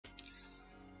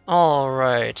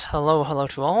Alright, hello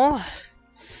to all.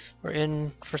 We're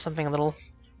in for something a little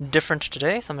different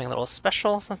today, something a little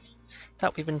special, something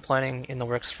that we've been planning in the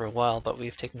works for a while, but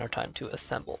we've taken our time to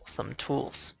assemble some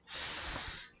tools.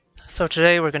 So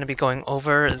today we're going to be going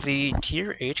over the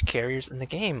Tier 8 carriers in the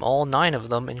game, all 9 of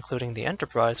them, including the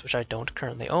Enterprise, which I don't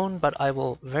currently own, but I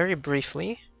will very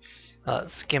briefly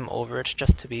skim over it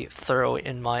just to be thorough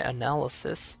in my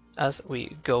analysis as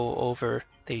we go over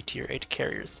the Tier 8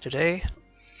 carriers today,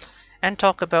 and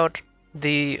talk about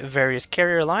the various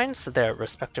carrier lines, their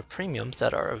respective premiums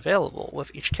that are available with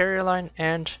each carrier line,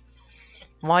 and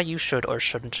why you should or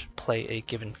shouldn't play a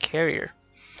given carrier.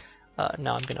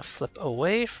 Now I'm going to flip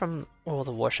away from World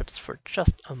of Warships for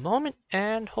just a moment,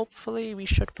 and hopefully we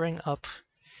should bring up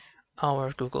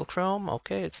our Google Chrome.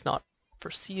 Okay, it's not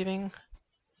perceiving.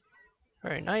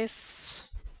 Very nice.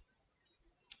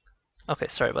 Okay,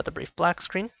 sorry about the brief black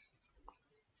screen.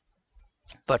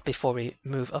 But before we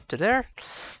move up to there,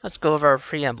 let's go over our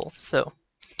preamble. So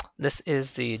this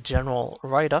is the general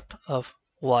write-up of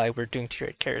why we're doing Tier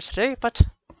 8 carriers today, but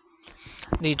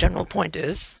the general point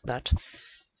is that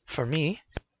for me,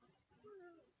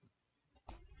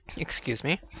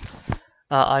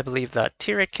 I believe that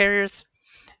Tier 8 carriers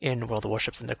in World of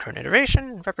Warships in their current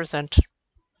iteration represent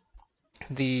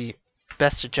the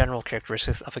best general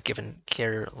characteristics of a given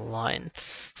carrier line.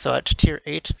 So at Tier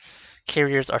 8,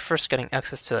 carriers are first getting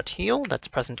access to that heal that's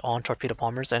present on torpedo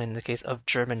bombers, and in the case of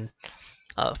German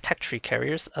tech tree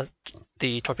carriers,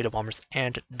 the torpedo bombers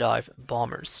and dive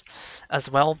bombers. As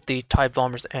well, the dive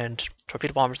bombers and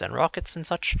torpedo bombers and rockets and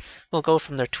such will go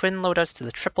from their twin loadouts to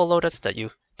the triple loadouts that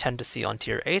you tend to see on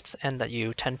Tier 8s and that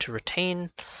you tend to retain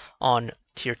on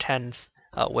Tier 10s,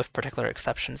 with particular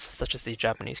exceptions such as the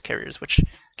Japanese carriers, which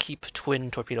keep twin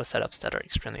torpedo setups that are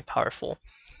extremely powerful,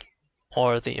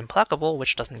 or the Implacable,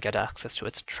 which doesn't get access to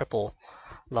its triple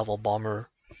level bomber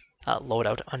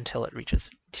loadout until it reaches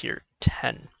Tier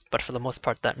 10. But for the most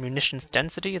part, that munitions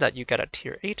density that you get at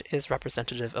Tier 8 is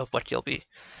representative of what you'll be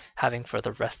having for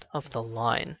the rest of the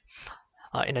line.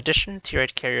 In addition, Tier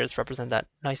 8 carriers represent that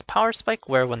nice power spike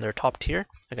where when they're top tier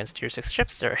against Tier 6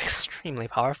 ships, they're extremely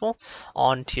powerful.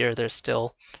 On tier, they're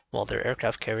still, well, they're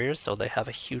aircraft carriers, so they have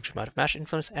a huge amount of match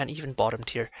influence, and even bottom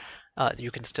tier, you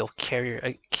can still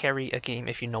carry a game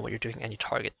if you know what you're doing and you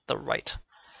target the right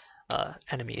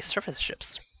enemy surface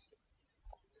ships.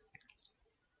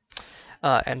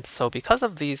 And so because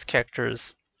of these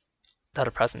characters that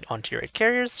are present on Tier 8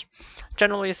 carriers,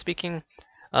 generally speaking,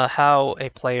 how a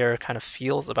player kind of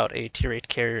feels about a Tier 8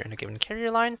 carrier in a given carrier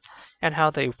line and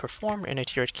how they perform in a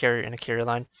Tier 8 carrier in a carrier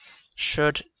line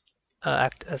should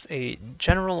act as a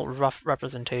general rough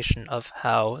representation of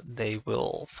how they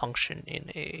will function in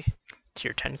a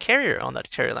Tier 10 carrier on that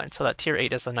carrier line. So that Tier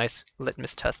 8 is a nice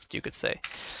litmus test, you could say,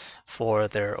 for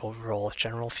their overall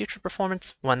general future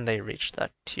performance when they reach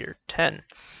that Tier 10.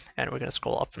 And we're going to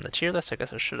scroll up from the tier list. I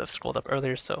guess I should have scrolled up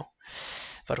earlier,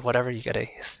 but whatever, you get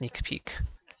a sneak peek.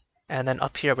 And then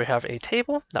up here we have a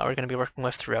table that we're going to be working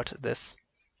with throughout this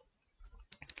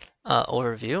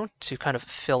overview to kind of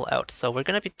fill out. So we're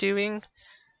going to be doing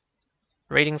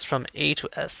ratings from A to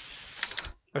S,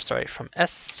 from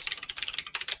S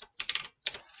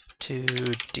to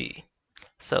D.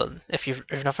 So if you're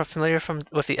not familiar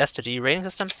with the S to D rating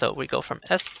system, so we go from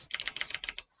S,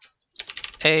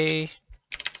 A,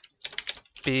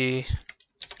 B,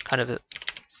 kind of,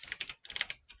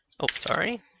 oh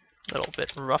sorry, a little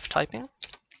bit rough typing,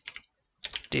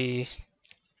 D,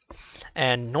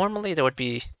 and normally there would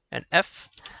be an F,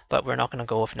 but we're not going to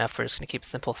go with an F, we're just going to keep it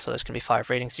simple, so there's going to be 5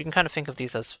 ratings. You can kind of think of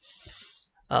these as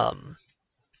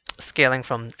scaling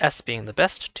from S being the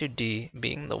best to D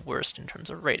being the worst in terms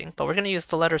of rating. But we're going to use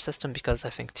the letter system because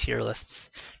I think tier lists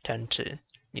tend to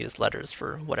use letters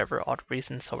for whatever odd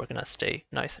reason, so we're going to stay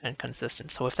nice and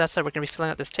consistent. So with that said, we're going to be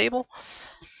filling out this table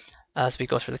as we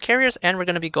go through the carriers, and we're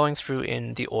going to be going through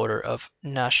in the order of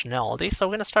nationality. So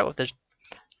we're going to start with the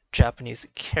Japanese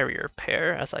carrier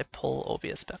pair as I pull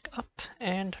OBS back up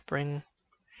and bring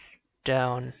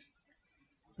down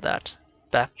that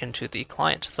back into the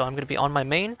client. So I'm going to be on my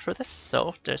main for this.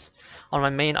 So on my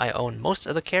main I own most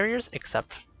of the carriers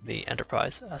except the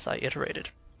Enterprise as I iterated.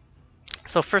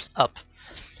 So first up,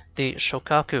 the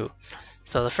Shokaku.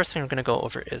 So the first thing we're going to go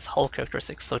over is hull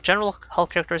characteristics. So general hull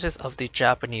characteristics of the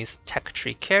Japanese tech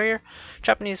tree carrier.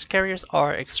 Japanese carriers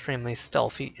are extremely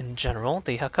stealthy in general.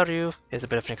 The Hakaru is a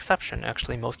bit of an exception.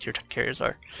 Actually, most tier 10 carriers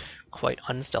are quite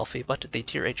unstealthy, but the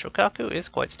Tier 8 Shokaku is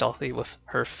quite stealthy with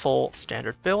her full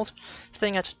standard build,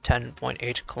 staying at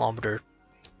 10.8 kilometer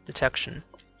detection.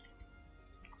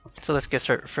 So this gives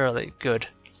her fairly good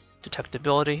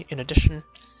detectability. In addition,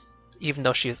 even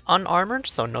though she is unarmored,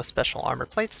 so no special armor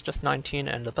plates, just 19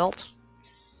 and the belt,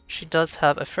 she does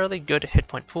have a fairly good hit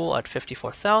point pool at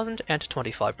 54,000 and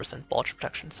 25% bulge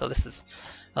protection. So this is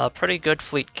a pretty good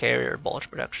fleet carrier bulge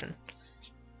protection.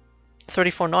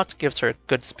 34 knots gives her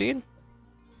good speed.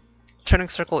 Turning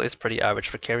circle is pretty average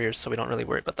for carriers, so we don't really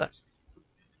worry about that.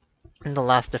 And the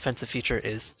last defensive feature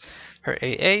is her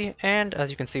AA, and as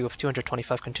you can see with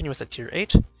 225 continuous at tier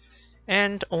 8,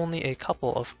 and only a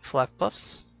couple of flak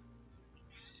buffs,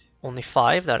 only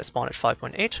 5 that is spawned at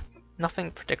 5.8,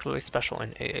 nothing particularly special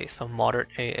in AA, so moderate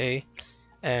AA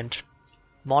and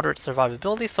moderate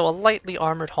survivability, so a lightly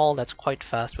armored hull that's quite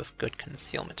fast with good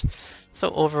concealment. So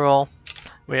overall,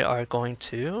 we are going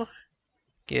to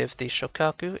give the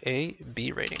Shokaku a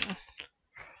B rating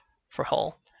for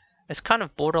hull. It's kind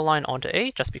of borderline onto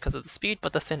A just because of the speed,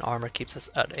 but the thin armor keeps us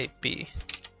at a B.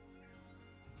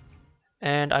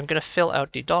 And I'm going to fill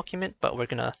out the document, but we're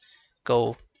going to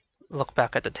go look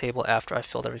back at the table after I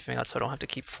filled everything out so I don't have to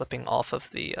keep flipping off of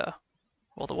the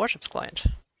World of Warships client.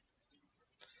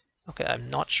 Okay, I'm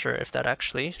not sure if that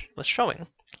actually was showing.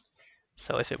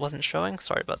 So if it wasn't showing,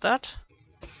 sorry about that.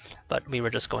 But we were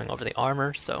just going over the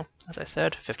armor, so as I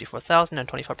said, 54,000 and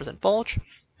 25% bulge,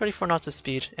 34 knots of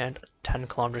speed, and 10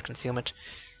 kilometer concealment,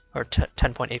 or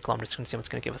 10.8 kilometers concealment is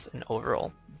going to give us an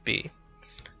overall B.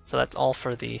 So that's all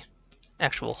for the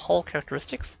actual hull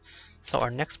characteristics. So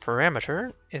our next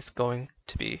parameter is going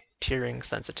to be tiering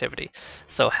sensitivity.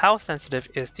 So how sensitive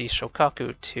is the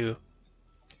Shokaku to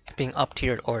being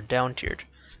up-tiered or down-tiered?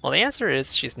 Well, the answer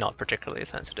is she's not particularly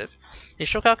sensitive. The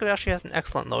Shokaku actually has an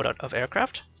excellent loadout of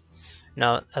aircraft.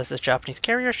 Now, as a Japanese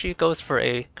carrier, she goes for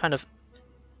a kind of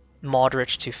moderate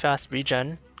to fast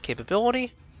regen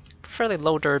capability, fairly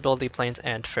low durability planes,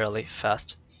 and fairly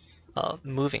fast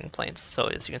moving planes. So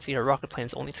as you can see, her rocket plane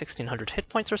is only 1600 hit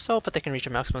points or so, but they can reach a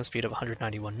maximum speed of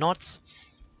 191 knots.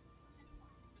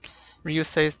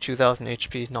 Ryusei's 2000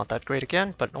 HP, not that great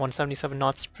again, but 177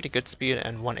 knots, pretty good speed,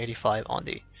 and 185 on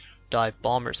the dive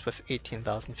bombers with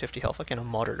 18,050 health, again a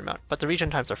moderate amount. But the regen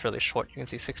times are fairly short. You can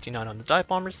see 69 on the dive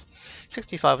bombers,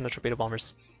 65 on the torpedo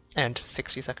bombers, and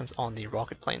 60 seconds on the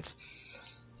rocket planes.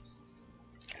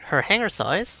 Her hangar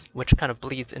size, which kind of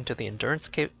bleeds into the endurance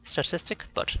statistic,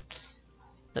 but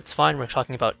that's fine, we're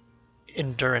talking about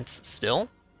endurance still.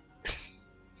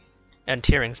 And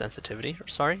tiering sensitivity,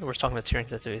 sorry, we're talking about tiering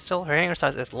sensitivity still. Her hangar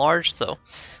size is large, so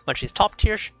when she's top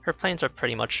tier, her planes are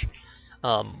pretty much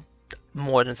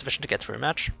more than sufficient to get through a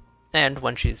match. And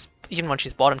even when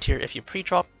she's bottom tier, if you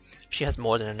pre-drop, she has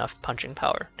more than enough punching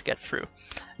power to get through.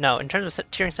 Now, in terms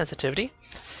of tiering sensitivity,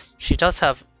 she does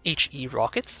have HE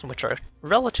rockets, which are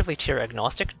relatively tier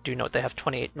agnostic. Do note they have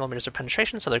 28 millimeters of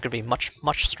penetration, so they're going to be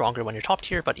much stronger when you're top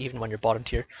tier, but even when you're bottom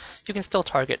tier, you can still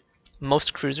target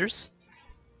most cruisers,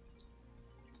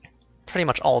 pretty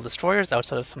much all destroyers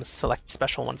outside of some select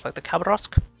special ones like the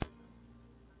Khabarovsk.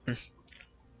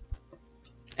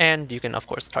 And you can, of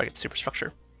course, target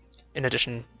superstructure. In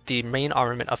addition, the main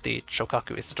armament of the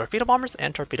Shokaku is the torpedo bombers,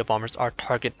 and torpedo bombers are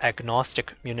target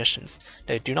agnostic munitions.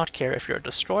 They do not care if you're a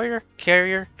destroyer,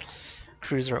 carrier,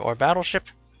 cruiser, or battleship.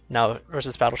 Now,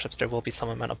 versus battleships, there will be some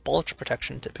amount of bulge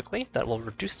protection typically that will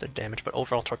reduce the damage, but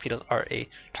overall torpedoes are a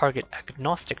target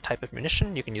agnostic type of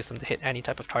munition. You can use them to hit any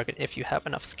type of target if you have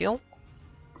enough skill.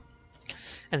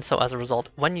 And so as a result,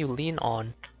 when you lean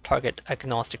on target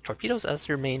agnostic torpedoes as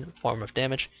your main form of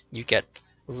damage, you get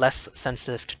less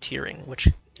sensitive to tiering, which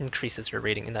increases your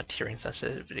rating in that tiering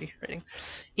sensitivity rating.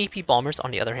 AP bombers,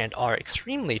 on the other hand, are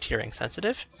extremely tiering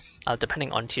sensitive.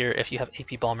 Depending on tier, if you have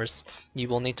AP bombers, you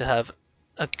will need to have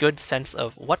a good sense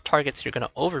of what targets you're going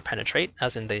to over-penetrate,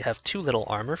 as in they have too little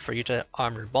armor for you to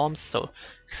armor bombs, so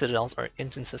citadels are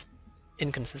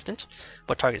inconsistent.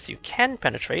 What targets you can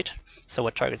penetrate, so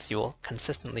what targets you will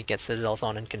consistently get citadels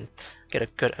on and can get a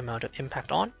good amount of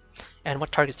impact on, and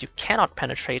what targets you cannot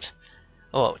penetrate,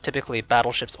 typically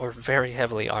battleships or very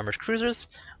heavily armored cruisers,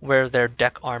 where their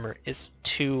deck armor is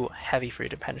too heavy for you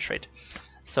to penetrate.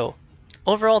 So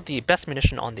overall, the best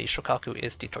munition on the Shokaku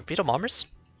is the torpedo bombers.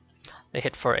 They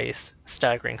hit for a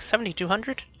staggering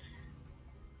 7,200,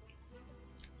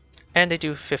 and they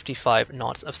do 55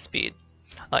 knots of speed.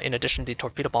 In addition, the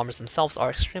torpedo bombers themselves are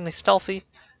extremely stealthy,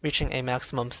 reaching a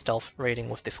maximum stealth rating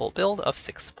with the full build of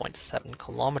 6.7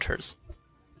 kilometers.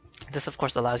 This, of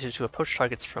course, allows you to approach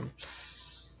targets from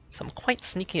some quite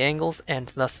sneaky angles and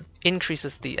thus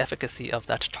increases the efficacy of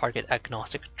that target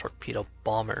agnostic torpedo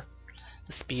bomber.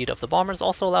 The speed of the bombers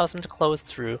also allows them to close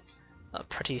through a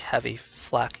pretty heavy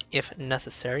flak if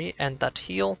necessary, and that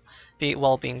heal,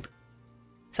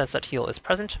 since that heal is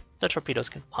present, the torpedoes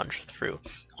can punch through.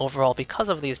 Overall, because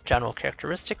of these general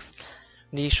characteristics,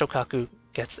 the Shokaku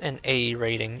gets an A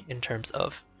rating in terms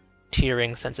of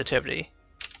tiering sensitivity.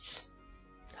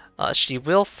 She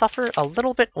will suffer a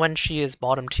little bit when she is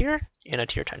bottom tier in a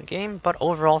tier 10 game, but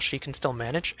overall she can still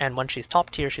manage, and when she's top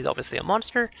tier she's obviously a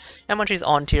monster, and when she's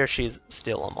on tier she's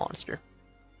still a monster.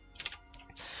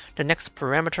 The next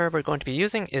parameter we're going to be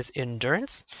using is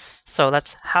endurance, so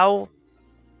that's how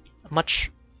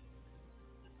much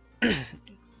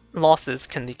losses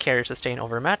can the carrier sustain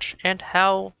over a match, and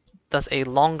how does a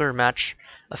longer match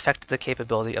affect the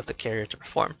capability of the carrier to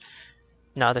perform.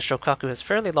 Now the Shokaku has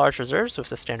fairly large reserves with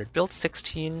the standard build,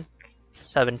 16,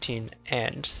 17,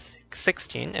 and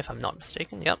 16 if I'm not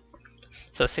mistaken, yep.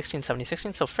 So 16, 17,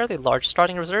 16, so fairly large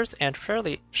starting reserves and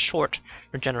fairly short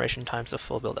regeneration times of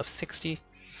full build of 60,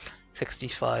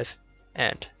 65,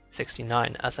 and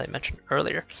 69 as I mentioned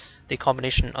earlier. The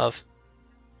combination of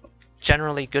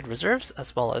generally good reserves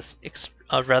as well as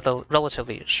a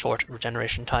relatively short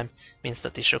regeneration time means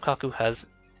that the Shokaku has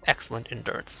excellent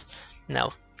endurance.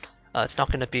 Now, it's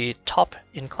not going to be top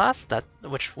in class,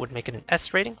 which would make it an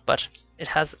S rating, but it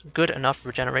has good enough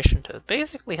regeneration to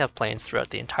basically have planes throughout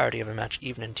the entirety of a match,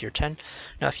 even in tier 10.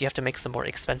 Now, if you have to make some more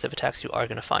expensive attacks, you are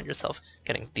going to find yourself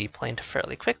getting deplaned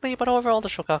fairly quickly, but overall the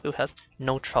Shokaku has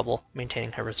no trouble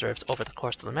maintaining her reserves over the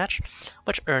course of the match,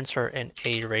 which earns her an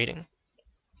A rating.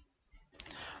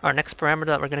 Our next parameter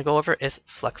that we're going to go over is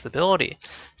flexibility.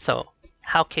 So,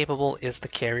 how capable is the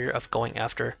carrier of going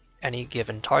after any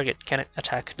given target? Can it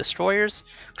attack destroyers,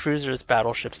 cruisers,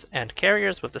 battleships, and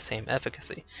carriers with the same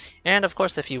efficacy? And of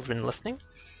course, if you've been listening,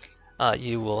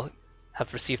 you will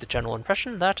have received the general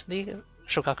impression that the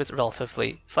Shokaku is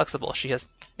relatively flexible. She has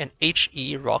an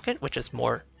HE rocket, which is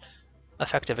more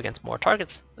effective against more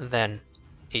targets than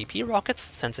AP rockets.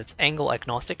 Since it's angle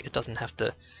agnostic, it doesn't have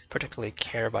to particularly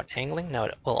care about angling. Now,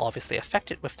 it will obviously affect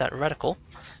it with that reticle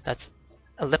that's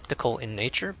elliptical in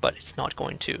nature, but it's not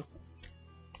going to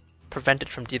prevent it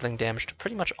from dealing damage to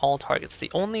pretty much all targets.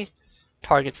 The only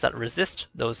targets that resist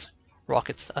those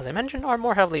rockets, as I mentioned, are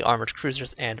more heavily armored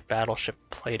cruisers and battleship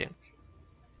plating.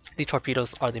 The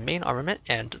torpedoes are the main armament,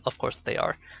 and of course they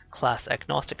are class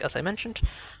agnostic, as I mentioned.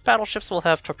 Battleships will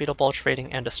have torpedo bulge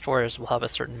rating, and destroyers will have a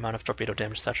certain amount of torpedo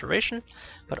damage saturation,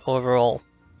 but overall,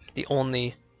 the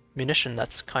only munition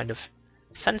that's kind of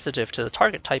sensitive to the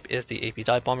target type is the AP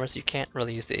dive bombers. You can't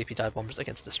really use the AP dive bombers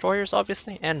against destroyers,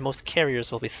 obviously, and most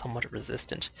carriers will be somewhat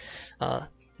resistant.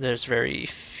 There's very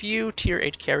few tier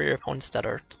 8 carrier opponents that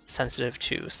are sensitive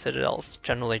to citadels.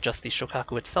 Generally, just the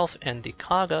Shokaku itself and the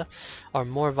Kaga are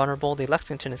more vulnerable. The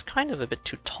Lexington is kind of a bit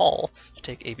too tall to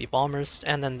take AP bombers,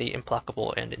 and then the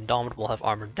Implacable and Indomitable have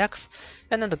armored decks,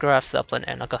 and then the Graf Zeppelin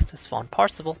and Augustus von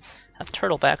Parzival have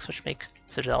turtlebacks, which make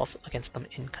citadels against them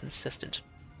inconsistent.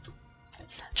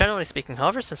 Generally speaking,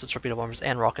 however, since the torpedo bombers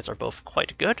and rockets are both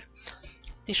quite good,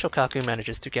 the Shokaku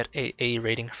manages to get a A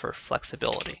rating for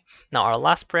flexibility. Now, our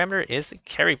last parameter is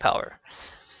carry power.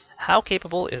 How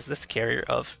capable is this carrier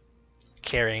of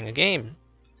carrying a game?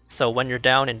 So when you're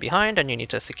down and behind and you need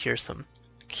to secure some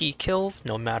key kills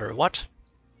no matter what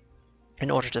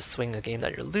in order to swing a game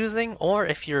that you're losing, or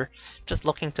if you're just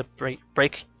looking to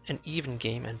break an even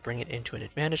game and bring it into an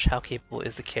advantage, how capable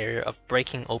is the carrier of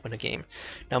breaking open a game?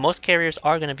 Now, most carriers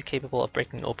are going to be capable of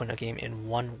breaking open a game in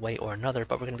one way or another,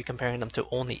 but we're going to be comparing them to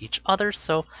only each other,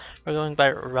 so we're going by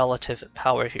relative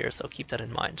power here, so keep that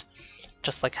in mind.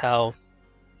 Just like how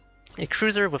a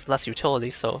cruiser with less utility,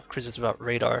 so cruisers without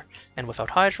radar and without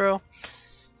hydro,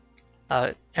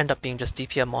 end up being just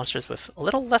DPM monsters with a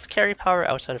little less carry power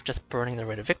outside of just burning their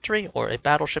way to victory, or a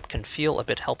battleship can feel a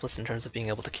bit helpless in terms of being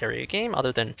able to carry a game,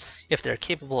 other than if they're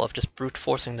capable of just brute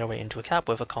forcing their way into a cap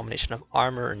with a combination of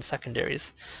armor and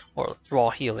secondaries, or raw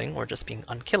healing, or just being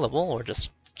unkillable, or just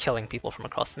killing people from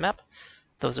across the map.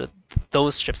 Those are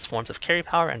those ships' forms of carry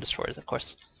power, and destroyers, of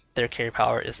course. Their carry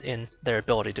power is in their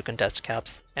ability to contest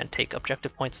caps and take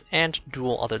objective points and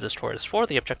duel other destroyers for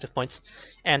the objective points,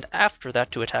 and after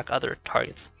that to attack other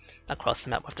targets across the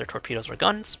map with their torpedoes or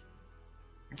guns.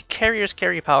 The carrier's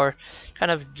carry power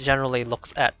kind of generally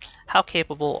looks at how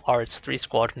capable are its 3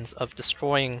 squadrons of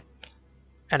destroying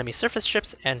enemy surface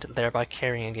ships and thereby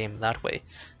carrying a game that way.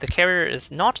 The carrier is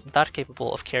not that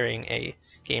capable of carrying a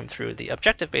game through the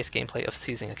objective-based gameplay of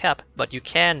seizing a cap, but you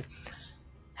can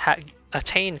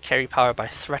attain carry power by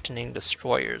threatening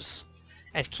destroyers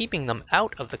and keeping them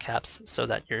out of the caps so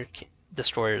that your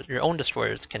own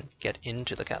destroyers can get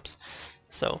into the caps.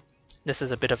 So this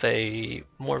is a bit of a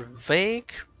more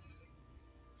vague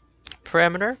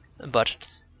parameter, but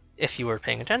if you were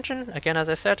paying attention, again, as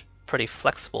I said, pretty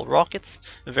flexible rockets,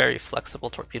 very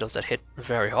flexible torpedoes that hit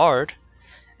very hard,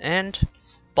 and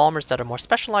bombers that are more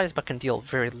specialized but can deal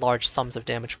very large sums of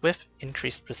damage with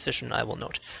increased precision, I will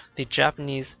note. The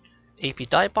Japanese AP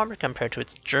dive bomber compared to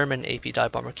its German AP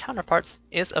dive bomber counterparts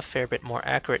is a fair bit more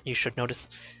accurate. You should notice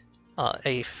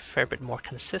a fair bit more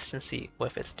consistency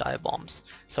with its dive bombs.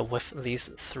 So with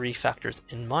these three factors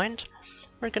in mind,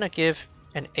 we're going to give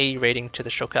an A rating to the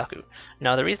Shokaku.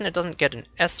 Now the reason it doesn't get an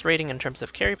S rating in terms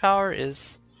of carry power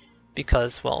is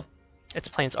because, well, its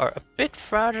planes are a bit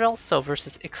fragile, so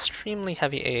versus extremely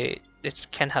heavy AA, it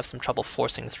can have some trouble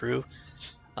forcing through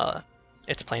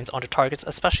its planes onto targets,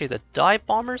 especially the dive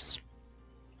bombers.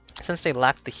 Since they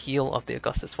lack the heel of the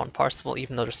Augustus I Parseval,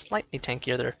 even though they're slightly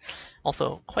tankier, they're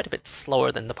also quite a bit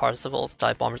slower than the Parsevals,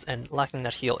 dive bombers, and lacking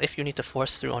that heel, if you need to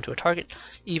force through onto a target,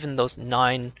 even those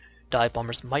 9 dive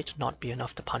bombers might not be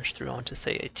enough to punch through onto,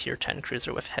 say, a tier 10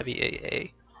 cruiser with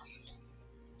heavy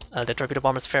AA. The torpedo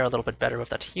bombers fare a little bit better with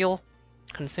that heel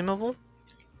consumable,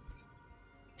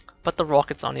 but the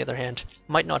rockets, on the other hand,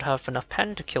 might not have enough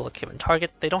pen to kill a given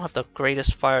target. They don't have the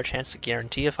greatest fire chance to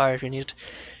guarantee a fire if you need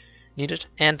it,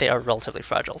 and they are relatively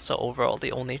fragile, so overall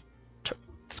the only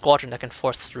squadron that can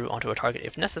force through onto a target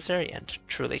if necessary and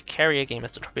truly carry a game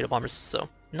is the torpedo bombers, so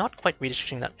not quite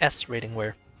reaching that S rating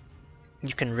where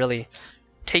you can really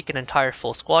take an entire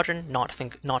full squadron,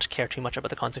 not care too much about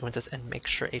the consequences, and make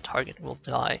sure a target will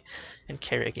die and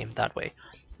carry a game that way.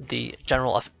 The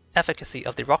general efficacy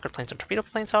of the rocket planes and torpedo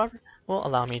planes, however, will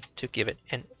allow me to give it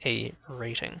an A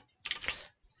rating.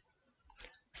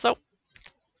 So,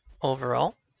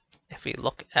 overall, if we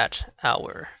look at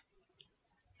our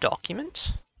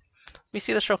document, we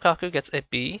see the Shokaku gets a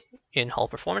B in hull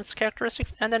performance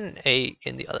characteristics and then an A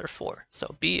in the other 4.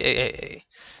 So B, A.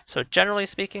 So generally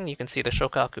speaking, you can see the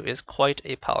Shokaku is quite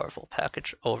a powerful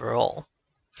package overall.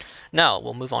 Now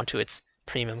we'll move on to its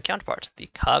premium counterpart, the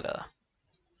Kaga.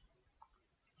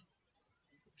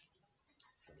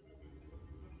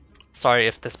 Sorry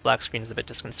if this black screen is a bit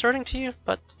disconcerting to you,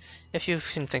 but if you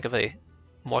can think of a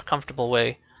more comfortable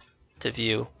way to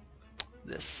view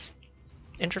this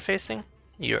interfacing,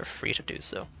 you're free to do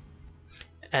so.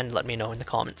 And let me know in the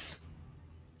comments.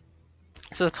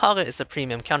 So the Kaga is the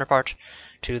premium counterpart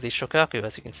to the Shokaku.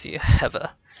 As you can see, I have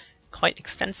a quite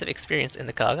extensive experience in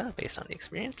the Kaga based on the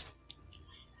experience.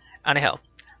 Anyhow,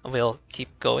 we'll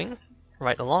keep going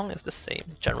right along with the same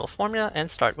general formula and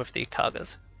start with the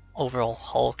Kaga's overall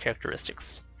hull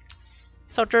characteristics.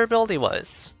 So durability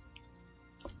wise,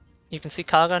 you can see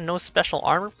Kaga, no special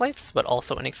armor plates, but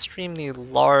also an extremely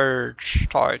large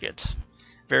target.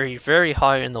 Very, very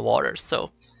high in the water, so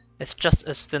it's just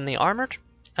as thinly armored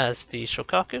as the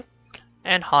Shokaku,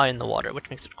 and high in the water, which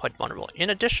makes it quite vulnerable.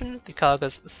 In addition, the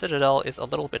Kaga's citadel is a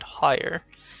little bit higher.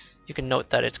 You can note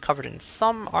that it's covered in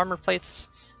some armor plates,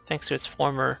 thanks to its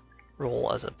former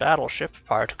role as a battleship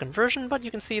prior to conversion, but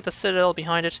you can see the citadel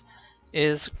behind it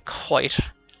is quite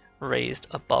raised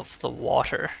above the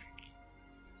water.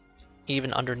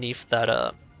 Even underneath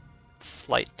that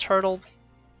slight turtle,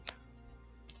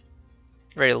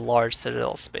 very large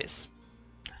citadel space.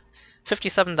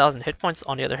 57,000 hit points,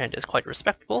 on the other hand, is quite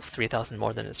respectable, 3,000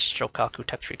 more than its Shokaku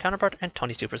Tech 3 counterpart, and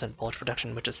 22% bullet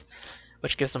protection,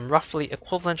 which gives them roughly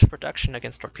equivalent protection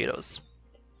against torpedoes.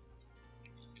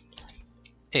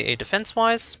 AA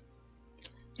defense-wise,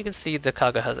 you can see the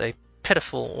Kaga has a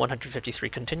pitiful 153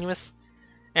 continuous,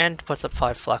 and puts up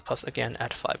 5 flak puffs again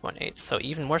at 518, so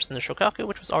even worse than the Shokaku,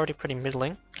 which was already pretty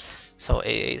middling. So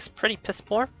AA is pretty piss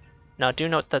poor. Now do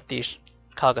note that the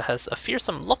Kaga has a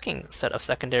fearsome looking set of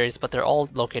secondaries, but they're all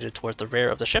located towards the rear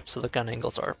of the ship, so the gun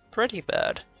angles are pretty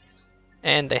bad.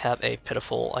 And they have a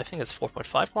pitiful, I think it's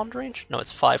 4.5 kilometer range? No,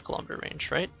 it's 5 kilometer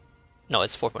range, right? No,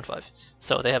 it's 4.5.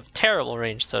 So they have terrible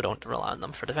range, so don't rely on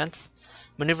them for defense.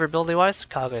 Maneuverability wise,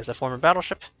 Kaga is a former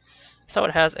battleship, so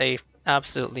it has a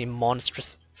absolutely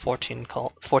monstrous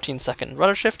 14-second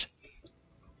rudder shift,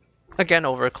 again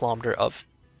over a kilometer of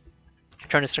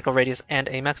turn and circle radius, and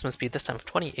a maximum speed this time of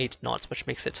 28 knots, which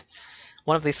makes it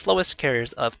one of the slowest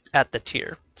carriers at the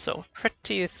tier. So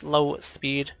pretty low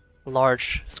speed,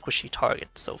 large squishy target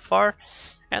so far.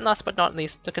 And last but not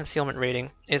least, the concealment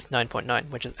rating is 9.9,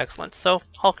 which is excellent. So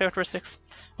hull characteristics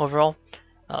overall,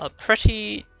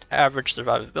 pretty average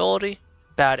survivability,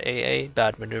 bad AA,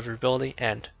 bad maneuverability,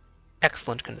 and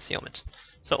excellent concealment.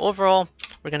 So overall,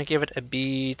 we're going to give it a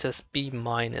B to B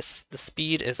minus. The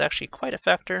speed is actually quite a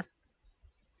factor.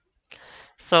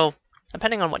 So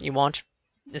depending on what you want,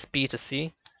 it's B to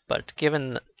C, but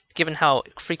given how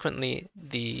frequently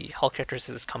the hull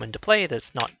characteristics come into play,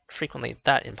 that's not frequently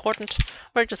that important,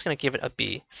 we're just going to give it a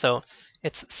B. So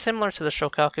it's similar to the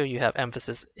Shokaku, you have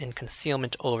emphasis in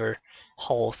concealment over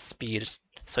hull speed,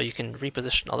 so you can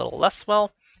reposition a little less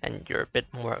well, and you're a bit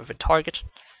more of a target.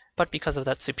 but because of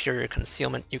that superior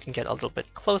concealment, you can get a little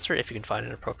bit closer if you can find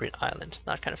an appropriate island,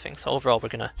 that kind of thing. So overall, we're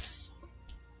going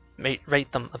to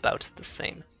rate them about the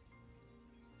same.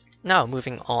 Now,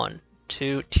 moving on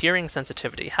to tiering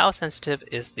sensitivity. How sensitive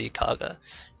is the Kaga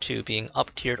to being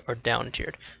up-tiered or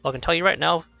down-tiered? Well, I can tell you right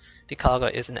now, the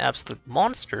Kaga is an absolute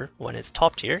monster when it's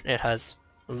top-tier. It has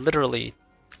literally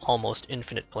almost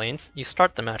infinite planes. You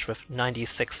start the match with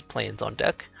 96 planes on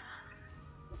deck,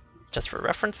 just for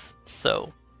reference.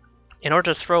 So, in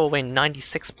order to throw away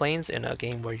 96 planes in a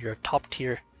game where you're a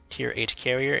top-tier tier 8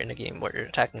 carrier, in a game where you're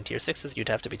attacking tier 6s, you'd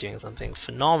have to be doing something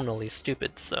phenomenally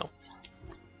stupid. So,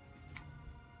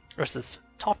 versus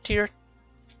top tier,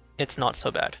 it's not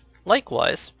so bad.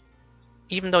 Likewise,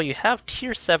 even though you have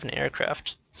tier 7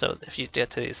 aircraft, so if you get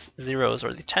to these zeros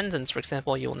or the Tenzins, for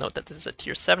example, you'll note that this is a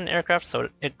tier 7 aircraft, so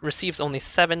it receives only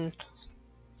 7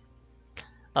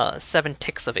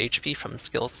 ticks of HP from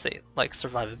skills, say, like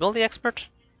survivability expert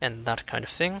and that kind of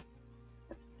thing.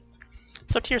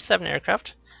 So tier 7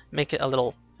 aircraft make it a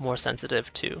little more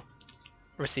sensitive to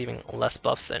receiving less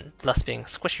buffs and less being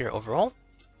squishier overall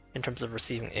in terms of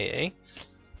receiving AA.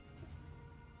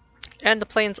 And the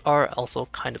planes are also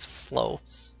kind of slow.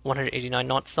 189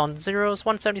 knots on the zeros,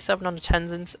 177 on the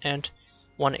Tenzins, and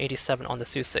 187 on the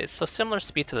Suseis. So similar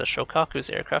speed to the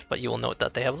Shokaku's aircraft, but you will note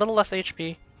that they have a little less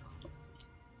HP,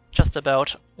 just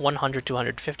about 100 to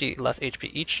 150 less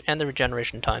HP each, and the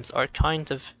regeneration times are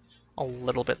kind of a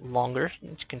little bit longer.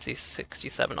 You can see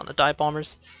 67 on the dive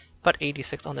bombers, but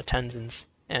 86 on the Tenzins,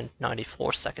 and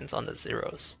 94 seconds on the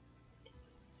zeros.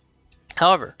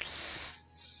 However,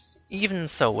 even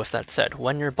so, with that said,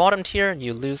 when you're bottom tier,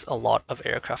 you lose a lot of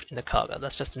aircraft in the Kaga.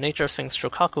 That's just the nature of things.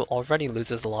 Shokaku already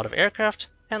loses a lot of aircraft,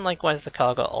 and likewise the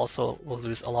Kaga also will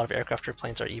lose a lot of aircraft. Your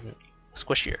planes are even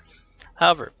squishier.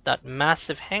 However, that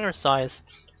massive hangar size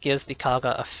gives the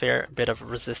Kaga a fair bit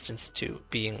of resistance to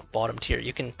being bottom tier.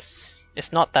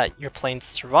 It's not that your planes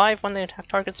survive when they attack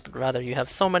targets, but rather you have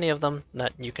so many of them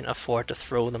that you can afford to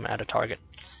throw them at a target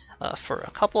for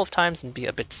a couple of times and be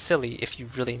a bit silly if you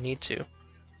really need to.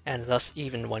 And thus,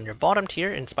 even when you're bottom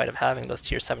tier, in spite of having those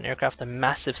tier 7 aircraft, the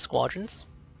massive squadrons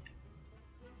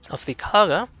of the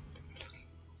Kaga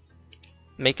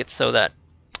make it so that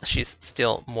she's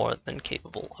still more than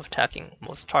capable of attacking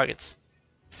most targets.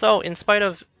 So, in spite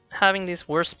of having these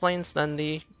worse planes than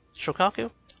the Shokaku,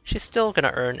 she's still going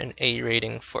to earn an A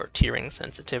rating for tiering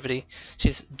sensitivity.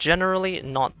 She's generally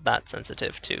not that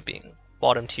sensitive to being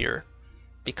bottom tier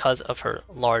because of her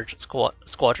large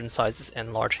squadron sizes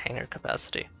and large hangar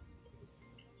capacity.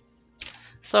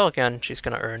 So again, she's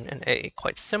going to earn an A,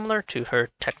 quite similar to her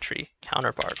tech tree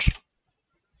counterpart.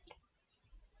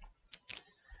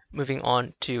 Moving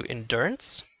on to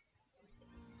endurance.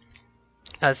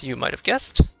 As you might have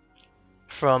guessed,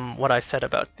 from what I said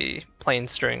about the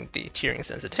planes during the tiering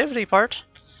sensitivity part,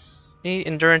 the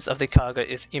endurance of the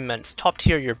Kaga is immense. Top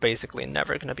tier, you're basically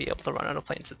never going to be able to run out of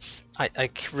planes. I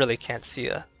really can't see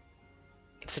a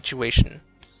situation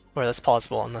where that's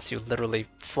possible unless you literally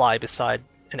fly beside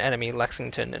an enemy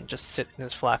Lexington and just sit in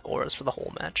his flak auras for the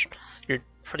whole match. You're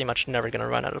pretty much never going to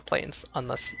run out of planes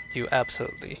unless you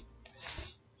absolutely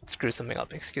screw something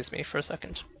up. Excuse me for a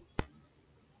second.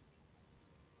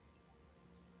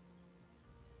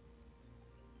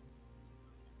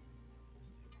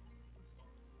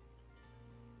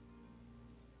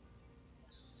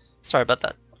 Sorry about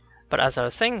that. But as I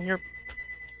was saying, your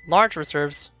large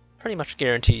reserves pretty much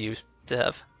guarantee you to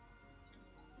have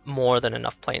more than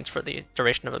enough planes for the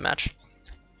duration of a match.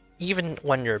 Even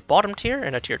when you're bottom tier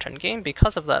in a tier 10 game,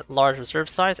 because of that large reserve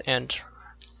size and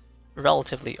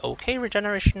relatively okay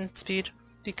regeneration speed,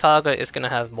 the Kaga is going to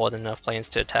have more than enough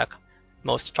planes to attack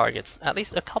most targets at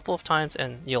least a couple of times,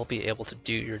 and you'll be able to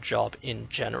do your job in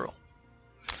general.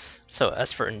 So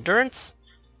as for endurance,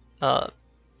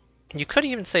 you could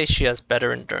even say she has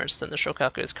better endurance than the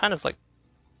Shokaku. It's kind of like,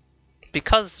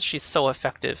 because she's so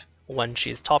effective when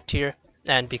she's top tier,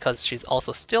 and because she's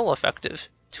also still effective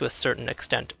to a certain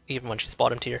extent even when she's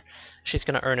bottom tier, she's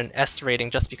going to earn an S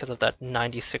rating just because of that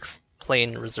 96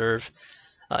 plane reserve.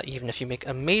 Even if you make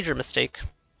a major mistake,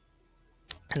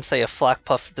 and say a flak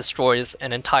puff destroys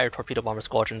an entire torpedo bomber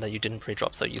squadron that you didn't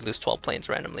pre-drop, so you lose 12 planes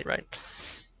randomly, right?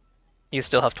 You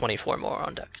still have 24 more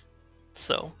on deck.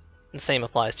 So the same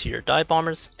applies to your dive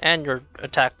bombers, and your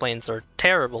attack planes are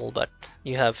terrible, but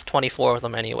you have 24 of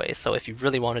them anyway, so if you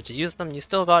really wanted to use them, you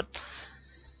still got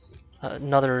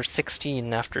another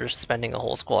 16 after spending a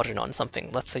whole squadron on something.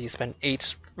 Let's say you spend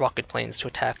 8 rocket planes to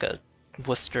attack a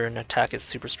Worcester and attack its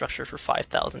superstructure for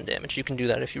 5,000 damage. You can do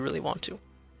that if you really want to.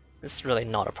 It's really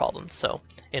not a problem. So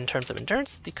in terms of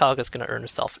endurance, the Kaga is going to earn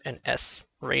herself an S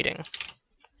rating.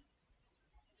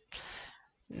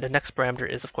 The next parameter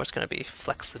is, of course, going to be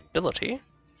flexibility.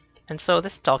 And so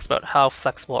this talks about how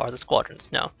flexible are the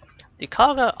squadrons. Now, the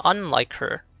Kaga, unlike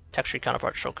her texture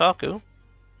counterpart Shokaku,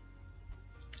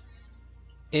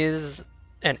 is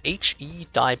an HE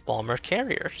dive bomber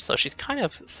carrier. So she's kind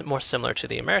of more similar to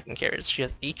the American carriers. She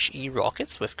has HE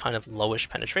rockets with kind of lowish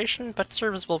penetration, but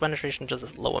serviceable penetration, just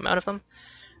a low amount of them.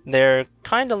 They're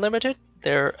kind of limited.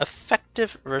 They're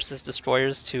effective versus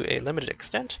destroyers to a limited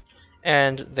extent,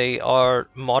 and they are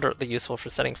moderately useful for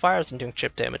setting fires and doing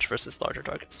chip damage versus larger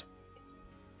targets.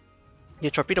 The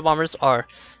torpedo bombers are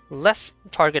less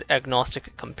target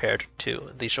agnostic compared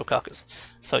to the Shokakus.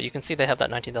 So you can see they have that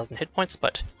 19,000 hit points,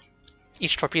 but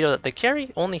each torpedo that they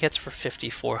carry only hits for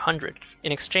 5,400.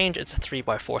 In exchange, it's a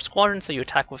 3x4 squadron, so you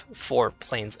attack with 4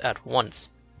 planes at once.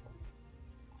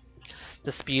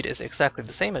 The speed is exactly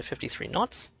the same at 53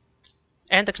 knots,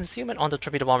 and the concealment on the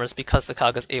torpedo bombers, because the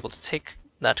Kaga is able to take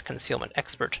that concealment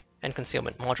expert and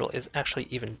concealment module, is actually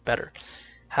even better.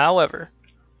 However,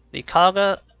 the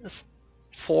Kaga's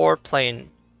 4-plane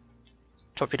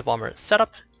torpedo bomber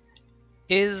setup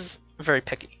is very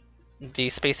picky. The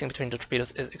spacing between the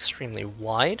torpedoes is extremely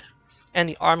wide, and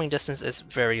the arming distance is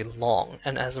very long,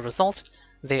 and as a result,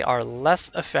 they are less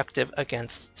effective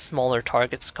against smaller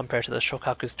targets compared to the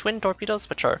Shokaku's twin torpedoes,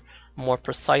 which are more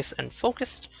precise and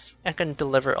focused, and can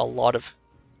deliver a lot of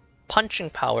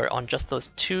punching power on just those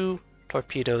 2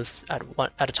 torpedoes at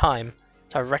a time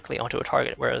directly onto a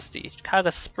target, whereas the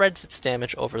Kaga spreads its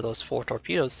damage over those 4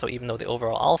 torpedoes, so even though the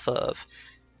overall alpha of,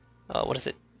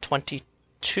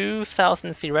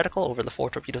 22,000 theoretical over the 4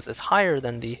 torpedoes is higher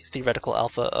than the theoretical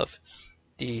alpha of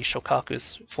the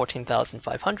Shokaku's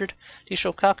 14,500, the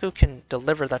Shokaku can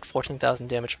deliver that 14,000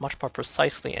 damage much more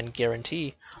precisely and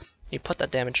guarantee you put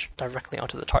that damage directly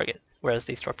onto the target, whereas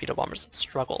these torpedo bombers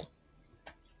struggle.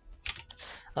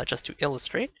 Just to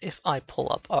illustrate, if I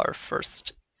pull up our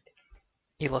first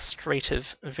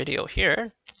illustrative video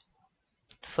here,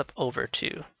 flip over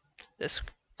to this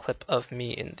clip of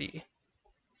me in the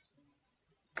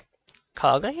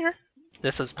Kaga here.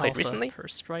 This was played recently.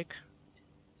 First strike.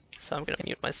 So I'm going to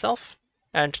mute myself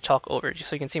and talk over,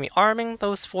 so you can see me arming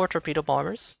those 4 torpedo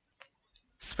bombers,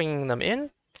 swinging them in.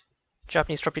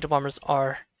 Japanese torpedo bombers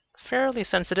are fairly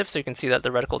sensitive, so you can see that the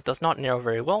reticle does not narrow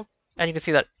very well, and you can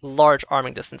see that large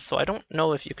arming distance. So I don't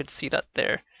know if you could see that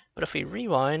there, but if we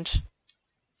rewind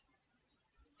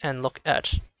and look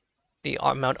at the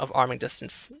amount of arming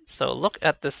distance, so look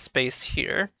at this space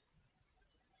here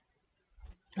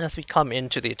as we come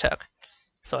into the attack.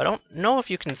 So I don't know if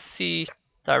you can see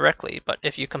directly, but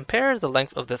if you compare the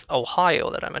length of this Ohio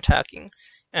that I'm attacking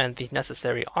and the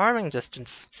necessary arming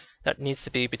distance that needs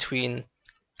to be between,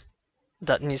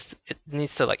 it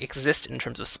needs to like exist in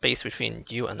terms of space between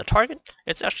you and the target,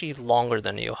 it's actually longer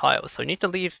than the Ohio. So you need to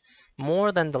leave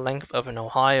more than the length of an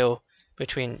Ohio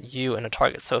between you and a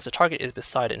target. So if the target is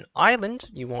beside an island,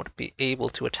 you won't be able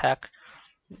to attack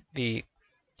the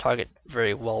target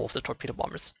very well with the torpedo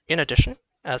bombers. In addition,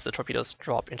 as the torpedoes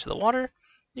drop into the water,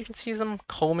 you can see them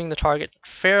combing the target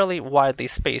fairly widely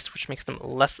spaced, which makes them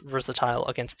less versatile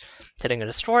against hitting a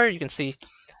destroyer. You can see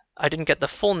I didn't get the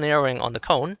full narrowing on the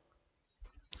cone,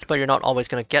 but you're not always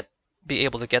going to be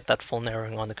able to get that full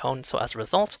narrowing on the cone. So as a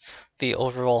result, the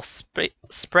overall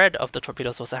spread of the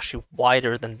torpedoes was actually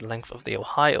wider than the length of the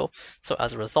Ohio. So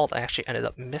as a result, I actually ended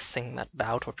up missing that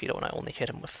bow torpedo, and I only hit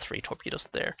him with 3 torpedoes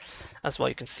there. As well,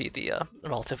 you can see the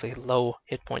relatively low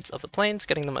hit points of the planes,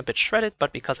 getting them a bit shredded,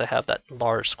 but because I have that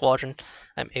large squadron,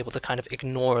 I'm able to kind of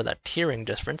ignore that tiering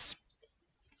difference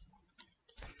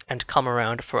and come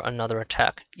around for another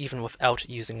attack, even without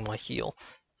using my heal.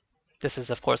 This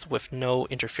is, of course, with no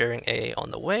interfering AA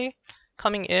on the way,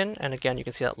 coming in, and again, you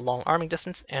can see that long arming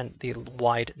distance and the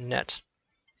wide net.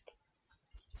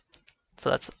 So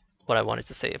that's what I wanted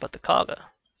to say about the Kaga.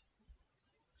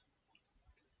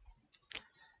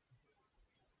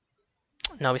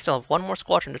 Now we still have one more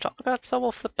squadron to talk about, so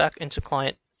we'll flip back into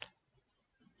client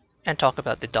and talk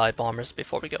about the dive bombers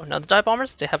before we go. Now the dive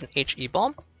bombers, they have an HE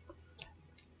bomb,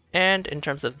 and in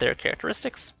terms of their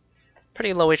characteristics,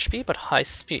 pretty low HP but high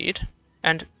speed,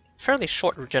 and fairly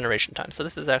short regeneration time. So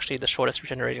this is actually the shortest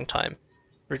regeneration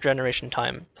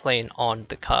time plane on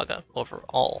the Kaga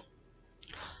overall.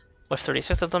 With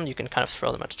 36 of them, you can kind of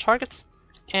throw them at targets,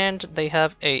 and they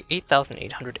have a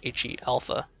 8,800 HE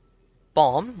alpha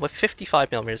bomb with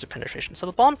 55mm of penetration. So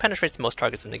the bomb penetrates most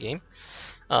targets in the game.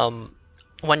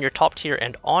 When you're top tier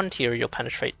and on tier, you'll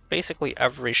penetrate basically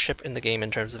every ship in the game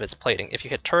in terms of its plating. If you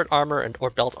hit turret armor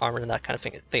or belt armor and that kind of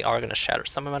thing, they are going to shatter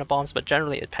some amount of bombs, but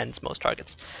generally it pens most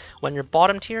targets. When you're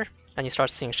bottom tier and you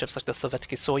start seeing ships like the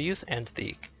Sovietsky Soyuz and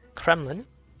the Kremlin,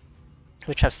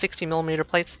 which have 60mm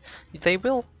plates, they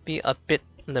will be a bit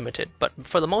limited, but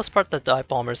for the most part the dive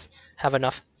bombers have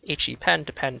enough HE pen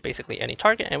to pen basically any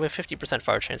target, and with 50%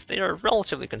 fire chance they are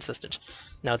relatively consistent.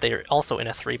 Now they are also in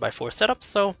a 3x4 setup,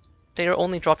 so they are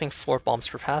only dropping 4 bombs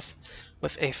per pass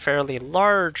with a fairly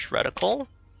large reticle.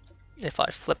 If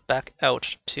I flip back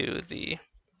out to the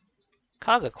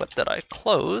Kaga clip that I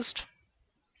closed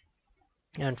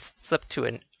and flip to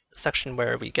a section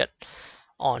where we get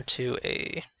onto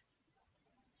a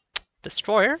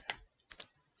destroyer.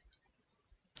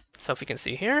 So if you can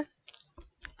see here,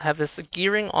 I have this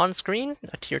gearing on screen,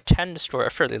 a tier 10 destroyer, a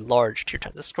fairly large tier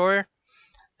 10 destroyer,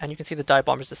 and you can see the dive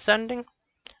bombers descending.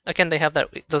 Again, they have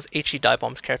those HE dive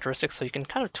bombs characteristics, so you can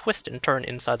kind of twist and turn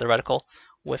inside the reticle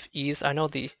with ease. I know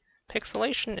the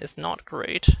pixelation is not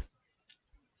great.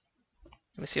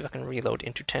 Let me see if I can reload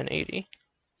into 1080.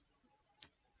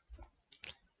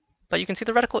 But you can see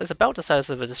the reticle is about the size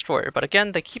of a destroyer, but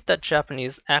again, they keep that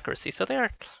Japanese accuracy, so they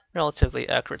are relatively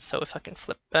accurate. So if I can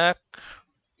flip back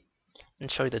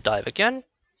and show you the dive again.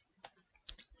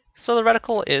 So the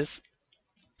reticle is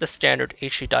the standard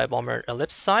HE dive bomber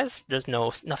ellipse size. There's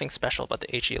nothing special about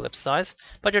the HE ellipse size,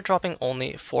 but you're dropping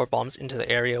only 4 bombs into the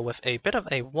area with a bit of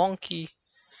a wonky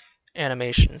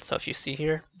animation. So if you see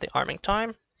here, the arming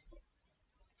time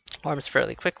arms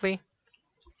fairly quickly,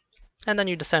 and then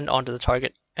you descend onto the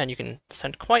target, and you can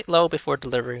descend quite low before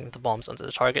delivering the bombs onto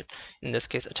the target, in this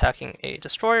case attacking a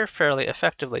destroyer fairly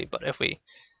effectively. But if we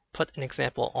put an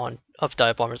example of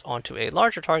dive bombers onto a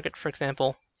larger target, for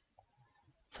example,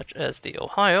 such as the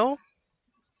Ohio,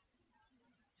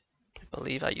 I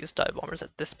believe I used dive bombers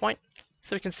at this point,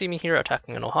 so we can see me here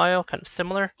attacking an Ohio, kind of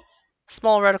similar,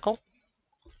 small reticle,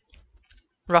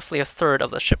 roughly a third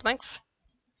of the ship length.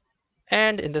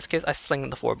 And in this case, I sling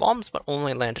the 4 bombs, but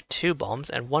only land 2 bombs,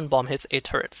 and 1 bomb hits a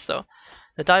turret. So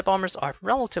the dive bombers are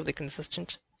relatively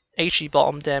consistent. HE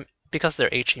bomb damage, because they're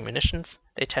HE munitions,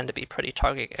 they tend to be pretty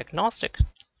target agnostic.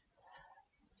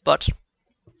 But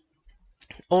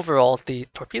overall, the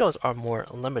torpedoes are more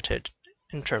limited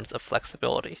in terms of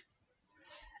flexibility.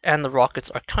 And the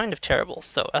rockets are kind of terrible.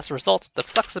 So as a result, the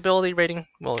flexibility rating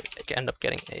will end up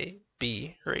getting a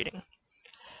B rating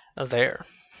there.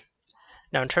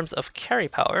 Now in terms of carry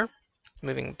power,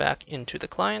 moving back into the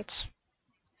client.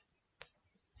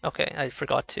 Okay, I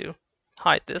forgot to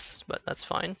hide this, but that's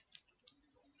fine,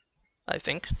 I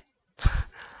think.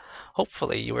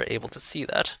 Hopefully you were able to see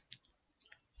that.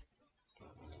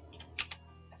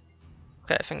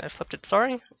 Okay, I think I flipped it,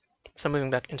 sorry. So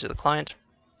moving back into the client.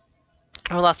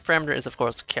 Our last parameter is of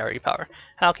course carry power.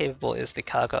 How capable is the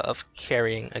Kaga of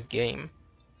carrying a game?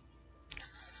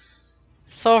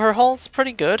 So her hull's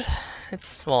pretty good.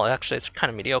 Well, actually it's kind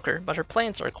of mediocre, but her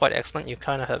planes are quite excellent. You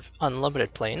kind of have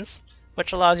unlimited planes,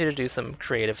 which allows you to do some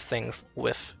creative things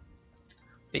with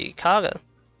the Kaga.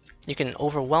 You can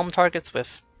overwhelm targets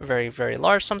with very, very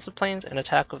large sums of planes and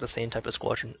attack with the same type of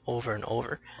squadron over and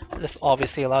over. This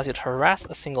obviously allows you to harass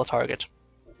a single target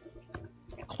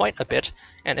quite a bit,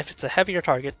 and if it's a heavier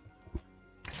target,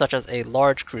 such as a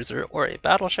large cruiser or a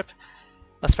battleship,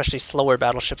 especially slower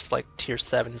battleships like tier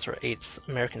 7s or 8s,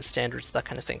 American standards, that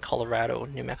kind of thing, Colorado,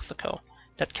 New Mexico,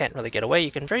 that can't really get away,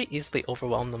 you can very easily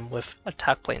overwhelm them with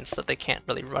attack planes that they can't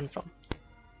really run from.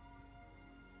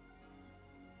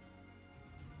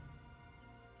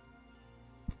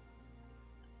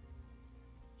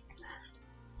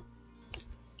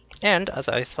 And as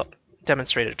I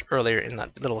demonstrated earlier in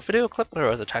that little video clip where I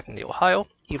was attacking the Ohio,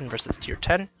 even versus tier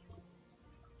 10,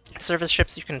 service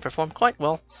ships you can perform quite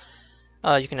well.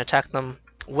 You can attack them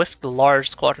with the large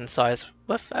squadron size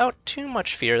without too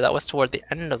much fear. That was toward the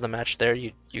end of the match there.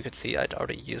 You could see I'd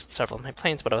already used several of my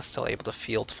planes, but I was still able to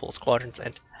field full squadrons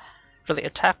and really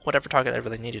attack whatever target I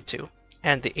really needed to.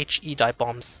 And the HE dive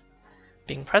bombs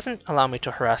being present allow me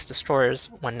to harass destroyers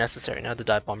when necessary. Now the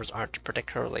dive bombers aren't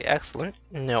particularly excellent,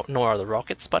 nor are the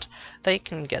rockets, but they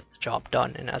can get the job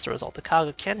done, and as a result the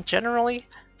Kaga can generally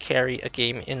carry a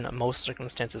game in most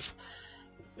circumstances.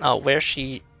 Where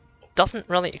she doesn't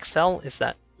really excel is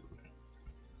that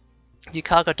the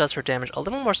Kaga does her damage a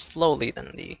little more slowly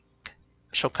than the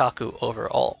Shokaku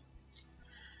overall.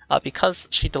 Because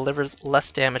she delivers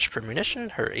less damage per munition,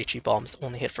 her HE bombs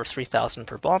only hit for 3,000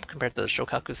 per bomb compared to the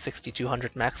Shokaku's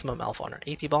 6,200 maximum alpha on her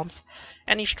AP bombs,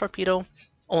 and each torpedo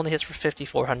only hits for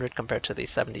 5,400 compared to the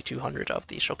 7,200 of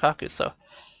the Shokaku. So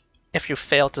if you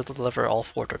fail to deliver all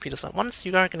 4 torpedoes at once,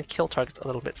 you are going to kill targets a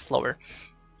little bit slower.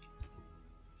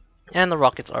 And the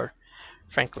rockets are,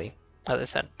 frankly, as I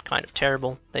said, kind of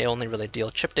terrible. They only really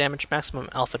deal chip damage. Maximum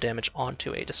alpha damage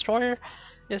onto a destroyer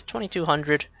is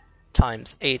 2,200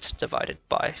 times 8 divided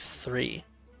by 3.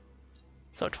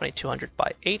 So 2200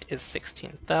 by 8 is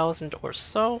 16,000 or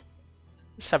so.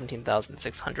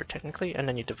 17,600 technically, and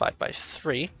then you divide by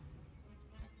 3.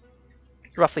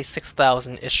 Roughly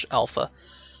 6,000-ish alpha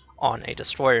on a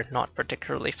destroyer, not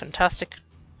particularly fantastic.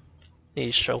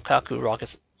 These Shokaku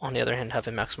rockets, on the other hand, have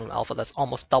a maximum alpha that's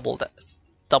almost double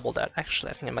that.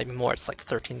 Actually, I think it might be more. It's like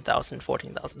 13,000,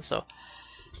 14,000. So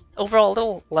overall, a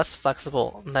little less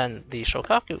flexible than the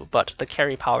Shokaku, but the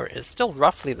carry power is still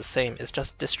roughly the same. It's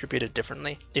just distributed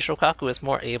differently. The Shokaku is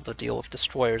more able to deal with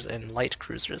destroyers and light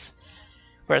cruisers,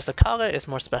 whereas the Kaga is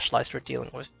more specialized for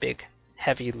dealing with big,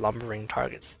 heavy, lumbering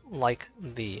targets, like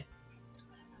the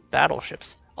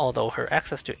battleships, although her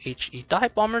access to HE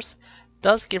dive bombers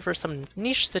does give her some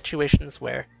niche situations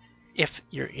where if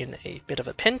you're in a bit of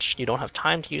a pinch, you don't have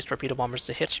time to use torpedo bombers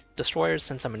to hit destroyers,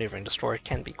 since a maneuvering destroyer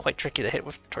can be quite tricky to hit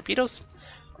with torpedoes.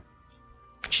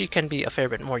 She can be a fair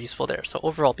bit more useful there. So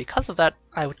overall, because of that,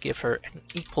 I would give her an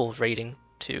equal rating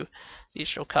to the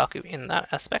Shokaku in that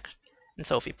aspect. And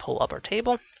so if we pull up our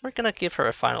table, we're going to give her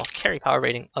a final carry power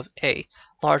rating of A.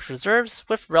 Large reserves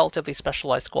with relatively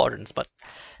specialized squadrons, but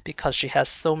because she has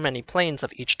so many planes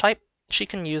of each type, she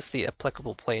can use the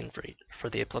applicable plane for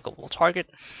the applicable target,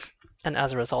 and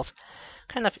as a result,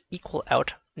 kind of equal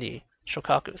out the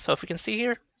Shokaku. So if we can see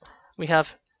here, we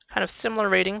have kind of similar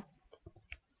rating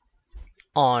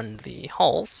on the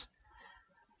hulls.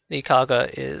 The Kaga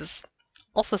is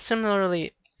also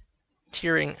similarly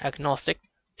tiering agnostic.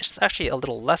 It's actually a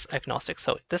little less agnostic,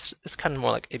 so this is kind of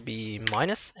more like a B-,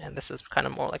 and this is kind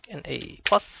of more like an A+.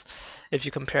 If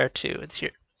you compare to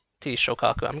the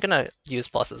Shokaku, I'm going to use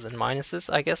pluses and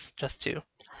minuses, I guess, just to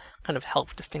kind of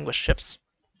help distinguish ships.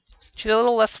 She's a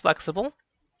little less flexible,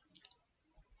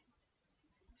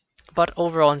 but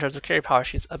overall in terms of carry power,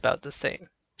 she's about the same.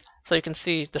 So you can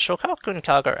see the Shokaku and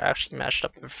Kaga are actually matched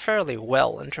up fairly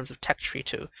well in terms of tech tree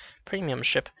to premium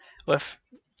ship, with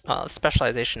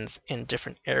specializations in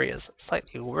different areas.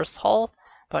 Slightly worse hull,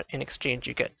 but in exchange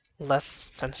you get less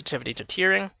sensitivity to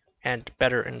tiering and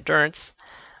better endurance,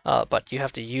 but you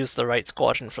have to use the right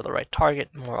squadron for the right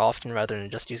target more often rather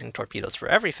than just using torpedoes for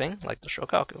everything like the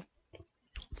Shokaku.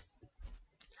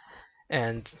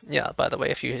 And yeah, by the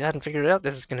way, if you hadn't figured it out,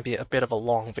 this is going to be a bit of a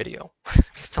long video. We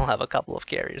still have a couple of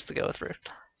carriers to go through.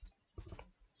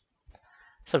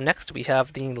 So next we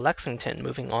have the Lexington,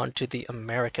 moving on to the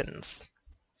Americans.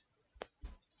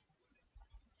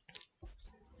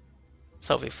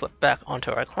 So if we flip back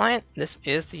onto our client, this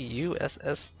is the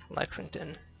USS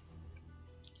Lexington.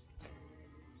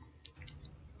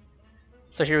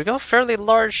 So here we go, fairly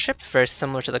large ship, very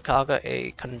similar to the Kaga,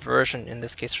 a conversion in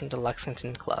this case from the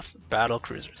Lexington class battle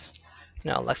cruisers.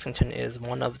 Now Lexington is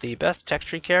one of the best tech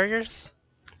tree carriers,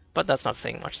 but that's not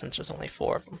saying much since there's only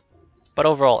 4 of them. But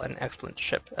overall an excellent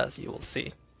ship, as you will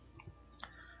see.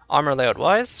 Armor layout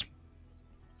wise,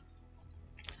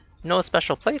 no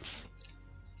special plates.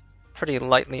 Pretty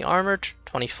lightly armored,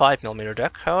 25mm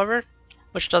deck, however,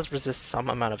 which does resist some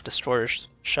amount of destroyer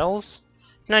shells.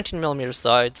 19mm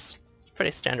sides,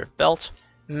 pretty standard belt,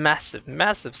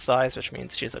 massive size, which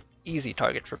means she's an easy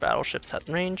target for battleships at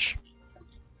range,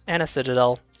 and a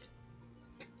citadel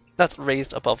that's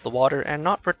raised above the water and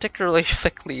not particularly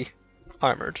thickly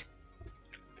armored,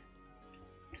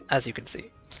 as you can see.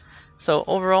 So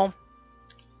overall,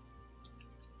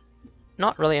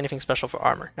 not really anything special for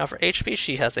armor. Now for HP,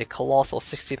 she has a colossal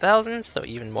 60,000, so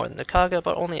even more than the Kaga,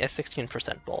 but only a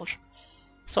 16% bulge.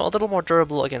 So a little more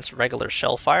durable against regular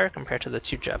shell fire compared to the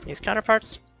 2 Japanese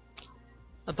counterparts,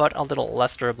 but a little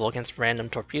less durable against random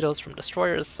torpedoes from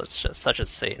destroyers, such as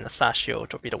say an Asashio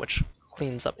torpedo, which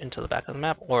cleans up into the back of the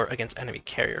map, or against enemy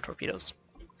carrier torpedoes.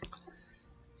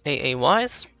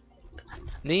 AA-wise,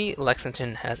 the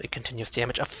Lexington has a continuous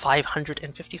damage of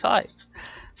 555.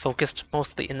 Focused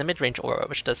mostly in the mid-range aura,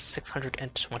 which does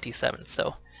 627.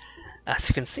 So, as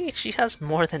you can see, she has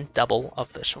more than double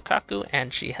of the Shokaku,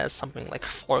 and she has something like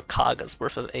 4 Kagas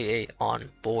worth of AA on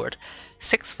board.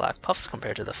 6 flak puffs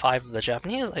compared to the 5 of the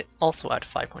Japanese, also at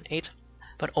 5.8.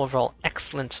 But overall,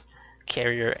 excellent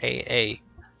carrier AA,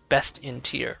 best in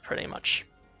tier, pretty much.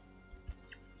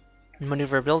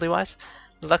 Maneuverability-wise,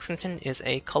 the Lexington is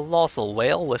a colossal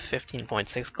whale with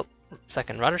 15.6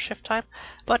 second rudder shift time,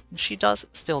 but she does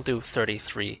still do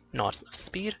 33 knots of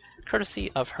speed, courtesy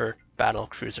of her battle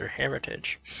cruiser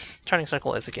heritage. Turning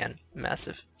circle is again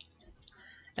massive.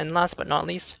 And last but not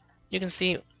least, you can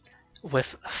see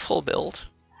with full build,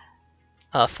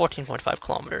 14.5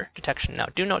 kilometer detection. Now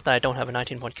do note that I don't have a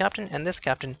 19-point captain, and this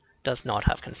captain does not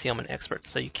have concealment expert,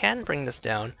 so you can bring this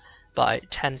down by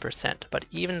 10%, but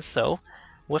even so,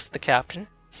 with the captain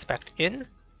spec'd in,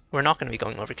 we're not going to be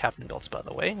going over captain builds, by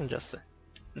the way, and just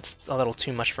it's a little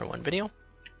too much for one video.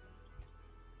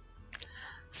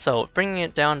 So bringing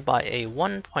it down by a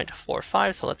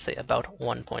 1.45, so let's say about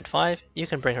 1.5, you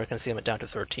can bring her concealment down to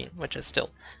 13, which is still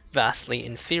vastly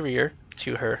inferior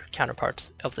to her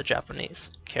counterparts of the Japanese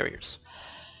carriers.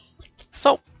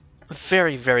 So,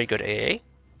 very, very good AA,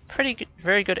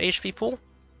 very good HP pool,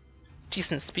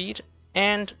 decent speed,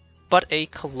 but a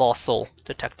colossal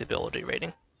detectability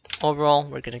rating. Overall,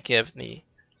 we're going to give the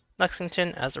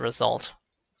Lexington, as a result,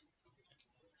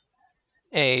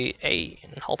 a A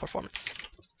in hull performance.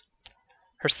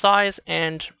 Her size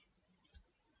and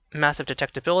massive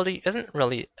detectability isn't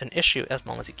really an issue as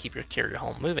long as you keep your carrier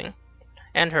hull moving.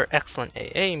 And her excellent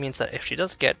AA means that if she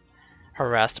does get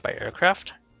harassed by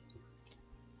aircraft,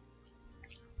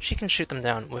 she can shoot them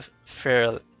down with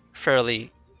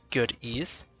fairly good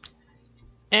ease.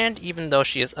 And even though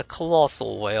she is a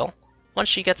colossal whale, once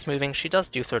she gets moving, she does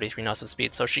do 33 knots of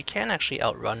speed, so she can actually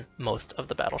outrun most of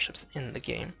the battleships in the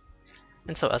game.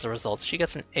 And so as a result, she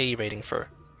gets an A rating for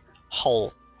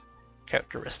hull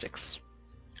characteristics.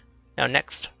 Now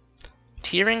next,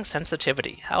 tiering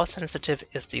sensitivity. How sensitive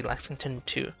is the Lexington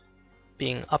to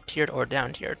being up-tiered or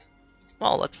down-tiered?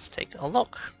 Well, let's take a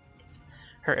look.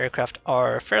 Her aircraft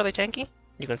are fairly tanky.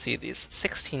 You can see these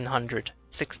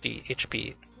 1660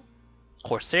 HP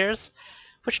Corsairs,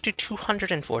 which do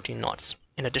 214 knots.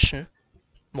 In addition,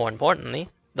 more importantly,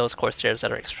 those Corsairs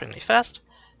that are extremely fast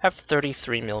have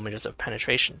 33 millimeters of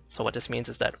penetration. So what this means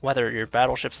is that whether your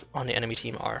battleships on the enemy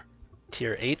team are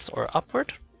tier 8s or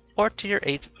upward, or tier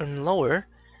 8 and lower,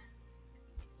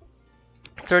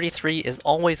 33 is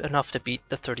always enough to beat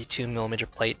the 32 millimeter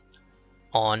plate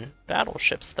on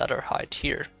battleships that are high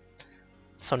tier.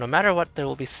 So no matter what, there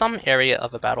will be some area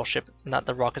of a battleship that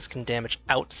the rockets can damage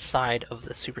outside of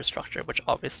the superstructure, which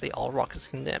obviously all rockets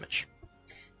can damage.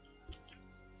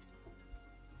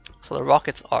 So the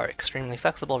rockets are extremely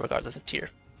flexible regardless of tier.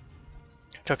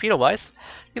 Torpedo-wise,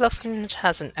 the Lexington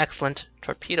has an excellent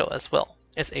torpedo as well.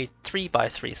 It's a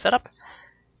 3x3 setup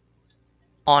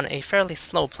on a fairly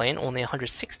slow plane, only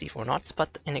 164 knots,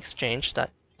 but in exchange that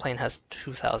plane has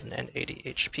 2080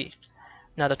 HP.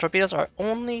 Now the torpedoes are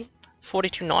only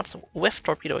 42 knots with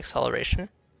torpedo acceleration.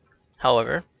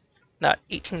 However, that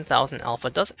 18,000 alpha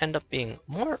does end up being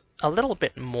a little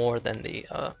bit more than the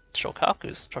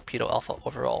Shokaku's torpedo alpha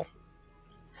overall.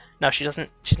 Now she's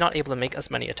not able to make as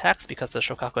many attacks because the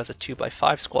Shokaku has a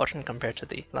 2x5 squadron compared to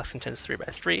the Lexington's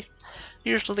 3x3.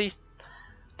 Usually,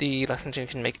 the Lexington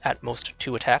can make at most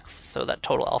 2 attacks, so that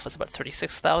total alpha is about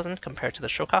 36,000 compared to the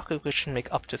Shokaku, which can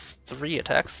make up to 3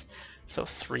 attacks. So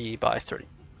 3 by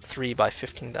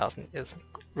 15,000 is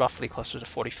roughly closer to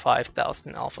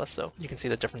 45,000 alpha, so you can see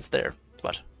the difference there,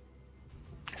 but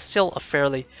still a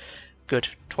fairly good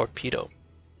torpedo.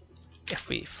 If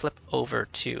we flip over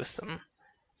to some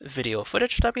video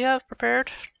footage that we have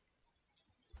prepared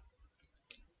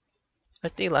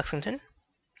with the Lexington.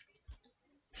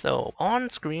 So on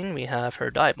screen we have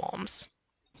her dive bombs.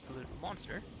 Absolute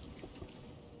monster.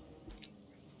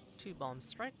 2 bombs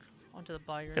strike onto the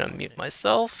buyer. I'm gonna mute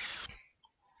myself.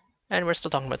 And we're still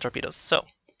talking about torpedoes. So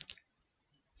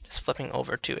just flipping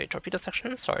over to a torpedo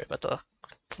section. Sorry about the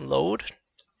load.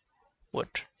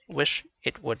 Would wish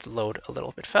it would load a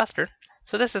little bit faster.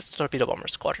 So this is the torpedo bomber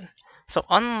squadron. So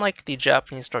unlike the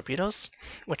Japanese torpedoes,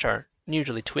 which are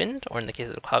usually twinned, or in the case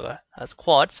of the Kaga as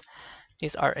quads,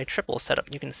 these are a triple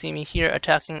setup. You can see me here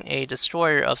attacking a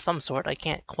destroyer of some sort. I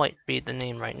can't quite read the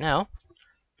name right now,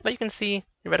 but you can see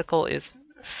the reticle is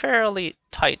fairly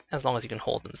tight as long as you can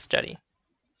hold them steady.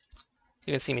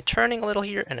 You can see me turning a little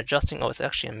here and adjusting. Oh, it's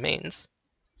actually a mains.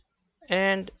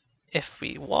 And if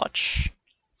we watch,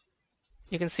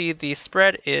 you can see the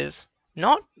spread is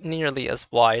not nearly as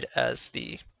wide as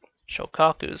the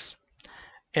Shokaku's.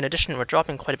 In addition, we're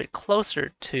dropping quite a bit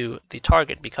closer to the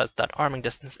target because that arming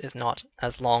distance is not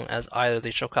as long as either the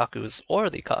Shokaku's or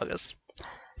the Kaga's.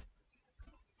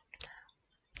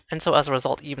 And so as a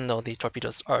result, even though the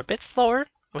torpedoes are a bit slower,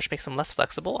 which makes them less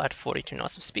flexible at 42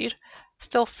 knots of speed,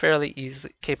 still fairly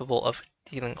easily capable of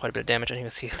dealing quite a bit of damage. And you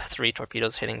can see the 3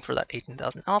 torpedoes hitting for that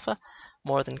 18,000 alpha,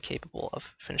 more than capable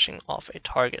of finishing off a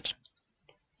target.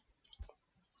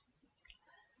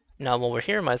 Now while we're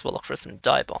here, might as well look for some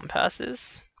dive bomb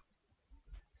passes.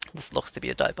 This looks to be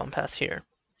a dive bomb pass here.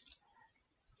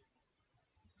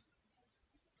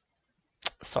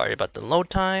 Sorry about the load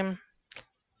time.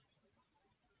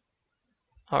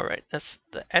 Alright, that's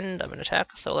the end of an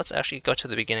attack, so let's actually go to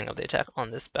the beginning of the attack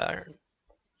on this battalion.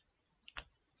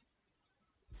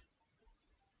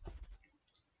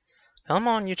 Come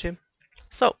on, YouTube.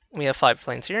 So, we have 5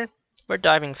 planes here. We're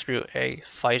diving through a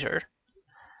fighter,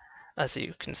 as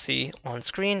you can see on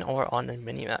screen or on the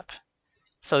minimap.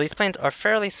 So these planes are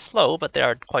fairly slow, but they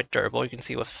are quite durable. You can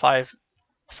see with 5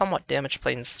 somewhat damaged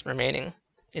planes remaining.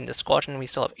 In the squadron, we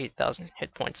still have 8,000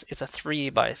 hit points. It's a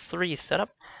 3x3 setup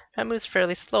that moves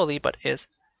fairly slowly, but is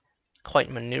quite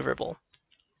maneuverable.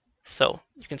 So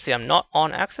you can see I'm not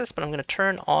on axis, but I'm going to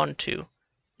turn on to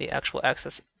the actual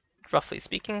axis, roughly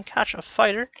speaking, catch a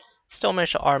fighter, still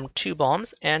manage to arm 2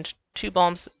 bombs, and 2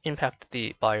 bombs impact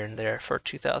the Bayern there for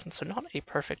 2,000, so not a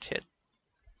perfect hit.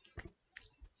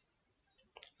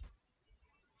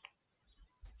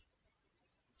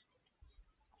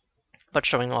 But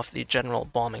showing off the general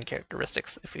bombing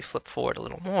characteristics, if we flip forward a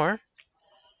little more,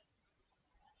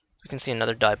 we can see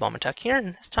another dive bomb attack here,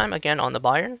 and this time again on the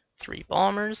Bayern, 3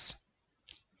 bombers.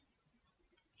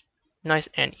 Nice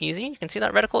and easy. You can see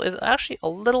that reticle is actually a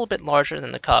little bit larger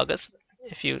than the Kaga's,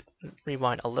 if you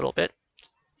rewind a little bit,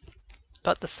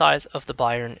 but the size of the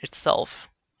Bayern itself.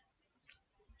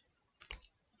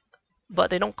 But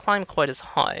they don't climb quite as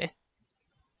high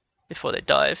before they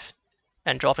dive.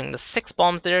 And dropping the 6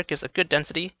 bombs there gives a good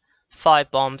density,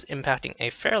 5 bombs impacting a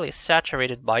fairly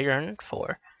saturated Bayern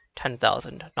for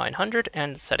 10,900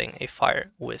 and setting a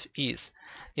fire with ease.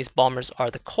 These bombers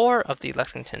are the core of the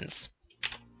Lexington's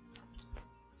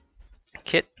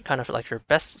kit, kind of like your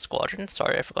best squadron.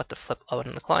 Sorry, I forgot to flip out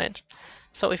in the client.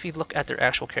 So if you look at their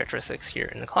actual characteristics here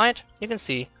in the client, you can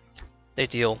see they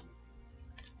deal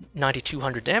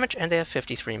 9,200 damage and they have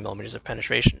 53 millimeters of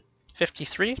penetration.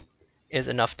 53 is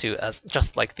enough to,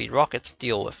 just like the rockets,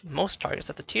 deal with most targets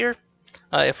at the tier.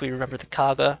 If we remember the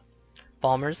Kaga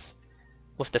bombers,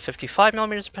 with the 55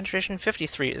 millimeters of penetration,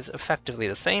 53 is effectively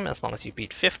the same. As long as you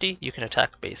beat 50, you can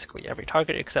attack basically every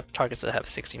target except targets that have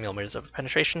 60 millimeters of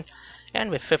penetration. And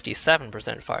with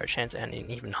 57% fire chance and an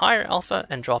even higher alpha,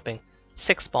 and dropping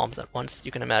 6 bombs at once,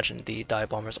 you can imagine the dive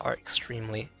bombers are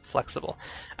extremely flexible.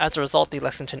 As a result, the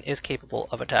Lexington is capable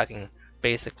of attacking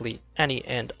basically any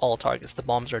and all targets. The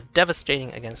bombs are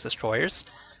devastating against destroyers,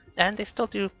 and they still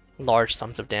do large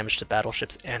sums of damage to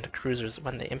battleships and cruisers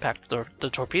when they impact. The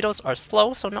torpedoes are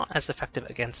slow, so not as effective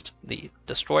against the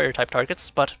destroyer type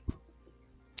targets, but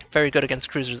very good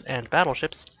against cruisers and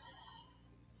battleships,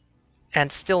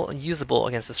 and still usable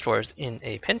against destroyers in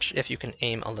a pinch if you can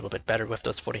aim a little bit better with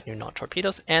those 42 knot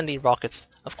torpedoes. And the rockets,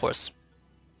 of course,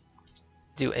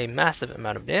 do a massive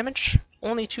amount of damage.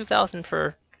 Only 2,000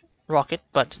 per rocket,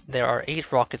 but there are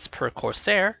 8 rockets per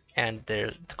Corsair, and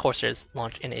the Corsairs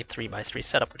launch in a 3x3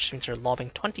 setup, which means you're lobbing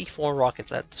 24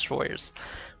 rockets at destroyers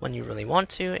when you really want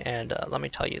to. And let me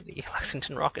tell you, the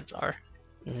Lexington rockets are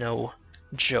no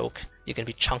joke. You can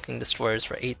be chunking destroyers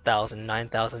for 8,000,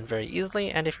 9,000 very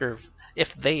easily, and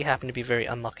if they happen to be very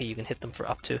unlucky, you can hit them for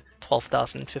up to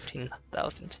 12,000,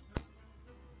 15,000.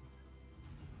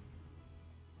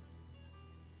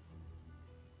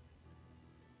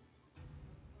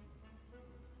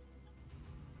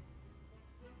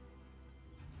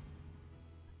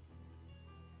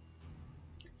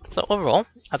 So overall,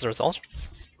 as a result,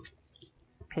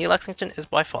 the Lexington is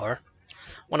by far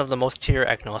one of the most tier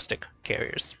agnostic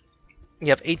carriers. You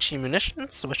have HE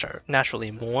munitions, which are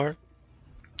naturally more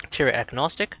tier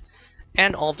agnostic,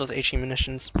 and all of those HE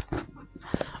munitions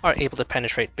are able to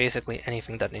penetrate basically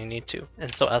anything that they need to.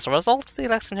 And so as a result, the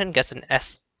Lexington gets an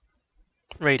S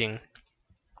rating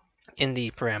in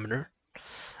the parameter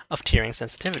of tiering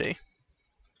sensitivity.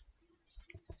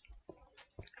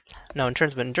 Now in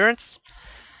terms of endurance,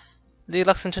 the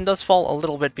Lexington does fall a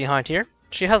little bit behind here.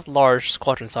 She has large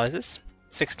squadron sizes,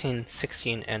 16,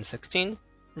 16, and 16.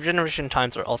 Regeneration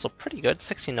times are also pretty good,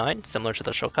 69, similar to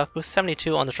the Shokaku,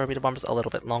 72 on the torpedo bombers, a little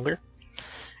bit longer,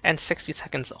 and 60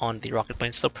 seconds on the rocket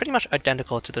planes, so pretty much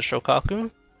identical to the Shokaku,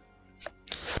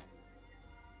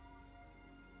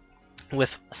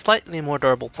 with slightly more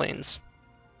durable planes,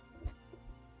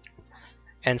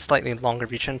 and slightly longer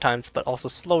regen times, but also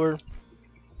slower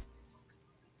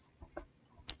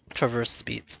traverse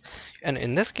speeds. And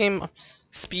in this game,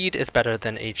 speed is better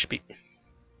than HP,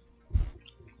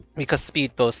 because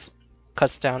speed both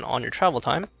cuts down on your travel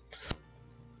time.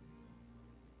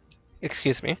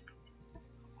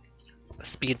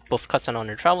 Speed both cuts down on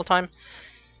your travel time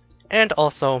and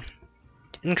also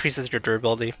increases your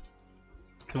durability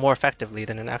more effectively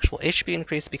than an actual HP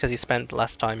increase, because you spend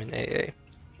less time in AA.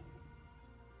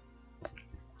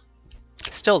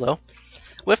 Still though,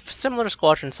 with similar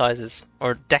squadron sizes,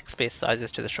 or deck space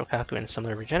sizes to the Shokaku, and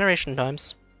similar regeneration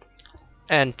times,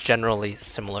 and generally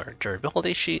similar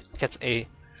durability, she gets a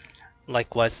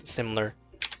likewise similar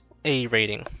A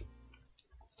rating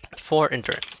for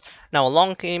endurance. Now a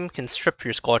long game can strip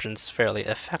your squadrons fairly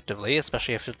effectively,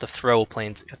 especially if you have to throw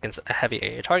planes against a heavy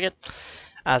AA target.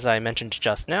 As I mentioned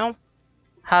just now,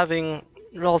 having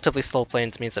relatively slow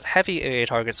planes means that heavy AA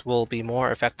targets will be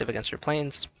more effective against your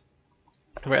planes,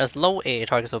 whereas low AA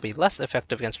targets will be less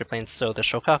effective against your planes, so the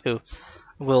Shokaku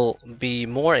will be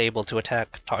more able to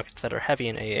attack targets that are heavy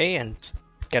in AA and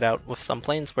get out with some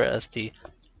planes,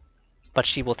 but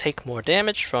she will take more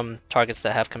damage from targets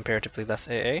that have comparatively less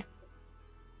AA.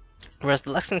 Whereas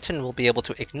the Lexington will be able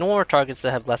to ignore targets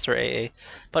that have lesser AA,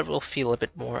 but will feel a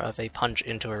bit more of a punch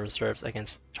into her reserves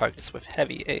against targets with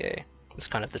heavy AA. It's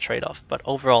kind of the trade-off, but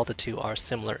overall the two are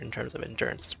similar in terms of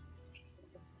endurance.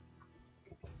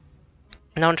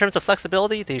 Now in terms of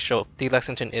flexibility, the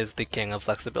Lexington is the king of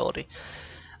flexibility.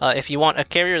 If you want a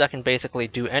carrier that can basically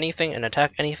do anything and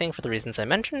attack anything for the reasons I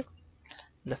mentioned,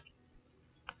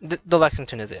 the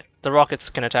Lexington is it. The rockets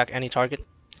can attack any target,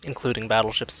 including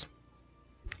battleships.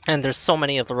 And there's so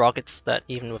many of the rockets that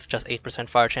even with just 8%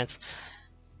 fire chance,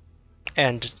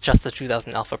 and just the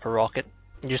 2000 alpha per rocket,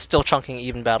 you're still chunking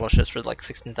even battleships for like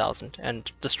 16,000.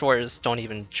 And destroyers don't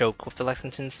even joke with the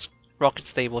Lexington's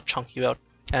rockets, they will chunk you out.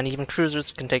 And even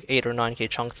cruisers can take 8 or 9k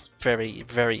chunks very,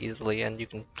 very easily, and you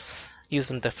can use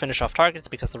them to finish off targets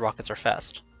because the rockets are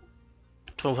fast.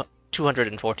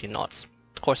 214 knots.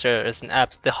 Corsair is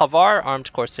the Havar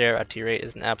armed Corsair at tier 8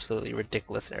 is an absolutely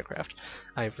ridiculous aircraft.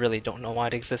 I really don't know why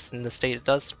it exists in the state it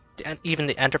does. And even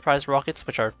the Enterprise rockets,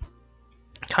 which are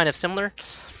kind of similar,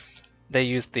 they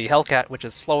use the Hellcat, which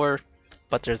is slower,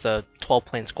 but there's a 12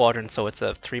 plane squadron, so it's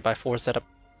a 3x4 setup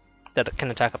that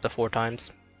can attack up to 4 times.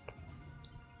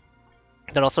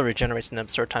 That also regenerates in an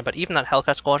absurd time, but even that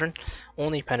Hellcat squadron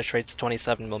only penetrates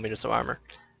 27mm of armor.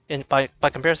 And by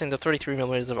comparison, the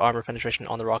 33mm of armor penetration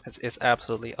on the rockets is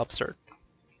absolutely absurd.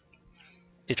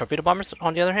 The torpedo bombers,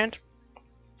 on the other hand,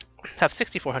 have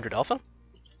 6400 alpha,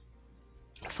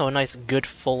 so a nice good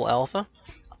full alpha.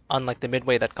 Unlike the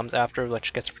midway that comes after,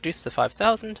 which gets reduced to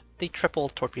 5000, the triple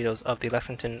torpedoes of the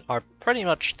Lexington are pretty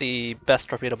much the best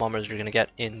torpedo bombers you're going to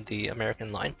get in the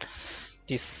American line.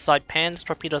 The Saipans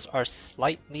torpedoes are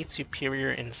slightly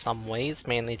superior in some ways,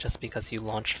 mainly just because you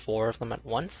launch 4 of them at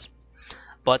once.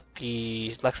 But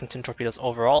the Lexington torpedoes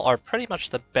overall are pretty much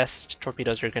the best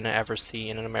torpedoes you're going to ever see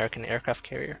in an American aircraft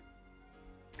carrier.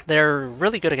 They're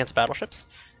really good against battleships,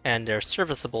 and they're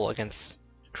serviceable against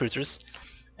cruisers,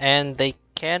 and they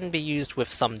can be used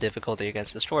with some difficulty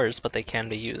against destroyers, but they can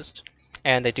be used.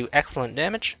 And they do excellent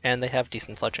damage, and they have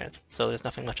decent flood chance, so there's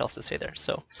nothing much else to say there.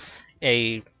 So,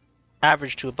 a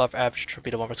average to above average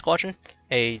torpedo bomber squadron,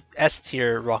 a S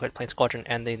tier rocket plane squadron,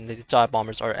 and the dive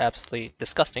bombers are absolutely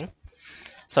disgusting.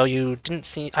 So I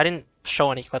didn't show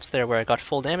any clips there where I got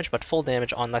full damage, but full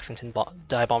damage on Lexington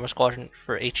dive bomber squadron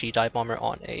for HE dive bomber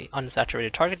on a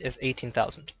unsaturated target is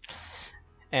 18,000.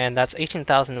 And that's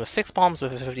 18,000 with 6 bombs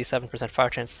with a 57% fire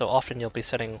chance, so often you're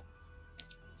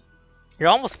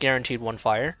almost guaranteed 1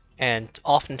 fire, and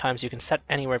oftentimes you can set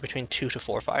anywhere between 2 to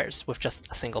 4 fires with just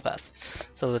a single pass.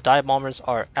 So the dive bombers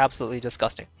are absolutely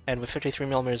disgusting, and with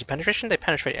 53mm of penetration, they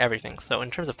penetrate everything. So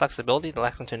in terms of flexibility, the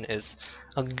Lexington is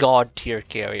a god tier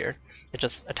carrier. It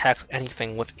just attacks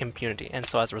anything with impunity, and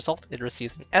so as a result, it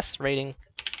receives an S rating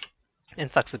in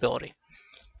flexibility.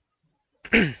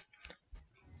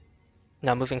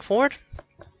 Now moving forward,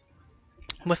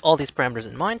 with all these parameters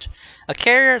in mind, a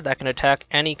carrier that can attack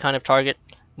any kind of target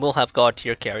will have god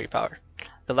tier carry power.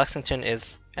 The Lexington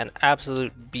is an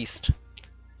absolute beast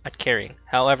at carrying.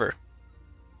 However,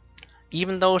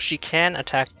 even though she can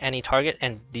attack any target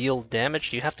and deal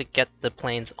damage, you have to get the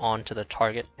planes onto the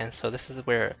target, and so this is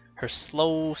where her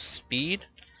slow speed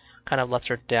kind of lets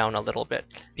her down a little bit.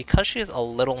 Because she is a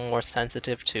little more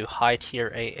sensitive to high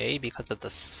tier AA because of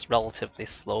the relatively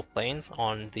slow planes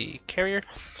on the carrier,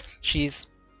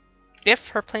 if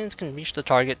her planes can reach the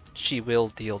target, she will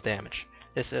deal damage.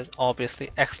 This is obviously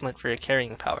excellent for your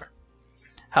carrying power.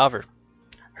 However,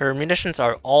 her munitions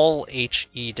are all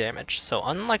HE damage, so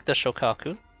unlike the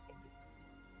Shokaku,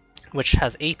 which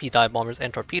has AP dive bombers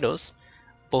and torpedoes,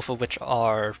 both of which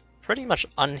are pretty much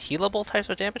unhealable types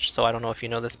of damage, so I don't know if you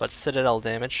know this, but Citadel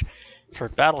damage for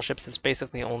battleships is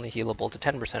basically only healable to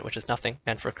 10%, which is nothing,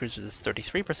 and for cruisers is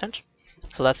 33%.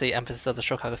 So that's the emphasis of the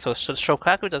Shokaku. So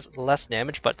Shokaku does less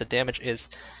damage, but the damage is,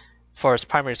 for its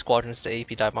primary squadrons, the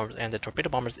AP dive bombers and the torpedo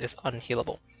bombers, is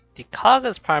unhealable. The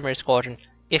Kaga's primary squadron,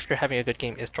 if you're having a good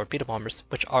game, is torpedo bombers,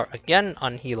 which are again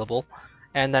unhealable,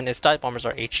 and then its dive bombers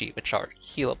are HE, which are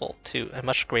healable to a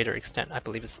much greater extent. I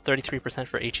believe it's 33%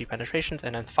 for HE penetrations,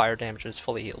 and then fire damage is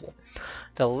fully healable.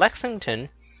 The Lexington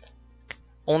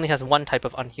only has one type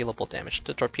of unhealable damage,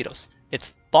 the torpedoes.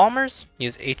 Its bombers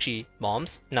use HE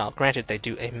bombs. Now, granted, they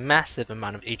do a massive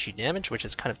amount of HE damage, which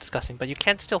is kind of disgusting, but you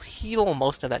can still heal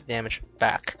most of that damage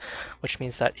back, which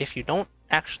means that if you don't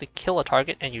actually kill a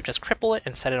target and you just cripple it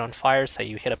and set it on fire, say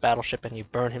you hit a battleship and you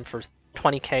burn him for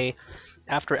 20k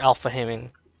after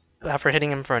alpha-hamming after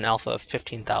hitting him for an alpha of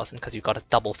 15,000, because you got a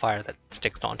double fire that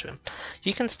sticks onto him,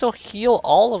 you can still heal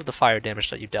all of the fire damage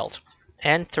that you dealt,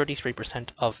 and 33%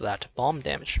 of that bomb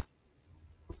damage.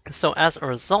 So as a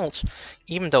result,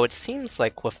 even though it seems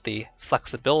like with the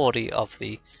flexibility of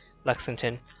the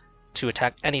Lexington to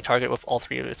attack any target with all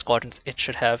three of its squadrons, it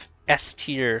should have S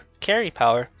tier carry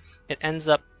power, it ends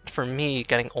up, for me,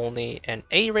 getting only an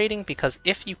A rating, because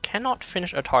if you cannot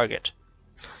finish a target,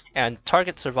 and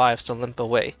target survives to limp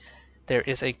away, there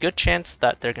is a good chance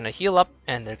that they're going to heal up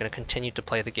and they're going to continue to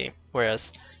play the game.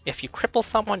 Whereas if you cripple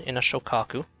someone in a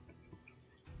Shokaku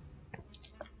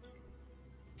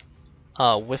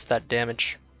with that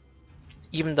damage,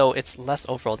 even though it's less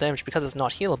overall damage because it's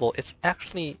not healable, it's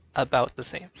actually about the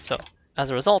same. So as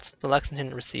a result, the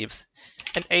Lexington receives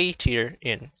an A tier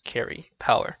in carry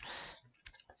power.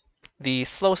 The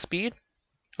slow speed,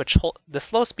 the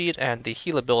slow speed and the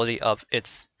healability of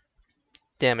its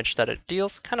damage that it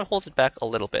deals kind of holds it back a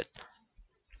little bit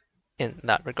in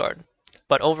that regard.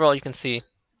 But overall, you can see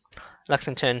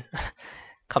Lexington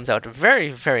comes out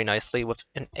very, very nicely with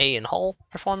an A in hull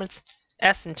performance,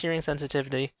 S in tearing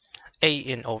sensitivity, A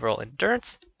in overall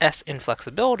endurance, S in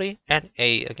flexibility, and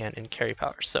A again in carry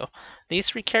power. So these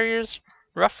three carriers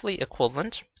roughly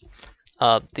equivalent.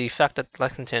 The fact that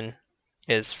Lexington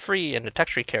is free and a tech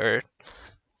tree carrier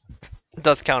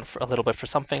does count for a little bit for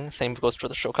something. Same goes for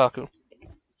the Shokaku.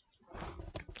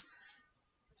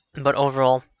 But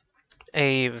overall,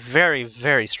 a very,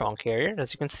 very strong carrier.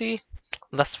 As you can see,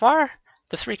 thus far,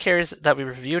 the three carriers that we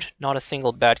reviewed, not a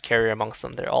single bad carrier amongst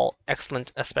them. They're all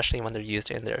excellent, especially when they're used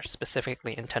in their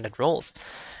specifically intended roles.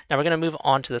 Now we're going to move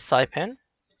on to the Saipan.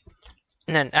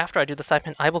 And then after I do the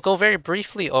Saipan, I will go very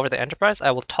briefly over the Enterprise.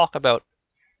 I will talk about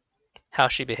how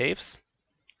she behaves.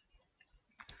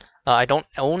 I don't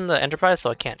own the Enterprise,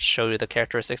 so I can't show you the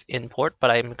characteristics in port,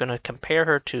 but I'm going to compare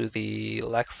her to the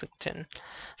Lexington.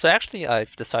 So actually,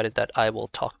 I've decided that I will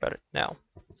talk about it now.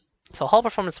 So hull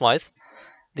performance-wise,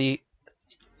 the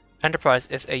Enterprise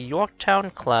is a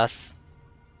Yorktown-class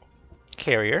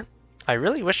carrier. I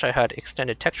really wish I had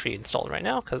extended tech tree installed right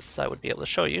now, because I would be able to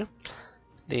show you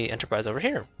the Enterprise over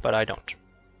here, but I don't.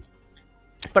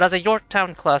 But as a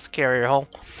Yorktown-class carrier hull,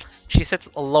 she sits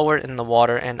lower in the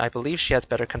water, and I believe she has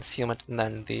better concealment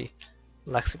than the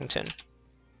Lexington.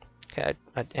 Okay,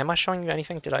 am I showing you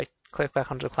anything? Did I click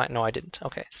back onto the client? No, I didn't.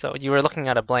 Okay, so you were looking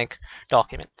at a blank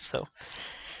document, so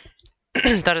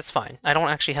that is fine. I don't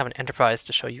actually have an Enterprise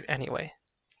to show you anyway.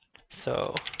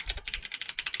 So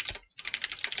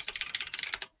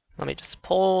let me just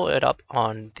pull it up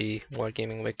on the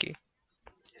Wargaming Wiki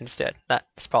instead.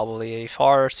 That's probably a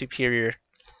far superior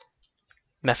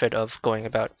method of going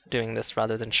about doing this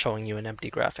rather than showing you an empty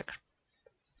graphic.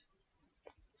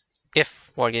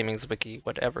 If Wargaming's wiki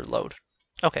would ever load.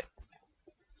 Okay.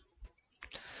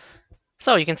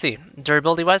 So you can see,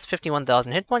 durability-wise,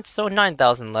 51,000 hit points, so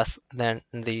 9,000 less than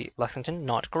the Lexington,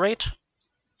 not great.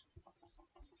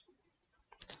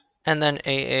 And then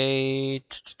a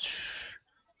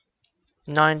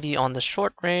 90 on the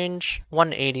short range,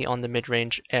 180 on the mid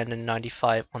range, and a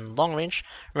 95 on the long range.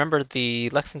 Remember, the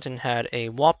Lexington had a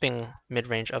whopping mid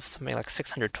range of something like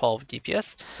 612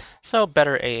 DPS, so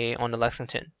better AA on the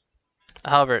Lexington.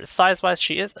 However, size-wise,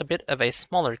 she is a bit of a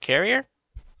smaller carrier,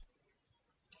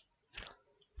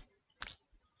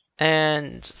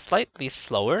 and slightly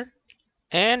slower,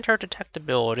 and her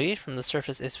detectability from the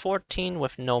surface is 14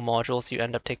 with no modules. You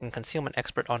end up taking Concealment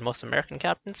Expert on most American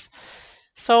captains.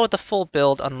 So the full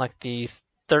build, unlike the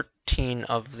 13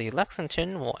 of the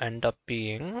Lexington, will end up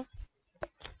being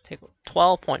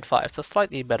 12.5, so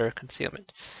slightly better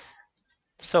concealment.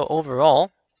 So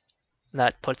overall,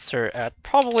 that puts her at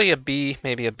probably a B,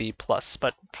 maybe a B+,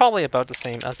 but probably about the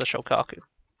same as the Shokaku.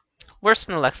 Worse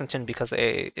than the Lexington because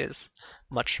A is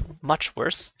much, much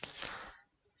worse,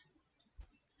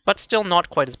 but still not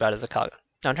quite as bad as the Kaga.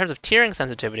 Now in terms of tearing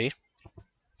sensitivity,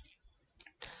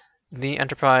 the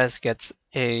Enterprise gets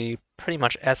a pretty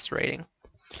much S rating.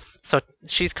 So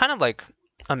she's kind of like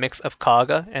a mix of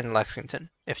Kaga and Lexington,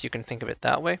 if you can think of it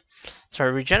that way. So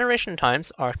her regeneration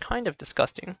times are kind of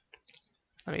disgusting.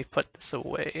 Let me put this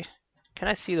away. Can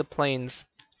I see the planes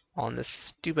on this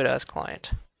stupid ass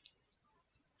client?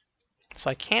 So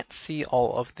I can't see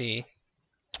all of the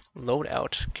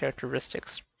loadout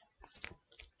characteristics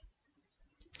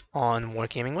on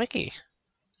Wargaming Wiki.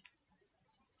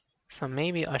 So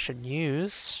maybe I should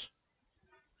use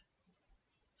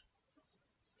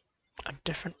a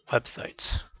different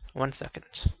website. 1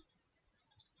 second.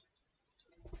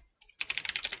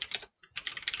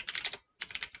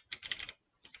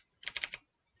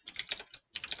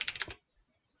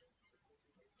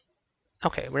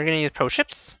 Okay, we're going to use Pro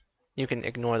Ships. You can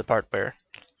ignore the part where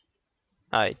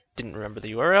I didn't remember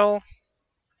the URL.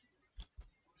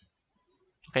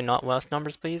 Okay, not West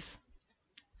numbers, please.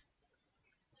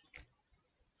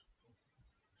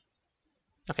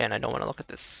 Okay, and I don't want to look at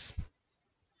this.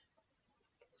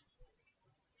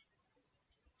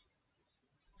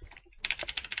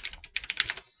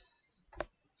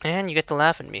 And you get to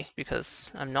laugh at me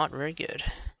because I'm not very good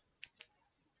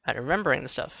at remembering the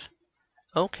stuff.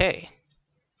 Okay.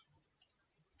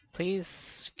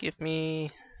 Please give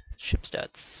me ship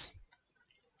stats.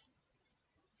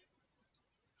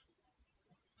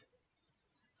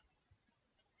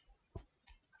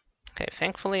 Okay,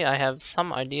 thankfully I have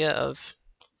some idea of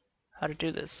how to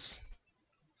do this.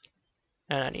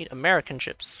 And I need American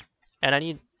ships. And I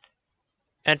need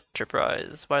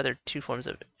Enterprise. Why are there two forms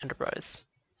of Enterprise?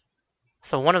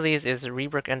 So one of these is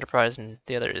Rework Enterprise and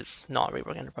the other is not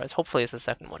Rework Enterprise. Hopefully it's the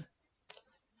second one.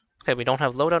 Okay, we don't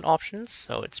have loadout options,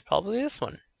 so it's probably this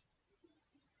one.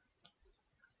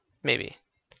 Maybe.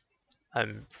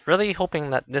 I'm really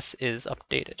hoping that this is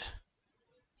updated.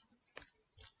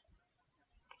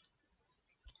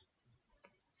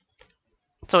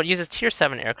 So it uses tier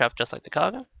 7 aircraft just like the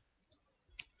Kaga.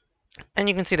 And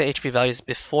you can see the HP values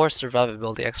before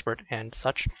survivability expert and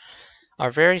such are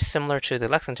very similar to the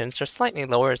Lexingtons. They're slightly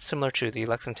lower. It's similar to the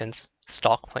Lexington's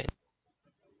stock plane.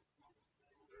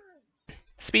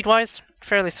 Speed-wise,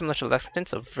 fairly similar to the Lexington,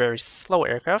 so very slow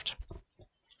aircraft.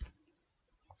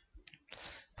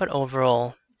 But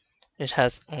overall, it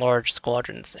has large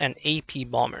squadrons and AP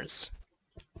bombers.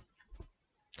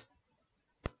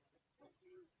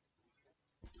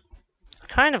 I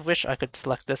kind of wish I could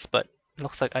select this, but it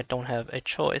looks like I don't have a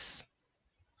choice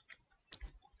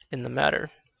in the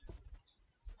matter.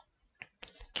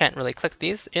 Can't really click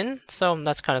these in, so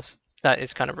that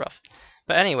is kind of rough.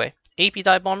 But anyway, AP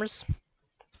dive bombers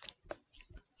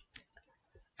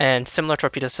and similar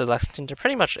torpedoes to the Lexington. They're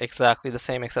pretty much exactly the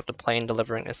same, except the plane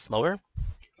delivering is slower.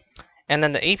 And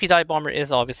then the AP dive bomber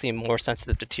is obviously more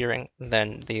sensitive to tearing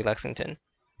than the Lexington.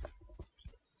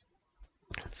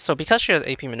 So because she has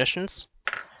AP munitions,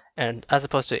 and as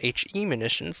opposed to HE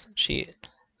munitions, she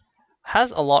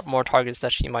has a lot more targets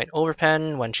that she might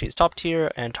overpen when she's top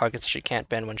tier, and targets she can't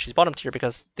pen when she's bottom tier,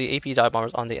 because the AP dive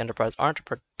bombers on the Enterprise aren't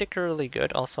particularly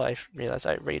good. Also, I realized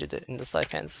I rated it in the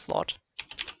Saipan slot.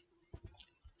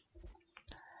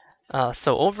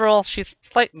 So overall, she's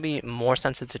slightly more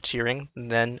sensitive to tearing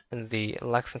than the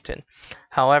Lexington.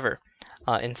 However,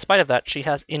 in spite of that, she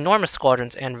has enormous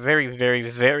squadrons and very, very,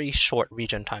 very short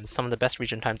regen times. Some of the best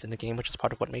regen times in the game, which is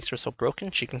part of what makes her so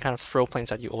broken. She can kind of throw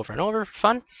planes at you over and over for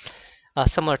fun,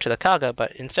 similar to the Kaga,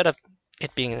 but instead of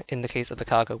it being in the case of the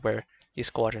Kaga where these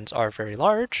squadrons are very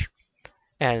large,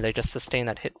 and they just sustain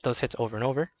those hits over and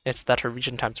over, it's that her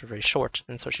regen times are very short,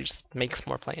 and so she just makes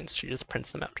more planes. She just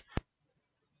prints them out.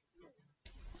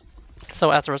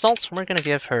 So as a result, we're going to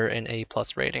give her an A+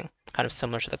 rating, kind of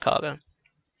similar to the Kaga.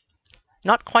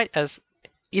 Not quite as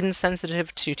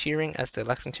insensitive to tearing as the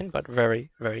Lexington, but very,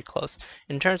 very close.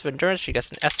 In terms of endurance, she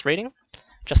gets an S rating,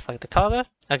 just like the Kaga,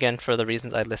 again for the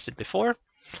reasons I listed before.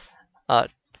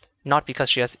 Not because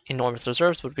she has enormous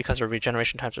reserves, but because her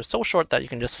regeneration times are so short that you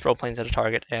can just throw planes at a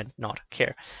target and not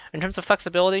care. In terms of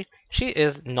flexibility, she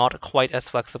is not quite as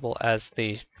flexible as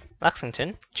the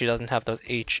Lexington. She doesn't have those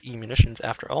HE munitions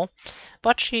after all,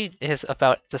 but she is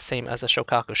about the same as a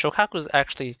Shokaku. Shokaku is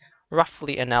actually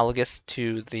roughly analogous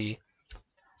to the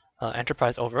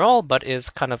Enterprise overall, but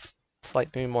is kind of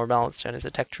slightly more balanced and is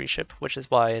a tech tree ship, which is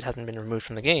why it hasn't been removed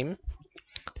from the game.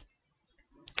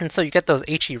 And so you get those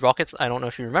HE rockets. I don't know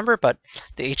if you remember, but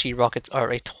the HE rockets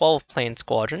are a 12-plane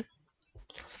squadron,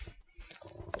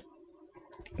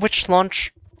 which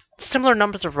launch similar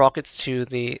numbers of rockets to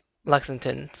the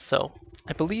Lexington. So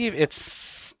I believe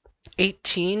it's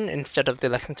 18 instead of the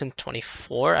Lexington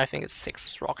 24. I think it's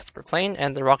 6 rockets per plane,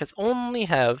 and the rockets only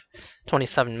have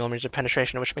 27 millimeters of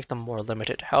penetration, which makes them more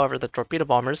limited. However, the torpedo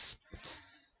bombers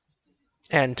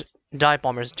and dive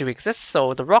bombers do exist,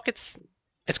 so the rockets,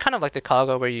 it's kind of like the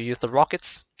Kaga where you use the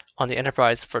rockets on the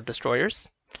Enterprise for destroyers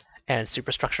and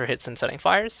superstructure hits and setting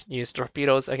fires. You use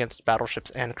torpedoes against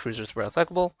battleships and cruisers where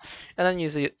applicable, and then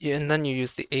you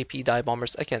use the AP dive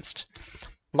bombers against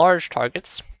large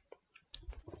targets.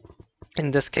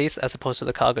 In this case, as opposed to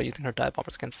the Kaga using her dive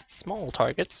bombers against small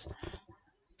targets.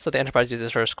 So the Enterprise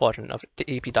uses her squadron of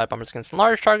the AP dive bombers against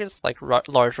large targets, like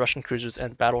large Russian cruisers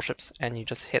and battleships, and you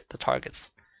just hit the targets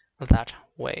that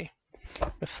way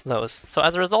with those. So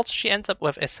as a result, she ends up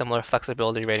with a similar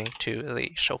flexibility rating to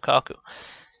the Shokaku.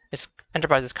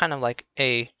 Enterprise is kind of like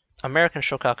a American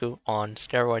Shokaku on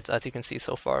steroids, as you can see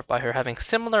so far, by her having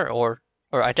similar or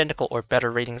identical or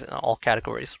better ratings in all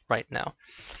categories right now.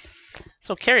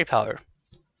 So carry power.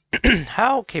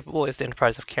 How capable is the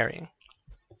Enterprise of carrying?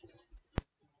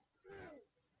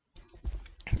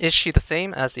 Is she the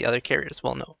same as the other carriers?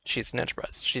 Well, no, she's an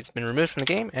Enterprise. She's been removed from the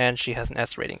game, and she has an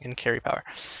S rating in carry power.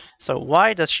 So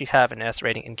why does she have an S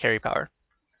rating in carry power?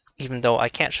 Even though I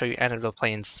can't show you any of the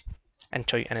planes and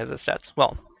show you any of the stats.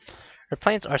 Well, her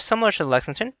planes are similar to the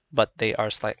Lexington, but they are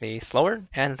slightly slower,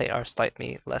 and they are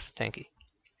slightly less tanky.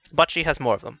 But she has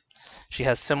more of them. She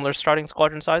has similar starting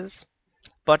squadron sizes,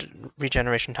 but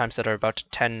regeneration times that are about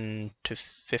 10 to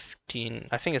 15,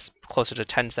 I think it's closer to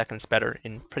 10 seconds better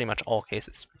in pretty much all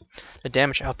cases. The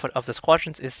damage output of the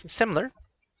squadrons is similar.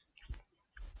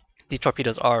 The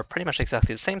torpedoes are pretty much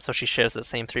exactly the same, so she shares the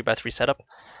same 3x3 setup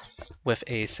with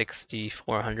a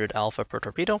 6400 alpha per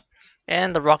torpedo,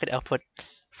 and the rocket output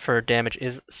for damage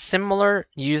is similar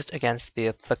used against the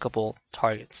applicable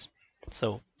targets.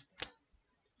 So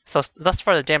thus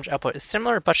far the damage output is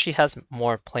similar, but she has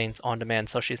more planes on demand,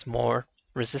 so she's more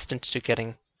resistant to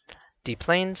getting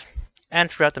deplaned, and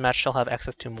throughout the match she'll have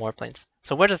access to more planes.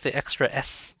 So where does the extra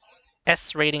S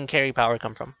rating carry power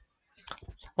come from?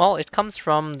 Well, it comes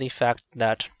from the fact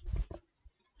that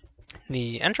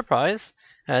the Enterprise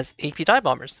has AP dive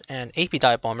bombers, and AP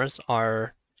dive bombers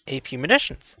are AP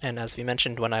munitions. And as we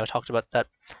mentioned when I talked about that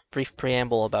brief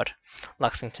preamble about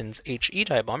Lexington's HE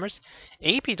dive bombers,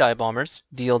 AP dive bombers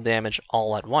deal damage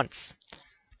all at once.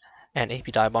 And AP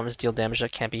dive bombers deal damage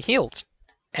that can't be healed.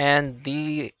 And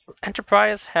the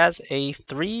Enterprise has a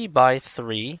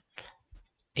 3x3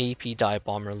 AP dive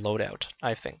bomber loadout,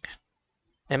 I think.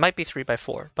 It might be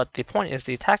 3x4, but the point is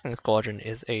the attacking squadron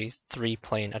is a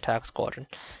 3-plane attack squadron.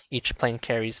 Each plane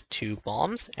carries 2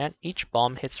 bombs, and each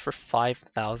bomb hits for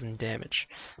 5,000 damage.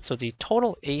 So the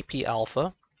total AP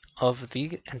alpha of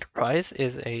the Enterprise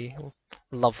is a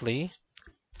lovely,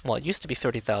 well, it used to be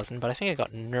 30,000, but I think it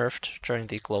got nerfed during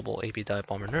the global AP dive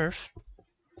bomber nerf.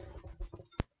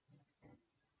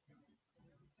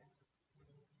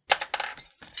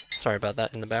 Sorry about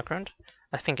that in the background.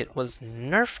 I think it was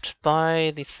nerfed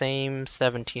by the same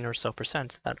 17 or so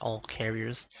percent that all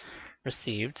carriers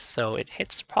received, so it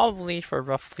hits probably for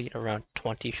roughly around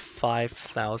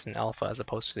 25,000 alpha as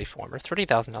opposed to the former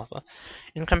 30,000 alpha.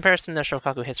 In comparison, the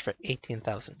Shokaku hits for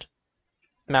 18,000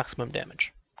 maximum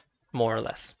damage, more or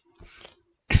less.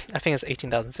 I think it's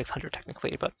 18,600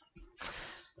 technically, but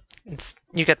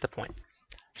you get the point.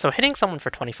 So hitting someone for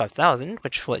 25,000,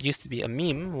 which what used to be a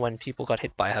meme when people got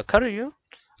hit by Hakuryu,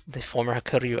 the former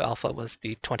Hakuryu Alpha was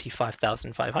the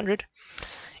 25,500,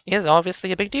 is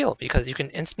obviously a big deal because you can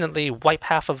instantly wipe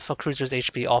half of a cruiser's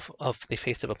HP off of the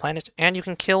face of a planet, and you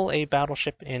can kill a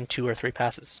battleship in 2 or 3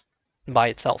 passes by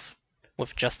itself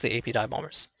with just the AP dive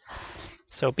bombers.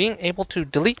 So being able to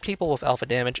delete people with alpha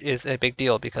damage is a big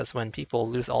deal because when people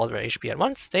lose all their HP at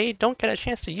once, they don't get a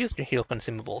chance to use their heal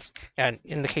consumables. And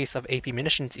in the case of AP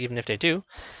munitions, even if they do,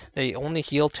 they only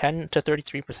heal 10 to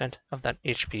 33% of that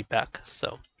HP back.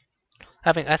 So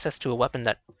having access to a weapon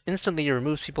that instantly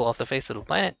removes people off the face of the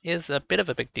planet is a bit of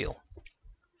a big deal.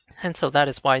 And so that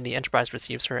is why the Enterprise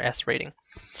receives her S rating.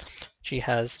 She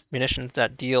has munitions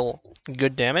that deal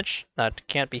good damage that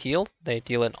can't be healed. They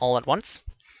deal it all at once.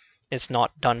 It's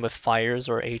not done with fires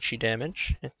or HE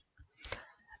damage.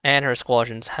 And her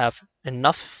squadrons have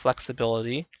enough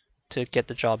flexibility to get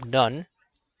the job done,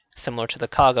 similar to the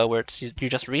Kaga, where it's, you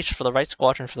just reach for the right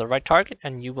squadron for the right target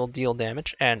and you will deal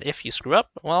damage. And if you screw up,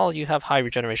 well, you have high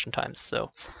regeneration times.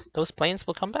 So those planes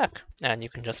will come back and you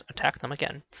can just attack them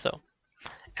again. So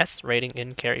S rating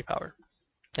in carry power.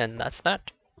 And that's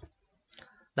that.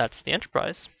 That's the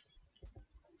Enterprise.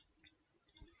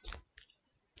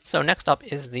 So next up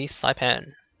is the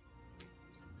Saipan.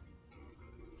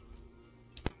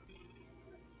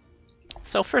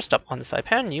 So first up on the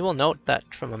Saipan, you will note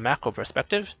that from a macro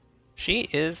perspective, she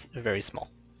is very small.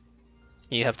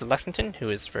 You have the Lexington, who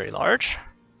is very large.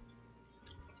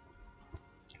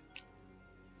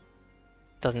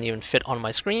 Doesn't even fit on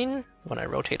my screen when I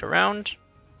rotate around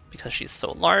because she's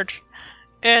so large.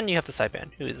 And you have the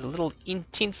Saipan, who is a little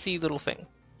teensy little thing.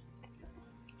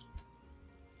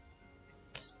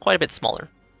 Quite a bit smaller.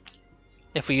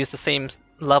 If we use the same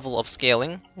level of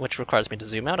scaling, which requires me to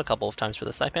zoom out a couple of times for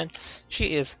the Saipan,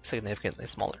 she is significantly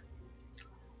smaller.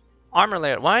 Armor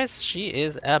layout wise, she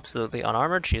is absolutely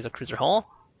unarmored. She is a cruiser hull.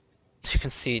 As you can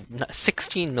see,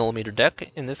 16mm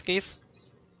deck in this case,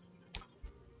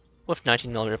 with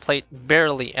 19mm plate,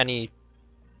 barely any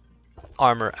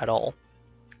armor at all.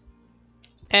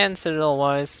 And citadel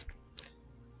wise,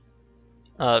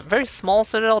 very small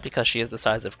citadel because she is the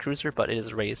size of cruiser, but it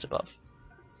is raised above.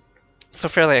 So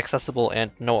fairly accessible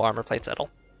and no armor plates at all.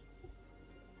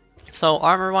 So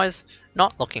armor-wise,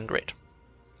 not looking great.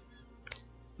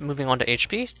 moving on to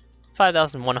HP,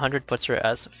 5,100 puts her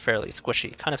as fairly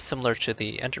squishy, kind of similar to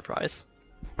the Enterprise.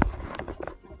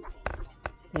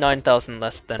 9,000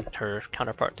 less than her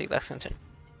counterpart, the Lexington.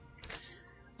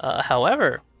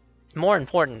 However, more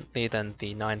importantly than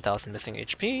the 9,000 missing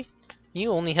HP,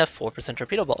 you only have 4%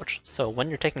 torpedo bulge. So when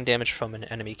you're taking damage from an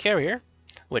enemy carrier,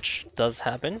 which does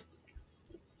happen,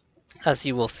 as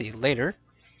you will see later,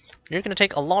 you're going to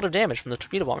take a lot of damage from the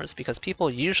torpedo bombers because people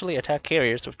usually attack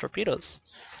carriers with torpedoes.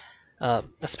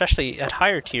 Especially at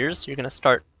higher tiers, you're going to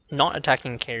start not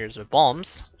attacking carriers with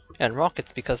bombs and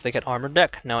rockets because they get armored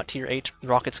deck. Now at tier 8,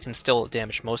 rockets can still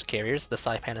damage most carriers, the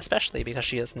Saipan especially because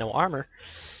she has no armor.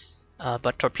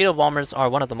 But torpedo bombers are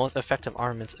one of the most effective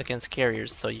armaments against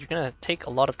carriers, so you're going to take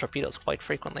a lot of torpedoes quite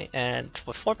frequently. And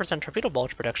with 4% torpedo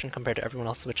bulge protection compared to everyone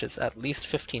else, which is at least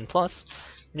 15 plus,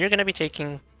 you're going to be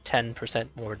taking 10%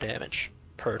 more damage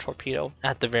per torpedo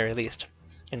at the very least.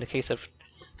 In the case of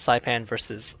Saipan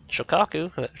versus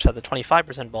Shokaku, which has a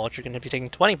 25% bulge, you're going to be taking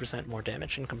 20% more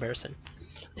damage in comparison.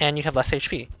 And you have less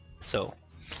HP, so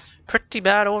pretty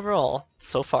bad overall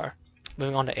so far.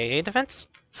 Moving on to AA defense.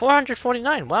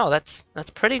 449, wow, that's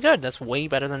pretty good. That's way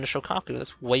better than the Shokaku,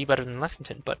 that's way better than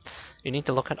Lexington, but you need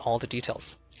to look at all the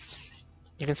details.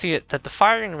 You can see that the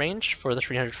firing range for the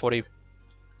 340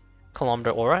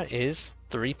 kilometer aura is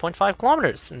 3.5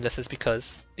 kilometers, and this is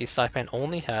because the Saipan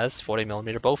only has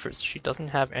 40mm bowfers. She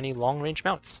doesn't have any long-range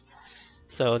mounts.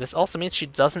 So this also means she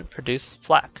doesn't produce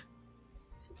flak.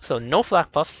 So no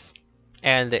flak buffs,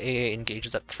 and the AA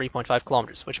engages at 3.5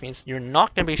 kilometers, which means you're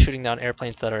not going to be shooting down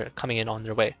airplanes that are coming in on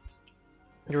their way.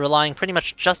 You're relying pretty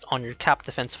much just on your cap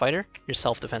defense fighter, your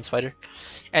self-defense fighter,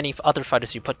 any other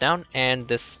fighters you put down, and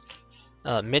this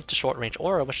mid to short range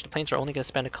aura, which the planes are only going to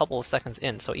spend a couple of seconds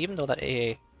in. So even though that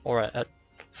AA aura at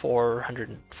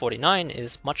 449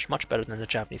 is much better than the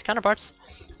Japanese counterparts,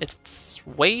 it's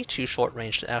way too short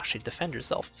range to actually defend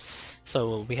yourself.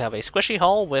 So we have a squishy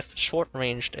hull with short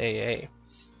ranged AA.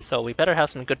 So we better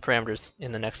have some good parameters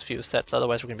in the next few sets,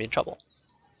 otherwise we're going to be in trouble.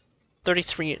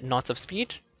 33 knots of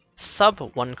speed, sub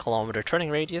 1 kilometer turning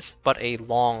radius, but a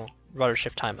long rudder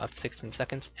shift time of 16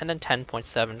 seconds, and then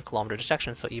 10.7 kilometer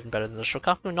detection, so even better than the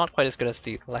Shokaku, not quite as good as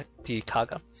the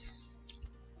Kaga.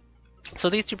 So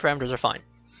these two parameters are fine.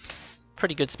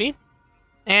 Pretty good speed,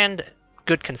 and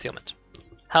good concealment.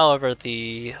 However,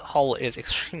 the hull is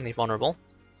extremely vulnerable,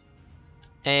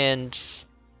 and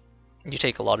you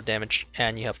take a lot of damage,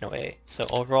 and you have no A. So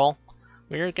overall,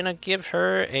 we're gonna give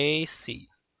her a C.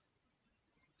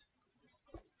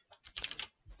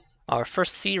 Our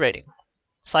first C rating.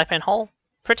 Saipan hull,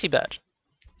 pretty bad.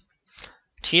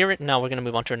 Now we're gonna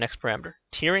move on to our next parameter.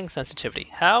 Tiering sensitivity.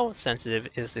 How sensitive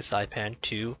is the Saipan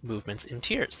to movements in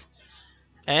tiers?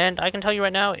 And I can tell you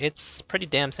right now, it's pretty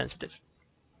damn sensitive.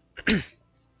 The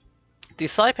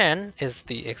Saipan is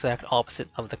the exact opposite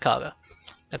of the Kaga.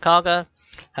 The Kaga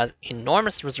has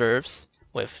enormous reserves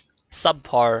with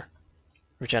subpar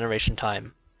regeneration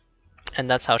time, and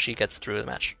that's how she gets through the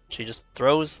match. She just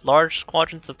throws large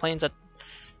squadrons of planes at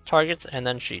targets, and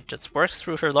then she just works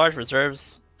through her large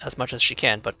reserves as much as she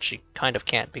can, but she kind of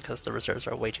can't because the reserves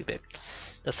are way too big.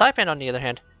 The Saipan, on the other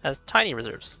hand, has tiny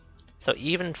reserves. So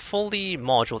even fully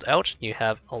moduled out, you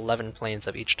have 11 planes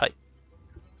of each type.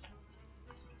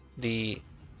 The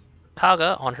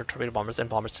Kaga on her torpedo bombers and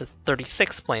bombers has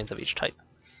 36 planes of each type.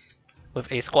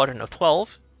 With a squadron of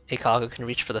 12, a Kaga can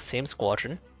reach for the same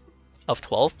squadron of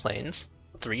 12 planes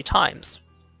 3 times,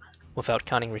 without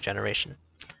counting regeneration.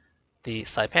 The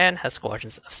Saipan has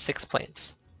squadrons of 6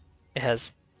 planes. It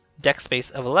has deck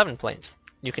space of 11 planes.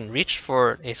 You can reach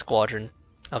for a squadron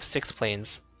of 6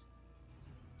 planes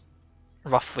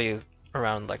roughly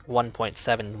around like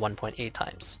 1.7, 1.8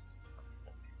 times.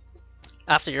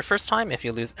 After your first time, if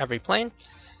you lose every plane,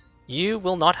 you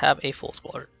will not have a full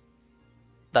squadron.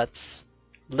 That's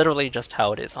literally just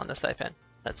how it is on the Saipan.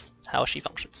 That's how she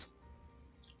functions.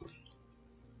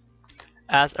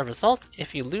 As a result,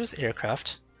 if you lose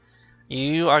aircraft,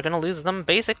 you are going to lose them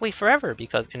basically forever,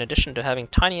 because in addition to having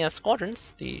tiny ass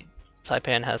squadrons, the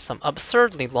Saipan has some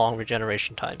absurdly long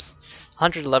regeneration times.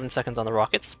 111 seconds on the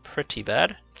rockets, pretty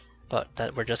bad, but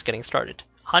that we're just getting started.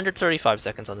 135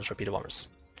 seconds on the torpedo bombers,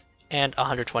 and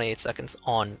 128 seconds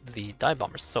on the dive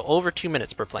bombers, so over 2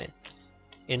 minutes per plane.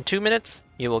 In 2 minutes,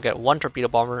 you will get 1 torpedo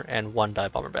bomber and 1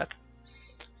 dive bomber back.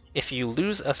 If you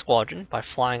lose a squadron by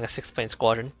flying a 6-plane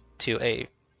squadron through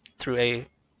a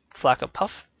flak of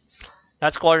puff,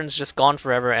 that squadron's just gone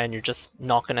forever, and you're just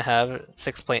not going to have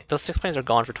 6 planes. Those 6 planes are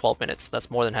gone for 12 minutes.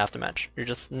 That's more than half the match. You're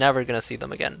just never going to see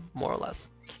them again, more or less.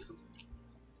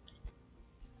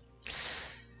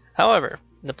 However,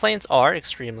 the planes are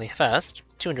extremely fast,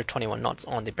 221 knots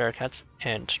on the Bearcats,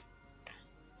 and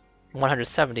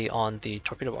 170 on the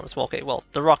torpedo bombers. Well, okay, well,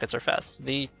 the rockets are fast.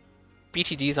 The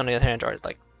BTDs, on the other hand, are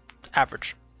like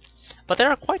average. But they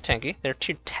are quite tanky. They're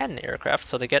tier 10 aircraft,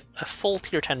 so they get a full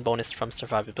tier 10 bonus from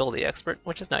Survivability Expert,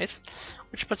 which is nice,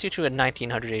 which puts you to a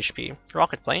 1900 HP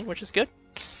rocket plane, which is good,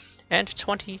 and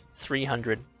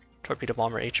 2300 torpedo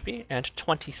bomber HP, and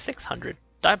 2600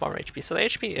 dive bomber HP. So the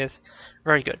HP is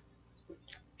very good.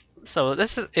 So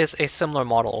this is a similar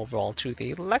model overall to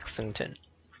the Lexington.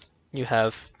 You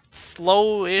have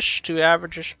slow-ish to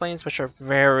average-ish planes, which are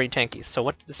very tanky. So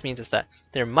what this means is that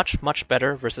they're much, much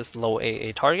better versus low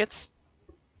AA targets,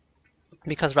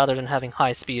 because rather than having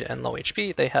high speed and low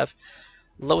HP, they have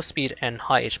low speed and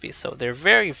high HP. So they're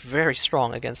very, very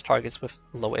strong against targets with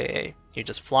low AA. You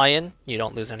just fly in, you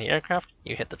don't lose any aircraft,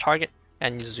 you hit the target,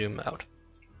 and you zoom out.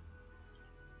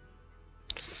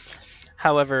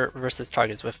 However, versus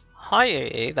targets with high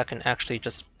AA, that can actually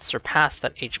just surpass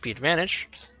that HP advantage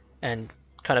and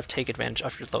kind of take advantage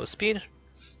of your low speed,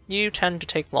 you tend to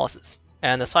take losses.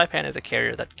 And the Saipan is a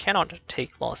carrier that cannot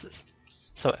take losses.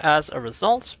 So as a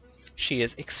result, she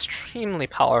is extremely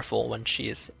powerful when she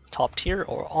is top tier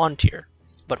or on tier.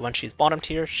 But when she's bottom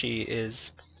tier, she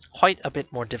is quite a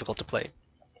bit more difficult to play.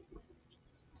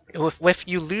 If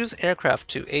you lose aircraft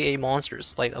to AA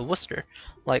monsters like a Worcester,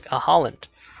 like a Holland,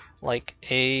 like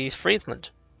a Friesland,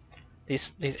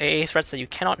 these AA threats that you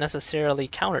cannot necessarily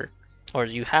counter, or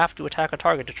you have to attack a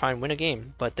target to try and win a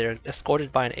game, but they're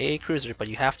escorted by an AA cruiser, but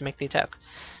you have to make the attack.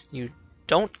 You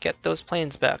don't get those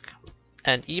planes back.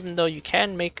 And even though you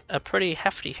can make a pretty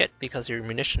hefty hit because your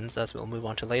munitions, as we'll move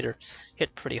on to later,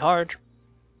 hit pretty hard,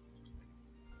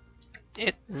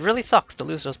 it really sucks to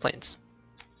lose those planes.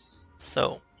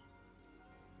 So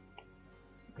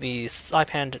the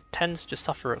Saipan tends to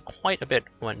suffer quite a bit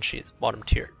when she's bottom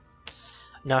tier.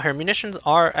 Now her munitions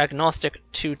are agnostic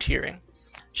to tiering.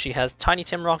 She has Tiny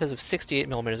Tim rockets with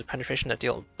 68mm of penetration that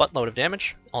deal a buttload of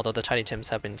damage, although the Tiny Tims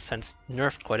have been since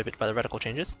nerfed quite a bit by the reticle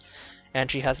changes. And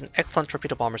she has an excellent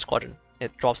torpedo bomber squadron.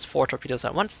 It drops 4 torpedoes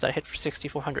at once that hit for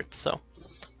 6400, so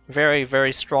very,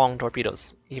 very strong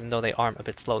torpedoes, even though they arm a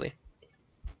bit slowly.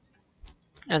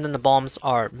 And then the bombs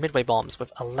are midway bombs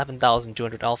with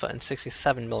 11,200 alpha and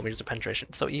 67mm of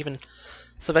penetration, so even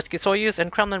Sovietsky Soyuz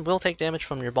and Kremlin will take damage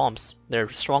from your bombs.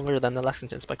 They're stronger than the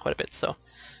Lexingtons by quite a bit, so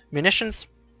munitions,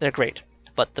 they're great.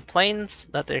 But the planes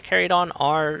that they're carried on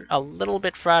are a little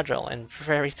bit fragile and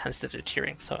very sensitive to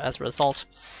tiering, so as a result,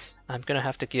 I'm going to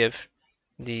have to give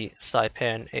the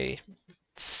Saipan a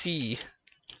C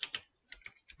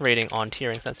rating on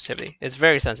tiering sensitivity. It's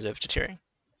very sensitive to tiering.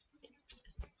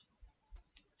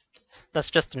 That's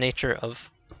just the nature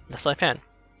of the Saipan.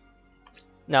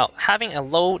 Now, having a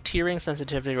low tiering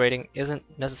sensitivity rating isn't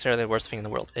necessarily the worst thing in the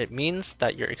world. It means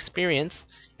that your experience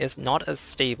is not as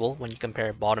stable when you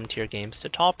compare bottom tier games to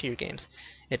top tier games.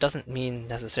 It doesn't mean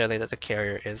necessarily that the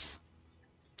carrier is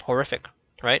horrific,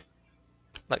 right?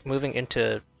 Like moving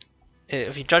into,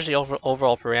 if you judge the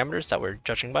overall parameters that we're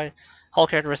judging by, hull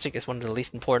characteristic is one of the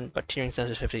least important, but tiering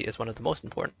sensitivity is one of the most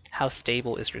important. How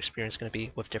stable is your experience going to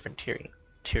be with different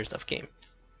tiers of game?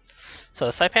 So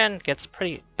the Saipan gets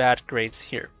pretty bad grades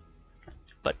here,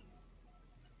 but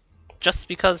just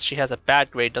because she has a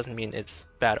bad grade doesn't mean it's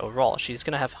bad overall. She's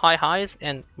going to have high highs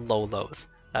and low lows.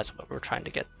 That's what we're trying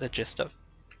to get the gist of.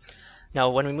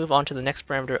 Now when we move on to the next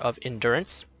parameter of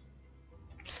endurance,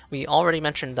 we already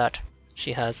mentioned that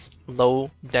she has low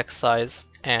deck size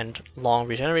and long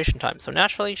regeneration time, so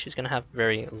naturally she's going to have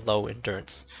very low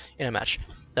endurance in a match.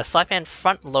 The Saipan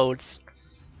front loads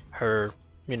her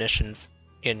munitions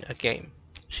in a game.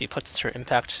 She puts her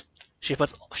impact, she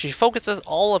focuses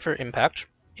all of her impact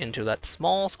into that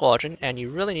small squadron, and you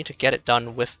really need to get it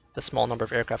done with the small number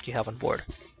of aircraft you have on board.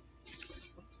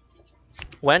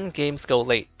 When games go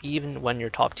late, even when you're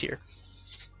top tier,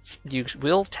 you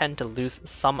will tend to lose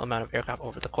some amount of aircraft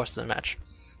over the course of the match.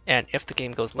 And if the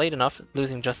game goes late enough,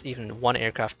 losing just even 1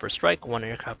 aircraft per strike, 1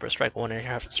 aircraft per strike, 1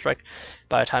 aircraft per strike,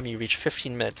 by the time you reach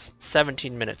 15 minutes,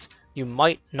 17 minutes, you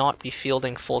might not be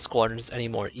fielding full squadrons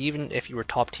anymore, even if you were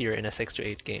top tier in a 6 to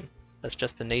 8 game. That's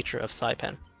just the nature of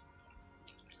Saipan.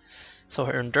 So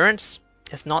her endurance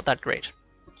is not that great.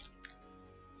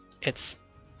 It's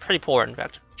pretty poor, in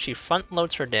fact. She front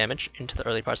loads her damage into the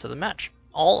early parts of the match.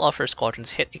 All of her squadrons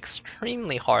hit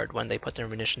extremely hard when they put their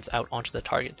munitions out onto the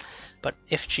target, but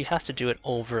if she has to do it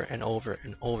over and over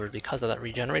and over because of that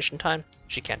regeneration time,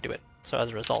 she can't do it. So as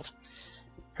a result,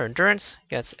 her endurance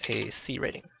gets a C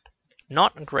rating.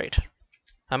 Not great.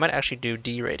 I might actually do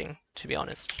D rating, to be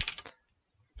honest.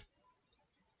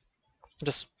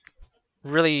 Just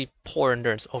really poor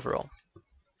endurance overall.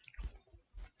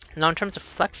 Now in terms of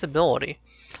flexibility,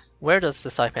 where does the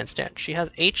Saipan stand? She has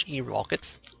HE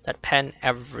rockets, that pen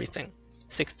everything.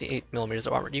 68 millimeters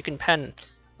of armor. You can pen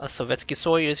a Sovietsky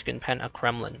Soyuz, you can pen a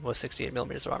Kremlin with 68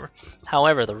 millimeters of armor.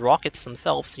 However, the rockets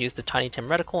themselves use the Tiny Tim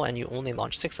reticle, and you only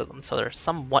launch 6 of them, so they're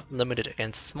somewhat limited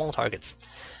against small targets.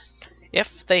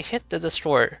 If they hit the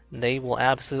destroyer, they will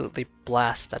absolutely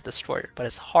blast that destroyer, but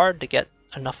it's hard to get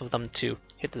enough of them to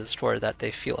hit the destroyer that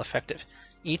they feel effective.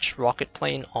 Each rocket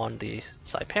plane on the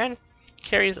Saipan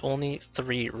carries only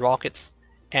 3 rockets,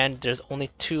 and there's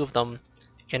only 2 of them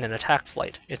in an attack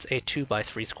flight. It's a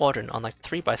 2x3 squadron, unlike the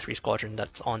 3x3 squadron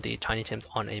that's on the Tiny Tims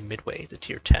on a Midway, the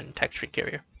Tier 10 tech tree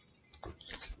carrier.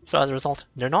 So as a result,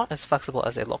 they're not as flexible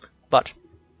as they look, but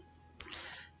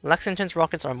Lexington's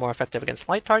rockets are more effective against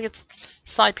light targets.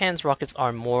 Saipan's rockets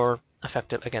are more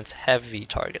effective against heavy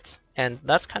targets, and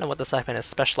that's kind of what the Saipan is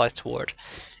specialized toward.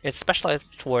 It's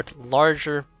specialized toward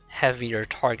larger, heavier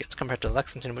targets compared to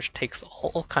Lexington, which takes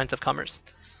all kinds of comers.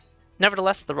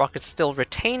 Nevertheless, the rockets still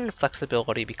retain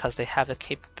flexibility because they have the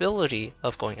capability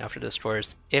of going after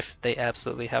destroyers if they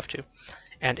absolutely have to.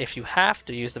 And if you have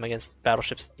to use them against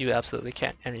battleships, you absolutely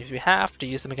can. And if you have to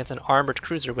use them against an armored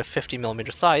cruiser with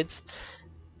 50mm sides,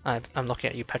 I'm looking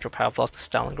at you, Petropavlovsk,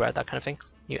 Stalingrad, that kind of thing,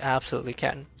 you absolutely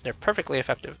can. They're perfectly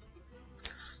effective.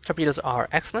 Torpedoes are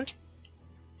excellent.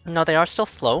 Now, they are still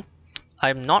slow.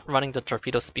 I'm not running the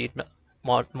torpedo speed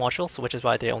module, so which is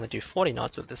why they only do 40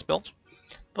 knots with this build.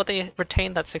 But they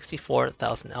retain that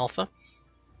 64,000 alpha.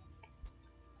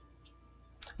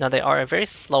 Now, they are a very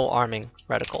slow arming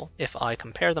reticle. If I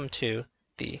compare them to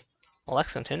the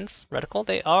Lexington's reticle,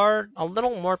 they are a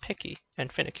little more picky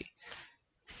and finicky.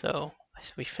 So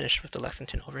we finished with the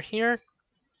Lexington over here.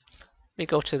 We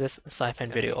go to this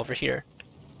Saipan video over here.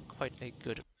 Quite a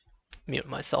good mute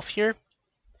myself here.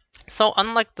 So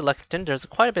unlike the Lexington, there's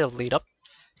quite a bit of lead up.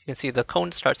 You can see the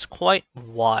cone starts quite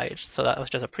wide, so that was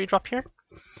just a pre-drop here.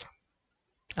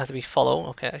 As we follow,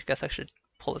 okay, I guess I should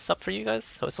pull this up for you guys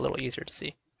so it's a little easier to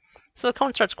see. So the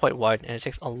cone starts quite wide, and it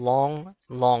takes a long,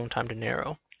 long time to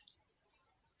narrow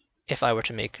if I were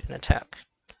to make an attack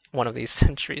one of these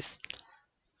centuries.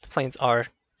 The planes are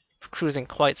cruising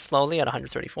quite slowly at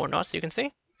 134 knots, you can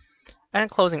see, and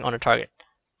closing on a target.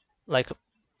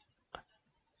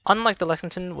 Unlike the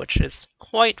Lexington, which is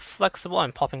quite flexible,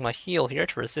 I'm popping my heel here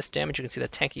to resist damage. You can see the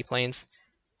tanky planes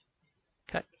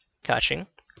catching.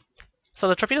 So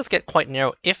the torpedoes get quite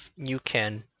narrow if you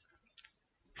can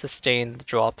sustain the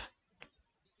drop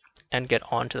and get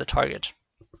onto the target.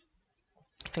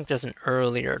 I think there's an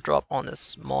earlier drop on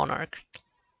this Monarch.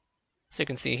 So you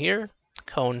can see here,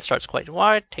 cone starts quite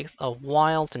wide, takes a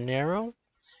while to narrow,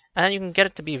 and you can get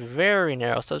it to be very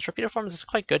narrow. So the torpedo performance is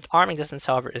quite good. Arming distance,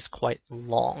 however, is quite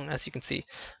long, as you can see,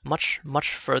 much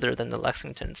further than the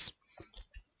Lexingtons.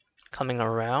 Coming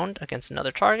around against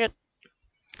another target,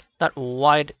 that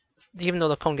wide, even though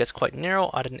the cone gets quite narrow,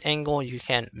 at an angle you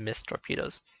can miss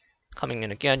torpedoes. Coming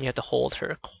in again, you have to hold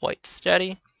her quite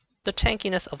steady. The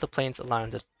tankiness of the planes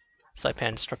allowing the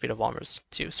Saipan's torpedo bombers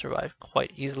to survive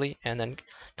quite easily, and then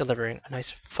delivering a nice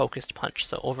focused punch.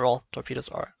 So overall, torpedoes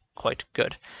are quite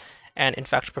good, and in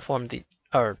fact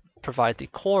provide the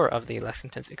core of the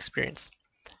Lexington's experience.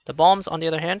 The bombs, on the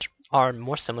other hand, are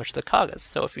more similar to the Kagas.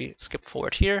 So if we skip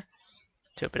forward here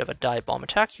to a bit of a dive bomb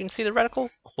attack, you can see the reticle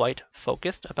quite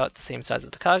focused, about the same size as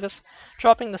the Kagas,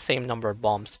 dropping the same number of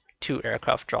bombs, 2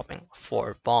 aircraft dropping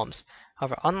 4 bombs.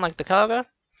 However, unlike the Kaga,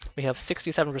 we have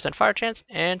 67% fire chance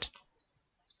and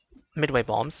midway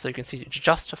bombs, so you can see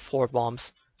just 4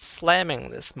 bombs slamming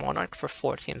this Monarch for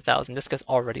 14,000. This gets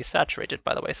already saturated,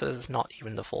 by the way, so this is not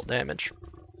even the full damage.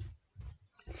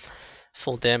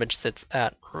 Full damage sits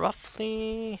at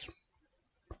roughly...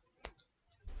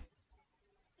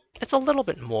 It's a little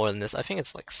bit more than this. I think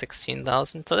it's like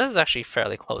 16,000. So this is actually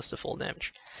fairly close to full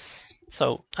damage.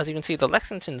 So as you can see, the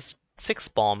Lexington's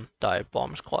 6-bomb dive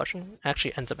bomb squadron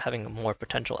actually ends up having a more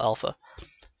potential alpha.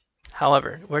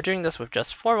 However, we're doing this with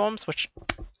just 4 bombs, which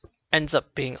ends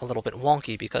up being a little bit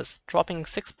wonky because dropping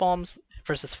 6 bombs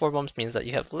versus 4 bombs means that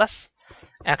you have less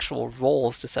actual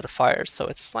rolls to set a fire, so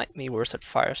it's slightly worse at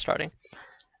fire starting,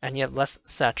 and you have less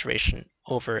saturation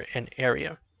over an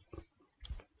area.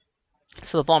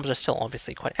 So the bombs are still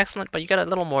obviously quite excellent, but you get a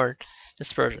little more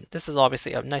dispersion. This is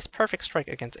obviously a nice perfect strike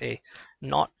against a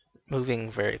not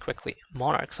moving very quickly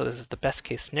Monarch, so this is the best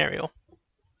case scenario.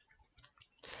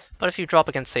 But if you drop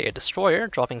against, say, a destroyer,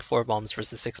 dropping 4 bombs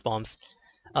versus 6 bombs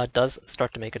does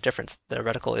start to make a difference. The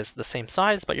reticle is the same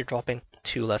size, but you're dropping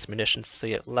 2 less munitions, so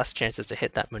you have less chances to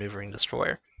hit that maneuvering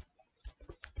destroyer.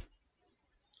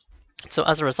 So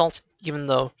as a result, even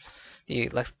though the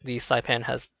Saipan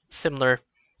has similar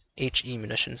HE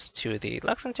munitions to the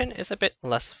Lexington, is a bit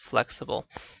less flexible.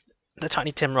 The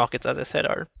Tiny Tim rockets, as I said,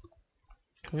 are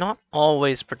not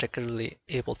always particularly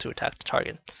able to attack the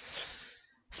target.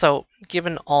 So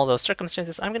given all those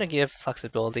circumstances, I'm going to give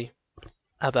flexibility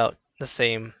about the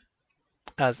same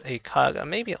as a Kaga,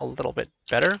 maybe a little bit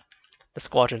better. The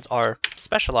squadrons are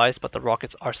specialized, but the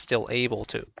rockets are still able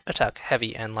to attack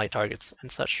heavy and light targets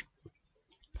and such.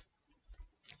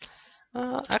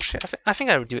 Actually, I think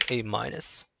I would do A-.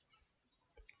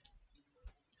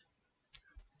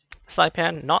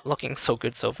 Saipan not looking so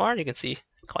good so far. You can see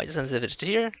quite sensitive to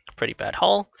here, pretty bad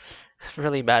hull,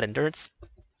 really bad endurance,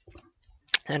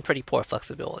 and pretty poor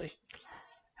flexibility.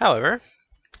 However,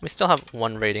 we still have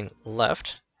one rating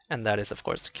left, and that is of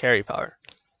course carry power.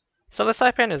 So the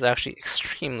Saipan is actually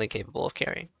extremely capable of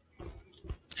carrying.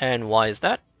 And why is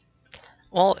that?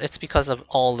 Well, it's because of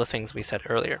all the things we said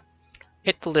earlier.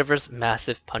 It delivers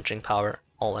massive punching power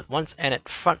all at once, and it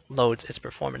front-loads its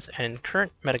performance. And in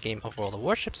current metagame of World of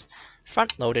Warships,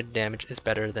 front-loaded damage is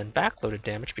better than back-loaded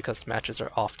damage because matches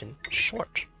are often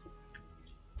short.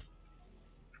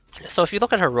 So if you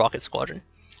look at her rocket squadron,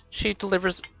 she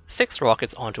delivers 6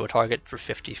 rockets onto a target for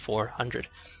 5,400.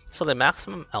 So the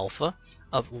maximum alpha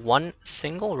of one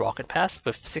single rocket pass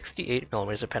with 68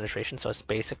 millimeters of penetration. So it's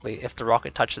basically, if the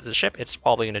rocket touches the ship, it's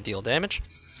probably going to deal damage.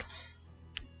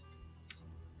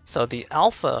 So the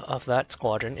alpha of that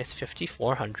squadron is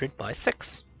 5,400 by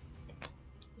 6,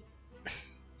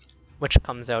 which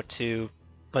comes out to,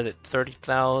 was it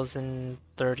 30,000,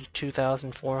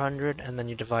 32,400, and then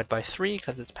you divide by 3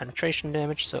 because it's penetration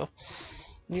damage. So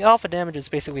the alpha damage is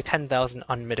basically 10,000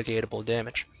 unmitigatable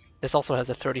damage. This also has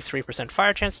a 33%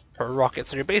 fire chance per rocket,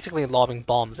 so you're basically lobbing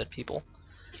bombs at people.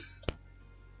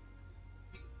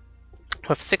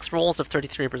 With 6 rolls of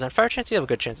 33% fire chance, you have a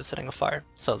good chance of setting a fire.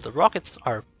 So the rockets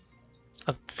are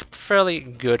a fairly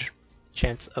good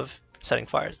chance of setting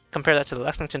fires. Compare that to the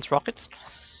Lexington's rockets.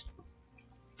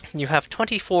 You have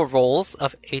 24 rolls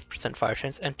of 8% fire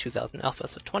chance and 2,000 alpha.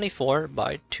 So 24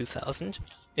 by 2,000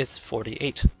 is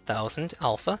 48,000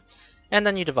 alpha. And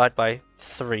then you divide by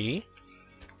 3,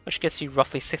 which gets you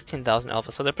roughly 16,000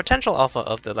 alpha. So the potential alpha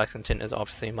of the Lexington is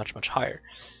obviously much, much higher.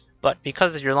 But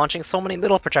because you're launching so many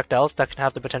little projectiles that can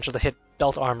have the potential to hit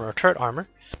belt armor or turret armor,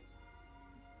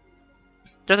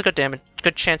 there's a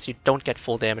good chance you don't get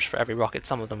full damage for every rocket.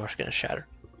 Some of them are going to shatter.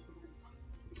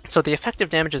 So the effective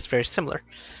damage is very similar.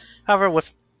 However,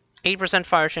 with 8%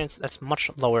 fire chance, that's much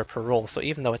lower per roll. So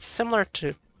even though it's similar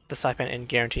to the Saipan in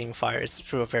guaranteeing fire, it's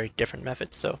through a very different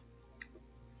method. So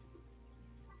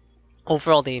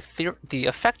overall, the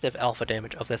effective alpha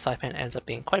damage of the Saipan ends up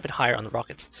being quite a bit higher on the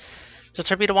rockets. So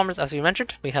torpedo bombers, as we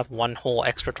mentioned, we have one whole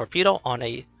extra torpedo on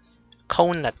a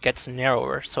cone that gets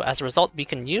narrower. So as a result, we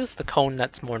can use the cone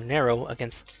that's more narrow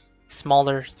against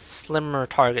smaller, slimmer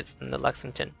targets than the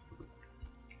Lexington.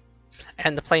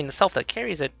 And the plane itself that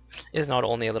carries it is not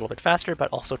only a little bit faster, but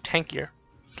also tankier.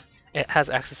 It has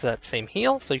access to that same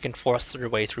heel, so you can force your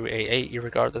way through AA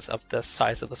regardless of the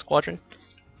size of the squadron.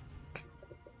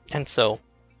 And so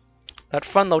that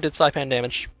front-loaded Saipan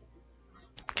damage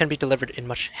can be delivered in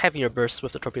much heavier bursts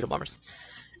with the torpedo bombers.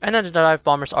 And then the dive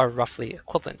bombers are roughly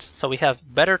equivalent. So we have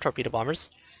better torpedo bombers,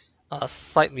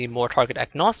 slightly more target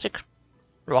agnostic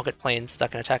rocket planes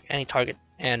that can attack any target,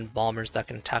 and bombers that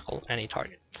can tackle any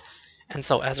target. And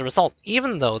so as a result,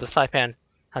 even though the Saipan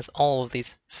has all of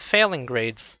these failing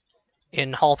grades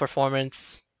in hull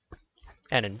performance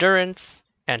and endurance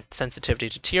and sensitivity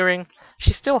to tearing,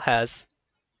 she still has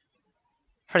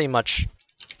pretty much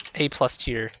A+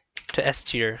 tier to S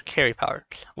tier carry power.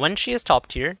 When she is top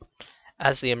tier,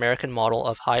 as the American model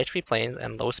of high HP planes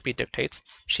and low speed dictates,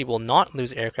 she will not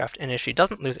lose aircraft, and if she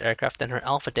doesn't lose aircraft, then her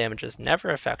alpha damage is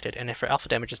never affected, and if her alpha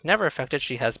damage is never affected,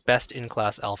 she has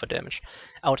best-in-class alpha damage.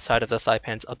 Outside of the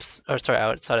Saipan's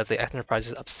outside of the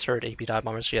Enterprise's absurd AP dive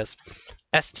bombers, she has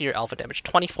S tier alpha damage.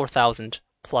 24,000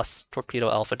 plus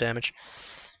torpedo alpha damage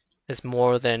is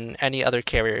more than any other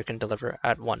carrier can deliver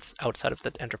at once outside of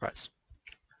the Enterprise.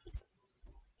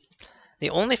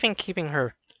 The only thing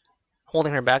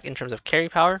holding her back in terms of carry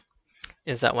power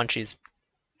is that when she's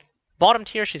bottom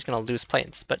tier, she's going to lose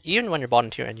planes. But even when you're bottom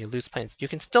tier and you lose planes, you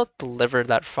can still deliver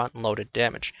that front-loaded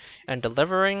damage. And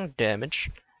delivering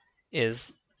damage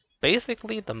is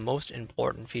basically the most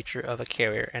important feature of a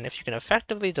carrier. And if you can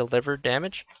effectively deliver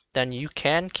damage, then you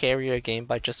can carry a game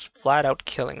by just flat out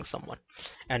killing someone.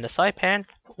 And the Saipan,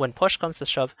 when push comes to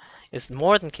shove, is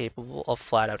more than capable of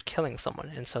flat out killing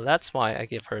someone. And so that's why I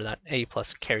give her that A+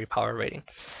 carry power rating.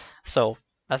 So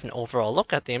as an overall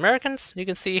look at the Americans, you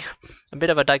can see a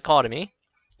bit of a dichotomy.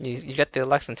 You get the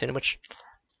Lexington, which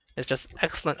is just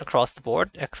excellent across the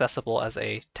board, accessible as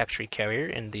a tech tree carrier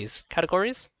in these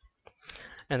categories.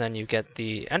 And then you get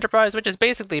the Enterprise, which is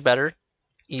basically better,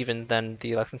 even than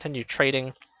the Lexington. You're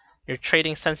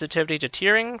trading sensitivity to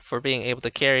tearing for being able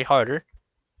to carry harder,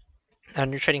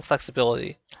 and you're trading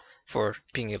flexibility for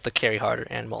being able to carry harder.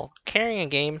 And while carrying a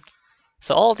game,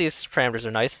 so all of these parameters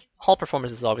are nice. Hull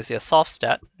performance is obviously a soft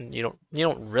stat, and you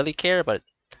don't really care, but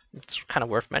it's kind of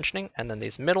worth mentioning. And then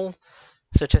these middle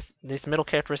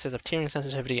characteristics of tearing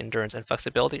sensitivity, endurance, and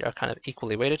flexibility are kind of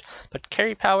equally weighted, but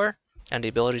carry power and the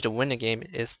ability to win a game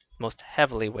is most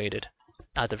heavily weighted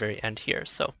at the very end here.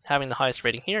 So having the highest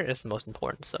rating here is the most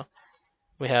important. So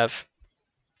we have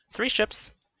 3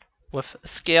 ships with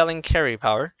scaling carry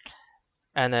power,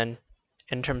 and then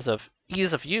in terms of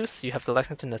ease of use, you have the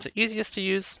Lexington that's the easiest to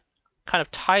use, kind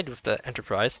of tied with the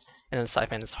Enterprise, and then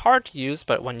Saipan is hard to use,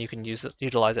 but when you can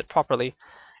utilize it properly,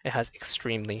 it has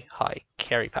extremely high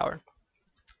carry power.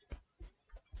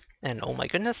 And oh my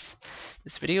goodness,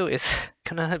 this video is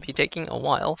gonna be taking a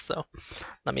while, so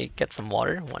let me get some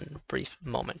water, one brief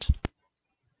moment.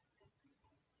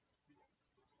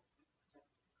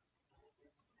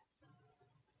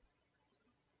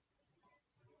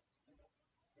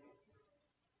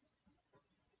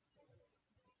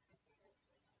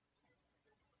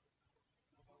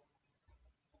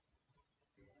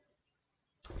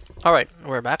 Alright,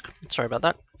 we're back. Sorry about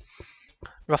that.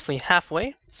 Roughly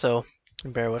halfway, so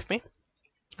bear with me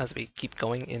as we keep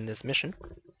going in this mission.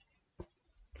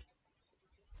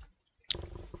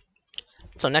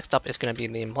 So next up is going to be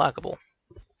the Implacable.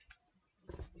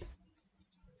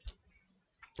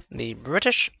 The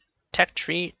British Tech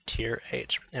Tree Tier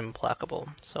 8 Implacable.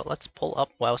 So let's pull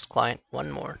up Wow's Client one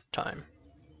more time.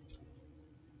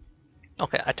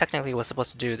 Okay, I technically was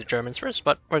supposed to do the Germans first,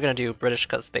 but we're going to do British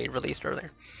because they released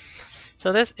earlier.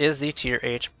 So this is the Tier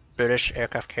 8 British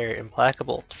aircraft carrier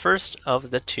Implacable, first of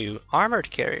the 2 armored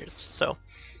carriers. So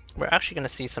we're actually going to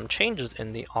see some changes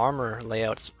in the armor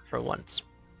layouts for once.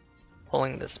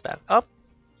 Pulling this back up,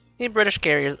 the British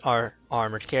carriers are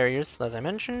armored carriers, as I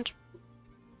mentioned.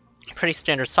 Pretty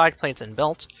standard side plates and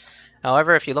belt.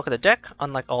 However, if you look at the deck,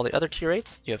 unlike all the other Tier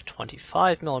 8s, you have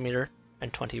 25mm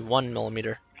and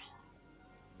 21mm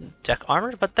deck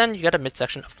armor, but then you get a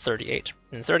midsection of 38.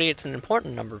 And 38 is an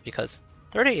important number because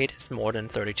 38 is more than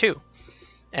 32,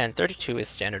 and 32 is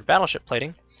standard battleship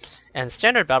plating, and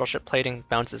standard battleship plating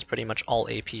bounces pretty much all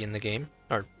AP in the game,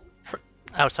 or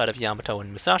outside of Yamato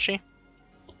and Musashi.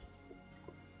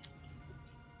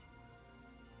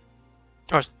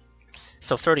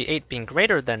 So 38 being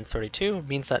greater than 32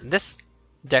 means that this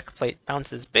deck plate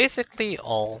bounces basically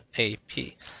all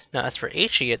AP. Now as for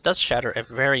HE, it does shatter a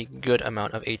very good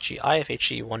amount of HE.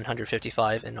 IFHE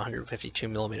 155 and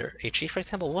 152mm HE, for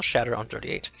example, will shatter on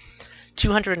 38.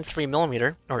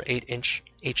 203mm or 8-inch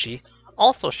HE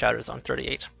also shatters on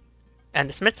 38. And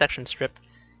this midsection strip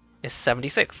is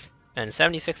 76. And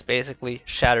 76 basically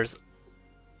shatters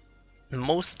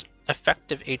most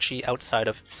effective HE outside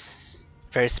of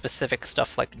very specific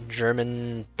stuff like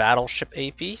German battleship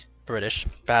AP, British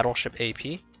battleship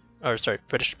HE,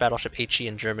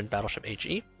 and German battleship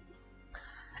HE.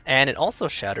 And it also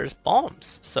shatters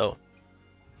bombs. So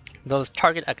those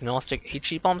target agnostic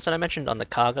HE bombs that I mentioned on the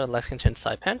Kaga, Lexington,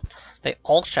 Saipan, they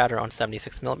all shatter on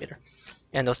 76mm.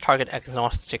 And those target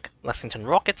agnostic Lexington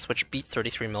rockets, which beat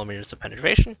 33mm of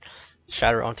penetration,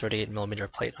 shatter on 38mm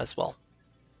plate as well.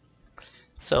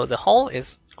 So the hull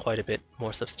is quite a bit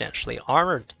more substantially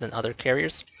armored than other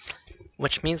carriers,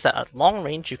 which means that at long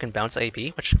range you can bounce AP,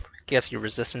 which gives you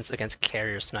resistance against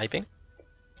carrier sniping.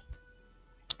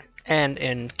 And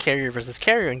in carrier versus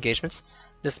carrier engagements,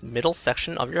 this middle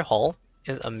section of your hull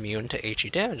is immune to HE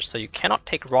damage, so you cannot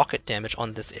take rocket damage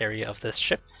on this area of this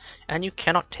ship, and you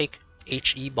cannot take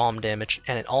HE bomb damage,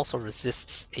 and it also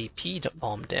resists AP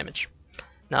bomb damage.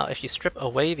 Now if you strip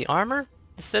away the armor,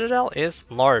 the Citadel is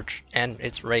large and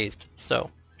it's raised, so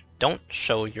don't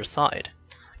show your side.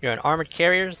 You're an armored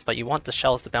carrier, but you want the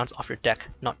shells to bounce off your deck,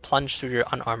 not plunge through your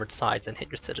unarmored sides and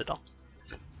hit your Citadel.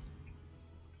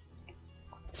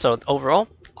 So overall,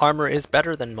 armor is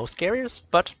better than most carriers,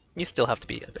 but you still have to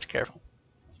be a bit careful.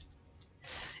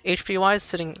 HP wise,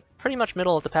 sitting pretty much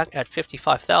middle of the pack at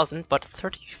 55,000, but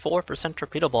 34%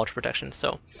 torpedo bulge protection,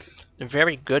 so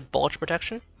very good bulge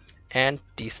protection and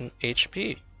decent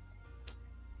HP.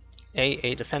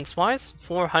 AA defense wise,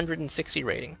 460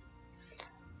 rating.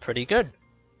 Pretty good.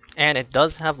 And it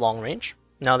does have long range.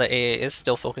 Now the AA is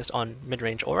still focused on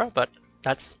mid-range aura, but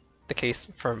that's the case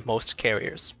for most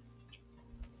carriers.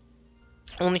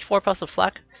 Only 4 plus of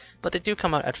flak, but they do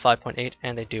come out at 5.8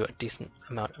 and they do a decent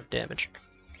amount of damage.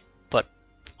 But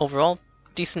overall,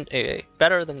 decent AA.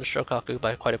 Better than the Shokaku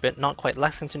by quite a bit. Not quite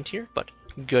Lexington tier, but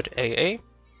good AA.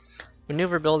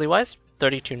 Maneuverability wise,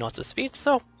 32 knots of speed,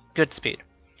 so good speed.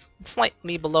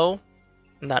 Slightly below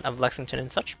that of Lexington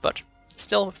and such, but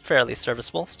still fairly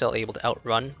serviceable, still able to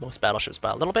outrun most battleships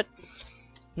by a little bit.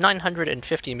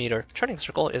 950-meter turning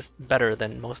circle is better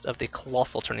than most of the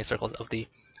colossal turning circles of the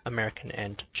American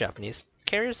and Japanese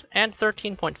carriers, and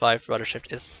 13.5 rudder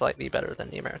shift is slightly better than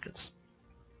the Americans.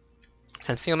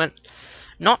 Concealment,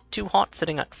 not too hot,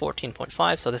 sitting at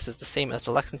 14.5, so this is the same as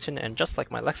the Lexington, and just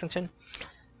like my Lexington,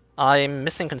 I'm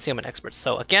missing concealment experts,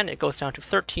 so again it goes down to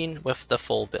 13 with the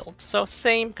full build. So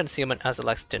same concealment as the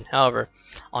Lexington, however,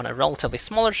 on a relatively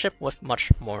smaller ship with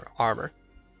much more armor.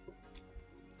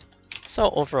 So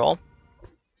overall,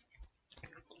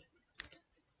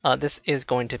 this is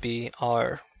going to be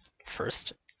our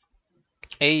first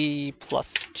A+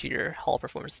 tier hull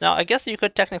performance. Now I guess you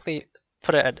could technically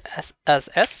put it as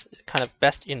S, kind of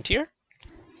best in tier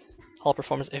hull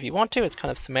performance if you want to. It's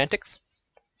kind of semantics.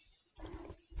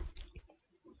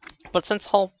 But since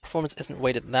hull performance isn't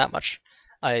weighted that much,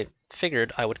 I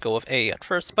figured I would go with A at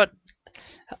first, but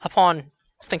upon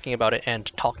thinking about it and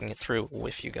talking it through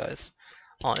with you guys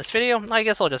on this video, I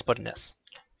guess I'll just put an S.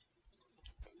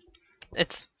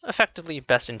 It's effectively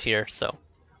best in tier, so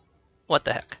what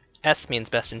the heck. S means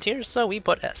best in tier, so we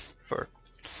put S for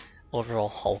overall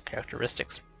hull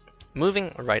characteristics.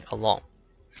 Moving right along.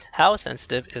 How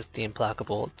sensitive is the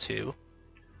Implacable to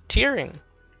tiering?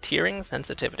 Tiering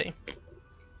sensitivity.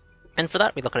 And for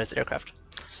that, we look at its aircraft.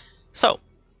 So,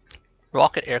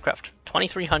 rocket aircraft,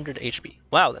 2300 HP.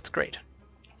 Wow, that's great.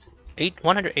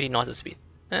 180 knots of speed.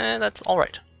 That's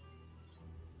alright.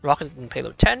 Rockets and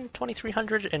payload 10,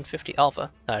 2350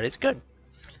 alpha. That is good.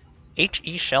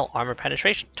 HE shell armor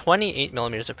penetration, 28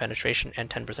 millimeters of penetration and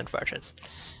 10% fire chance.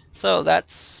 So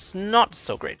that's not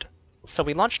so great. So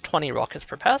we launch 20 rockets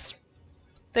per pass.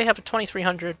 They have a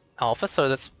 2300 alpha, so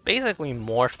that's basically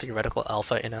more theoretical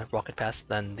alpha in a rocket pass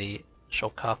than the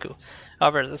Shokaku.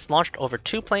 However, it's launched over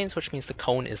 2 planes, which means the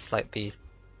cone is slightly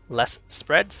less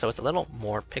spread, so it's a little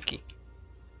more picky.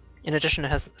 In addition, it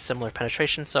has similar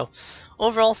penetration, so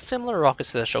overall similar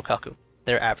rockets to the Shokaku.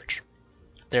 They're average.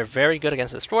 They're very good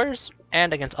against destroyers,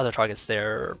 and against other targets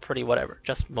they're pretty whatever,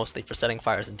 just mostly for setting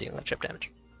fires and dealing ship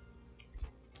damage.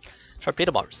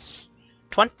 Torpedo bombers.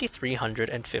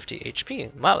 2350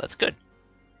 HP. Wow, that's good.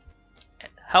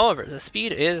 However, the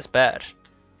speed is bad.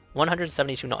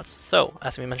 172 knots. So,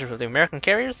 as we mentioned with the American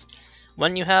carriers,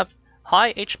 when you have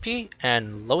high HP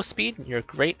and low speed, you're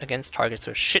great against targets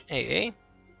with shit AA,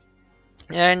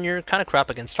 and you're kind of crap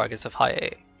against targets of high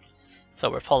AA. So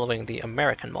we're following the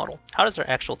American model. How does our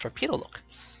actual torpedo look?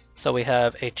 So we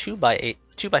have a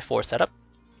 2x4 setup.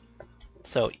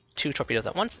 So 2 torpedoes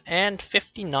at once, and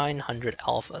 5900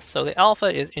 alpha. So the alpha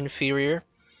is inferior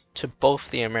to both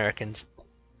the Americans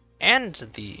and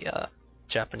the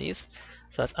Japanese.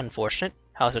 So that's unfortunate.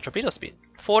 How's the torpedo speed?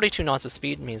 42 knots of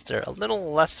speed means they're a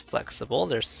little less flexible.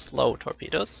 They're slow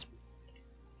torpedoes.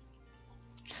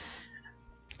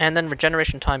 And then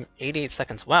regeneration time, 88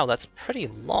 seconds. Wow, that's pretty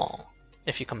long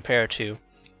if you compare to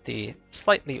the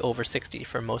slightly over 60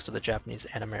 for most of the Japanese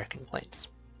and American planes.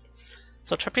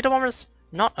 So torpedo bombers,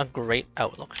 not a great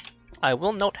outlook. I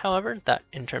will note, however, that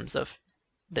in terms of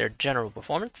their general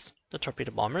performance, the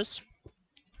torpedo bombers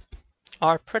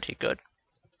are pretty good.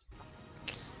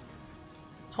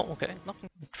 Oh, okay,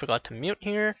 forgot to mute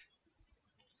here.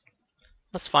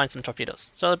 Let's find some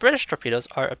torpedoes. So the British torpedoes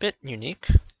are a bit unique.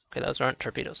 Okay, those aren't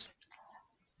torpedoes.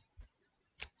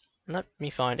 Let me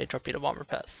find a torpedo bomber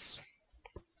pass.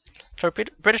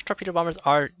 British torpedo bombers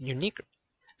are unique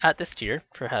at this tier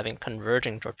for having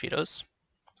converging torpedoes,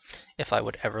 if I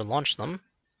would ever launch them.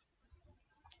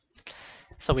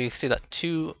 So we see that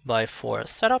 2x4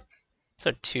 setup,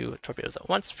 so 2 torpedoes at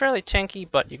once, fairly tanky,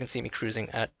 but you can see me cruising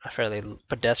at a fairly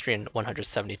pedestrian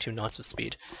 172 knots of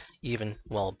speed, even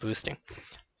while boosting.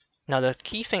 Now the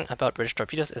key thing about British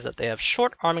torpedoes is that they have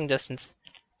short arming distance,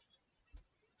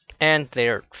 and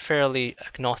they're fairly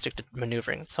agnostic to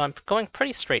maneuvering. So I'm going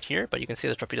pretty straight here, but you can see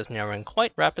the torpedoes narrowing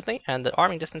quite rapidly, and the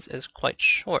arming distance is quite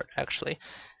short, actually.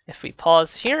 If we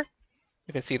pause here,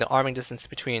 you can see the arming distance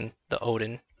between the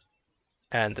Odin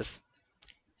and this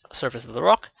surface of the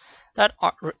rock. That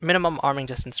minimum arming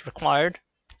distance required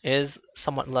is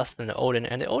somewhat less than the Odin,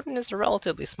 and the Odin is a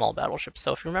relatively small battleship.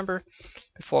 So if you remember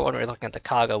before when we were looking at the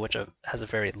Kaga, which has a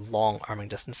very long arming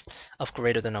distance of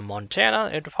greater than a Montana,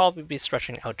 it would probably be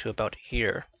stretching out to about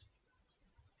here.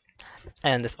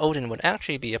 And this Odin would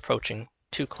actually be approaching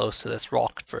too close to this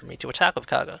rock for me to attack with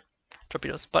Kaga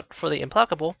torpedoes. But for the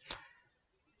Implacable,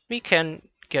 we can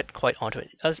get quite onto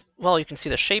it. As well, you can see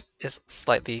the shape is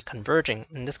slightly converging,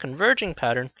 and this converging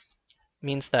pattern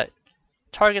means that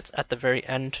targets at the very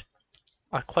end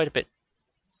are quite a bit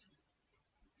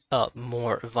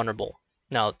more vulnerable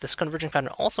Now, this converging pattern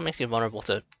also makes you vulnerable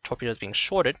to torpedoes being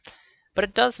shorted, but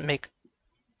it does make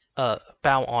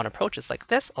bow-on approaches like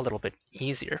this a little bit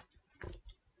easier.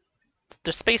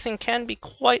 The spacing can be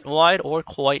quite wide or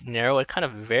quite narrow. It kind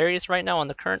of varies right now on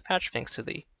the current patch thanks to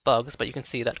the bugs, but you can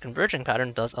see that converging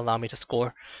pattern does allow me to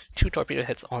score 2 torpedo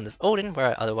hits on this Odin, where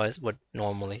I otherwise would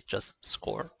normally just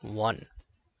score 1.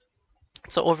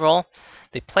 So overall,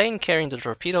 the plane carrying the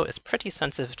torpedo is pretty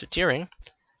sensitive to tearing,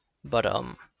 but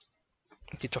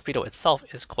the torpedo itself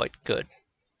is quite good.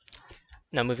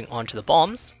 Now moving on to the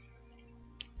bombs.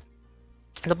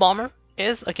 The bomber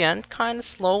is again kind of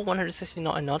slow,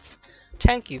 169 knots,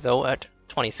 tanky though at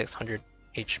 2600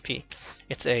 HP.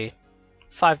 It's a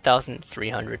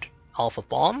 5300 alpha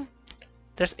bomb.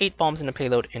 There's 8 bombs in the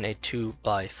payload in a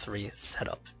 2x3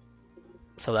 setup.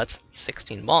 So that's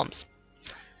 16 bombs.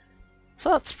 So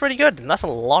that's pretty good, and that's a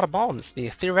lot of bombs. The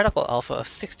theoretical alpha of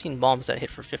 16 bombs that hit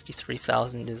for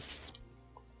 53,000 is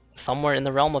somewhere in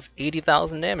the realm of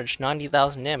 80,000 damage,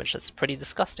 90,000 damage. That's pretty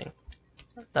disgusting.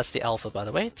 That's the alpha, by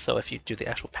the way, so if you do the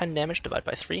actual pen damage, divide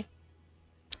by 3,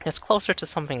 it's closer to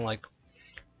something like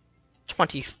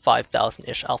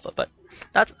 25,000-ish alpha, but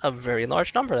that's a very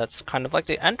large number. That's kind of like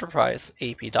the Enterprise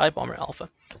AP dive bomber alpha.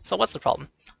 So what's the problem?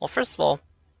 Well, first of all,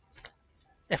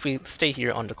 if we stay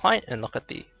here on the client and look at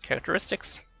the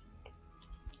characteristics,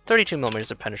 32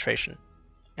 millimeters of penetration,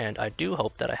 and I do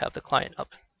hope that I have the client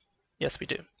up. Yes, we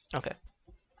do. Okay.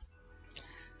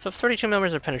 So 32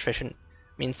 millimeters of penetration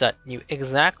means that you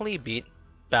exactly beat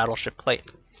battleship plate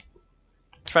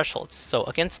thresholds. So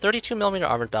against 32 millimeter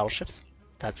armored battleships,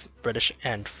 that's British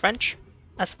and French,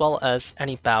 as well as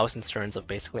any bows and sterns of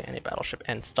basically any battleship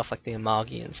and stuff like the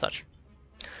Amagi and such.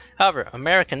 However,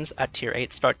 Americans at tier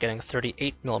 8 start getting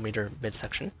 38 millimeter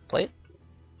midsection plate,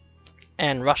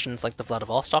 and Russians like the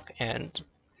Vladivostok and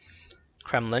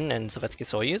Kremlin and Sovietsky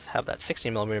Soyuz have that 60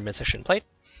 millimeter midsection plate.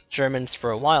 Germans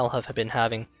for a while have been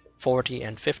having 40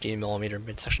 and 50 millimeter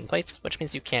midsection plates, which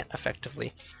means you can't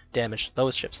effectively damage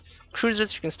those ships.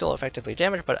 Cruisers you can still effectively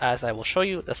damage, but as I will show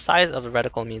you, the size of the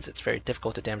reticle means it's very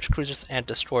difficult to damage cruisers, and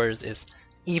destroyers is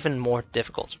even more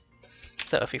difficult.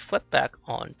 So if we flip back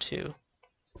onto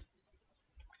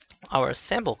our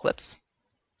sample clips,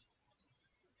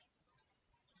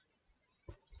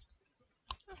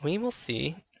 we will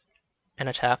see an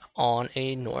attack on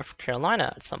a North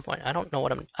Carolina at some point. I don't know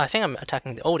what I think I'm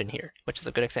attacking the Odin here, which is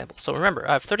a good example. So remember,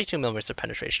 I have 32 millimeters of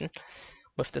penetration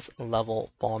with this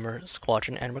level bomber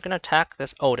squadron, and we're going to attack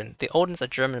this Odin. The Odin's a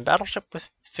German battleship with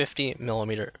 50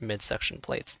 millimeter midsection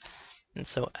plates. And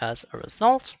so as a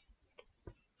result,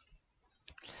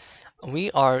 we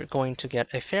are going to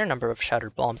get a fair number of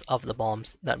shattered bombs of the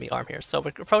bombs that we arm here. So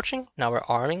we're approaching, now we're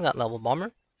arming that level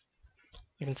bomber.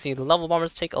 You can see the level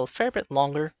bombers take a fair bit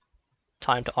longer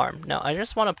time to arm. Now I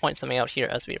just want to point something out here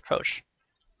as we approach.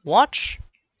 Watch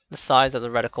the size of the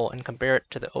reticle and compare it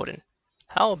to the Odin.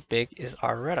 How big is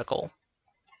our reticle?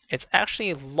 It's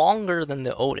actually longer than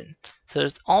the Odin, so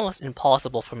it's almost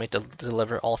impossible for me to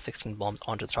deliver all 16 bombs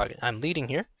onto the target. I'm leading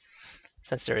here.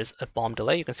 Since there is a bomb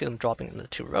delay, you can see them dropping in the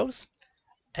 2 rows.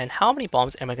 And how many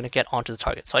bombs am I going to get onto the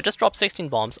target? So I just dropped 16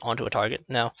 bombs onto a target.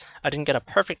 Now, I didn't get a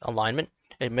perfect alignment,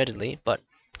 admittedly, but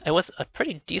it was a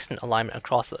pretty decent alignment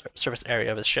across the surface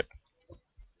area of his ship.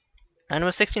 And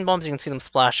with 16 bombs, you can see them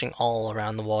splashing all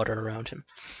around the water around him.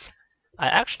 I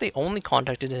actually only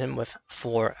contacted him with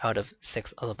 4 out of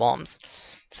 6 of the bombs.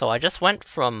 So I just went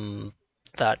from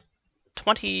that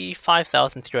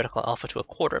 25,000 theoretical alpha to a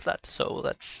quarter of that. So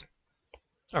that's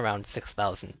around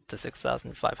 6,000 to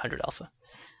 6,500 alpha.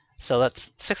 So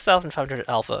that's 6,500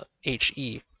 alpha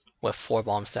HE with 4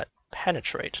 bombs that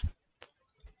penetrate.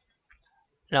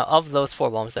 Now, of those 4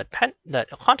 bombs that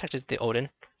contacted the Odin,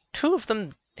 2 of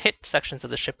them hit sections of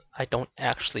the ship I don't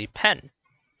actually pen.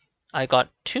 I got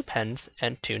 2 pens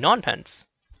and 2 non-pens.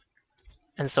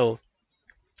 And so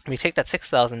we take that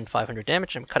 6,500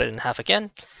 damage and cut it in half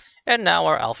again, and now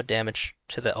our alpha damage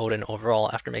to the Odin overall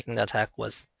after making that attack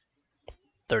was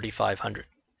 3,500.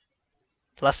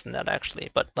 Less than that actually,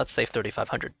 but let's say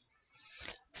 3,500.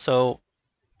 So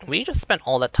we just spent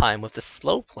all that time with this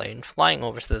slow plane flying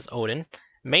over to this Odin,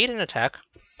 made an attack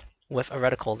with a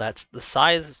reticle that's the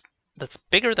size that's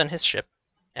bigger than his ship,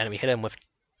 and we hit him with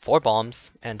 4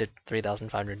 bombs and did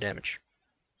 3,500 damage.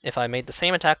 If I made the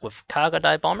same attack with Kaga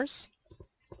dive bombers,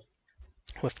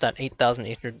 with that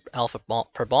 8,800 alpha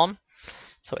per bomb,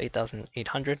 so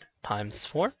 8,800 times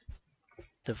 4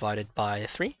 divided by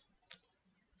 3,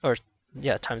 or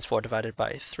yeah, times 4 divided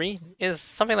by 3 is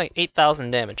something like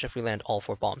 8,000 damage if we land all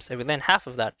 4 bombs. If we land half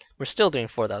of that, we're still doing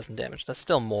 4,000 damage. That's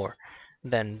still more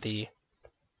than the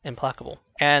Implacable.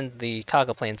 And the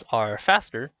Kaga planes are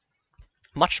faster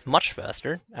much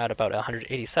faster at about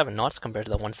 187 knots compared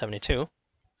to the 172.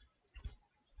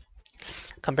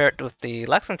 Compared with the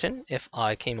Lexington, if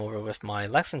I came over with my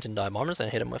Lexington dive bombers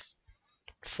and hit them with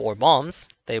 4 bombs,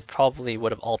 they probably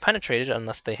would have all penetrated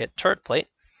unless they hit turret plate.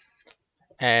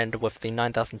 And with the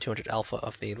 9200 alpha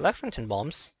of the Lexington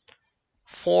bombs,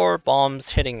 4 bombs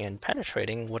hitting and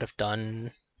penetrating would have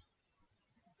done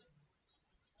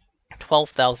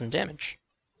 12,000 damage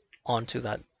onto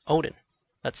that Odin.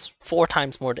 That's 4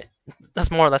 times more. That's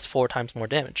more or less 4 times more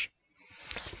damage.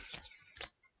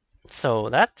 So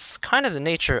that's kind of the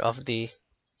nature of the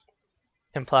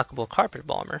implacable carpet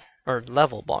bomber or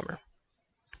level bomber.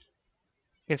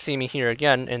 You can see me here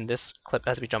again in this clip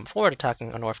as we jump forward,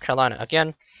 attacking a North Carolina.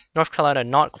 Again, North Carolina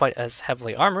not quite as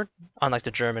heavily armored, unlike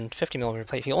the German 50mm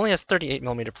plate. He only has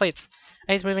 38mm plates,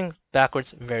 and he's moving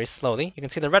backwards very slowly. You can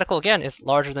see the reticle again is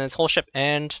larger than his whole ship,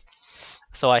 and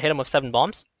so I hit him with 7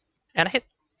 bombs, and I hit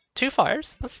 2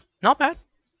 fires. That's not bad,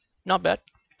 not bad.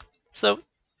 So,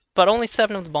 but only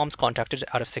 7 of the bombs contacted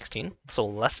out of 16, so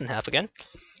less than half again.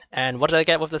 And what did I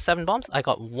get with the 7 bombs? I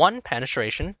got 1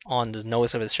 penetration on the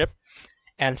nose of his ship,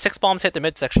 and 6 bombs hit the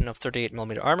midsection of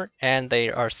 38mm armor, and they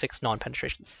are 6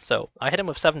 non-penetrations. So I hit him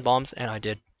with 7 bombs, and I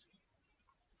did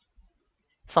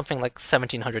something like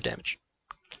 1700 damage.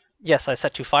 Yes, I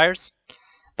set 2 fires,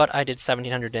 but I did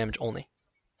 1700 damage only.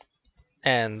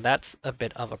 And that's a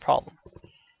bit of a problem.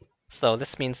 So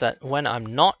this means that when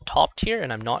I'm not top tier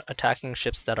and I'm not attacking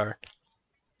ships that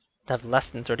have less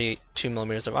than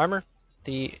 32mm of armor,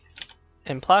 the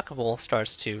implacable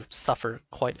starts to suffer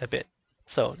quite a bit.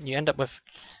 So you end up with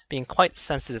being quite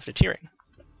sensitive to tearing.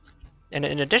 And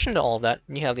in addition to all of that,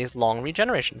 you have these long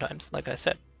regeneration times, like I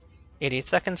said. 88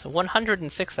 seconds,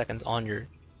 106 seconds on your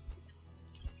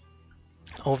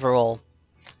overall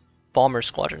bomber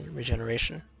squadron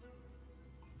regeneration.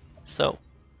 So,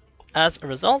 as a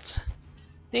result,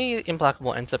 the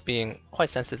implacable ends up being quite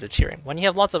sensitive to tearing. When you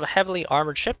have lots of heavily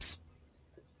armored ships,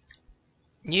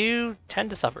 you tend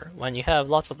to suffer. When you have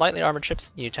lots of lightly armored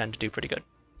ships, you tend to do pretty good.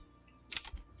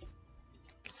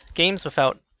 Games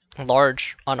without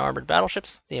large unarmored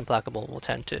battleships, the implacable will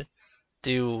tend to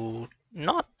do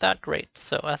not that great.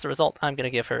 So as a result, I'm going to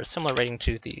give her a similar rating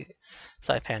to the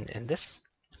Saipan in this,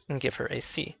 and give her a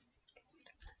C.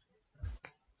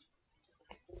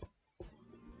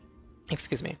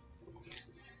 Excuse me.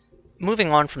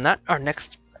 Moving on from that, our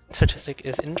next statistic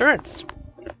is endurance.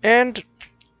 And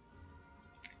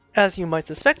as you might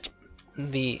suspect,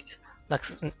 the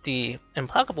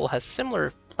implacable has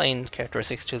similar plane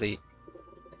characteristics to the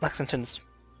Lexington's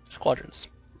squadrons.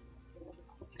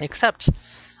 Except,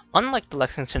 unlike the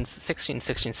Lexington's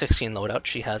 16-16-16 loadout,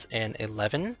 she has an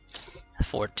 11,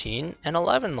 14, and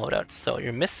 11 loadout. So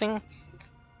you're missing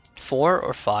 4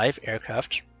 or 5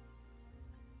 aircraft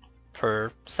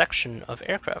per section of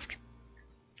aircraft.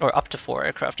 Or up to 4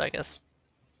 aircraft, I guess.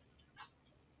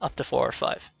 Up to 4 or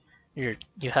 5. You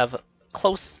have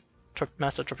close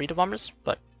massive torpedo bombers,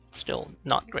 but still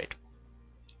not great.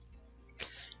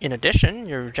 In addition,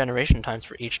 your regeneration times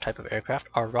for each type of aircraft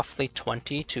are roughly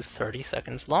 20 to 30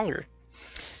 seconds longer.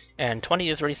 And 20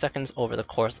 to 30 seconds over the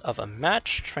course of a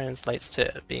match translates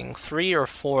to being 3 or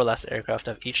 4 less aircraft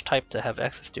of each type to have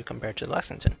access to compared to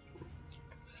Lexington.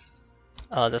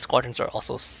 The squadrons are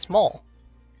also small,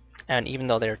 and even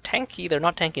though they're tanky, they're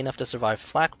not tanky enough to survive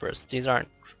flak bursts. These aren't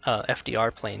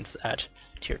FDR planes at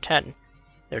tier 10.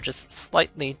 They're just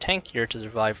slightly tankier to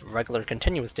survive regular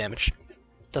continuous damage.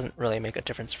 Doesn't really make a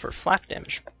difference for flak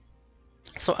damage.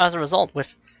 So as a result,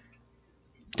 with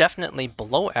definitely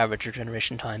below average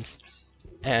regeneration times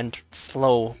and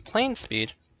slow plane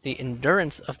speed, the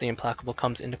endurance of the implacable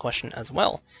comes into question as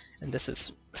well. And this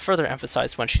is further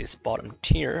emphasized when she's bottom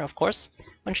tier, of course.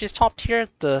 When she's top tier,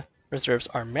 the reserves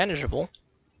are manageable,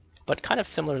 but kind of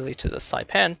similarly to the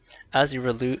Saipan, as you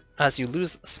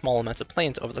lose small amounts of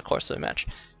planes over the course of a match,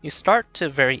 you start to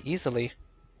very easily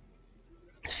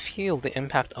feel the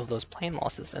impact of those plane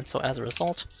losses, and so as a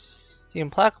result, the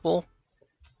implacable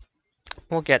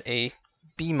will get a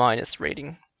B-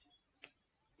 rating,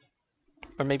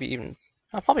 or maybe even,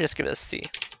 I'll probably just give it a C.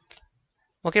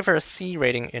 We'll give her a C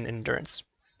rating in endurance.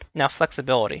 Now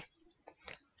flexibility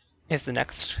is the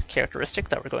next characteristic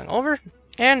that we're going over,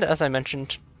 and as I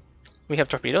mentioned, we have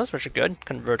torpedoes, which are good,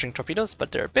 converging torpedoes,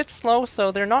 but they're a bit slow,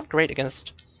 so they're not great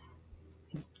against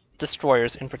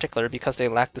destroyers in particular because they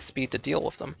lack the speed to deal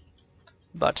with them.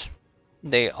 But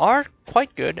they are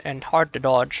quite good and hard to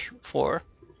dodge for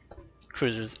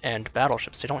cruisers and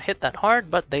battleships. They don't hit that hard,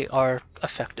 but they are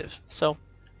effective. So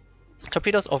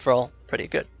torpedoes overall pretty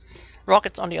good.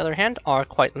 Rockets, on the other hand, are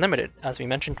quite limited. As we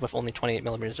mentioned, with only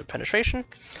 28mm of penetration,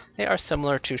 they are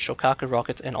similar to Shokaku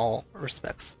rockets in all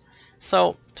respects.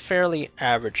 So, fairly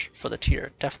average for the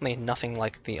tier. Definitely nothing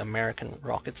like the American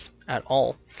rockets at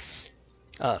all.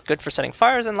 Good for setting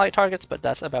fires and light targets, but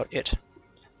that's about it.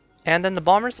 And then the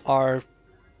bombers are,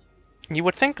 you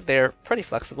would think they're pretty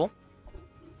flexible.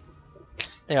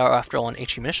 They are, after all, an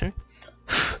HE mission.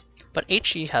 But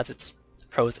HE has its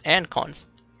pros and cons.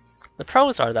 The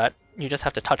pros are that you just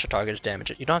have to touch a target to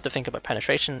damage it. You don't have to think about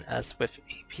penetration as with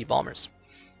AP bombers.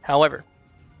 However,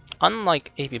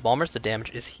 unlike AP bombers, the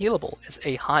damage is healable. It's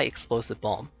a high explosive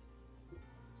bomb,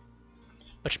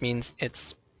 which means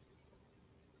it's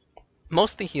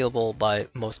mostly healable by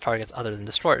most targets other than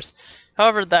destroyers.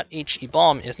 However, that HE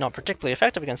bomb is not particularly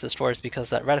effective against destroyers because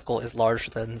that reticle is larger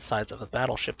than the size of a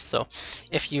battleship. So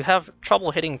if you have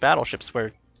trouble hitting battleships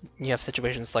where you have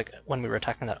situations like when we were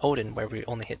attacking that Odin where we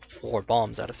only hit 4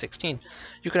 bombs out of 16,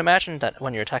 you can imagine that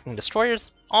when you're attacking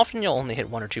destroyers, often you'll only hit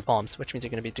 1 or 2 bombs, which means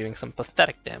you're going to be doing some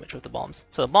pathetic damage with the bombs.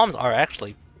 So the bombs are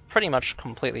actually pretty much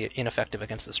completely ineffective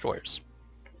against destroyers.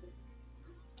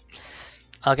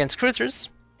 Against cruisers,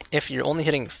 if you're only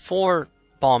hitting 4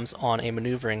 bombs on a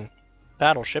maneuvering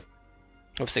battleship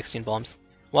with 16 bombs,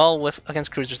 well,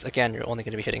 against cruisers, again, you're only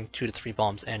going to be hitting 2 to 3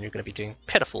 bombs, and you're going to be doing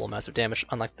pitiful amounts of damage,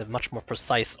 unlike the much more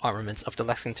precise armaments of the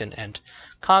Lexington and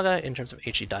Kaga in terms of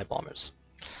HE dive bombers.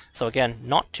 So again,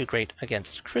 not too great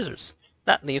against cruisers.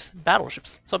 That leaves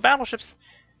battleships. So battleships,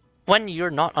 when you're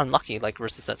not unlucky, like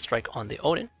versus that strike on the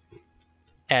Odin,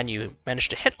 and you manage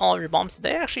to hit all of your bombs,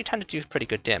 they actually tend to do pretty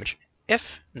good damage,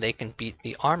 if they can beat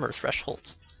the armor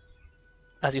thresholds.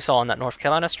 As you saw on that North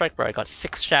Carolina strike where I got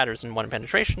 6 shatters and 1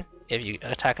 penetration, if you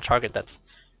attack a target that's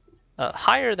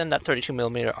higher than that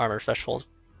 32mm armor threshold,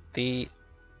 the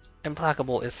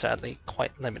implacable is sadly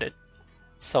quite limited.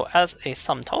 So as a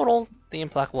sum total, the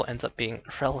implacable ends up being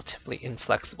relatively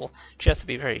inflexible. She has to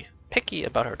be very picky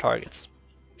about her targets.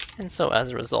 And so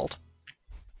as a result,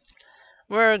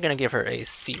 we're going to give her a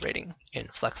C rating in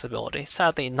flexibility.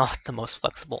 Sadly, not the most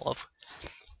flexible of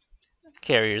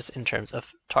carriers in terms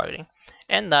of targeting.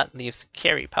 And that leaves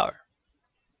carry power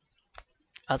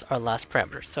as our last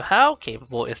parameter. So how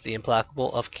capable is the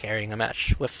implacable of carrying a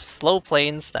match with slow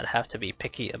planes that have to be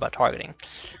picky about targeting?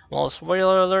 Well,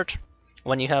 spoiler alert,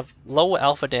 when you have low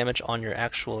alpha damage on your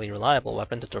actually reliable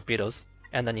weapon, the torpedoes,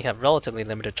 and then you have relatively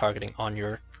limited targeting on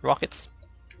your rockets,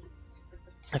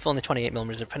 with only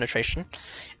 28mm of penetration,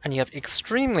 and you have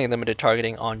extremely limited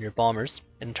targeting on your bombers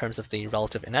in terms of the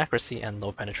relative inaccuracy and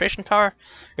low penetration power,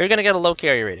 you're going to get a low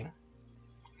carry rating.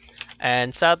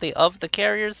 And sadly, of the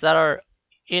carriers that are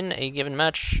in a given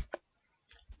match,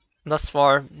 thus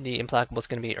far, the implacable is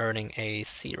going to be earning a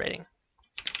C rating.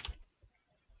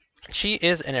 She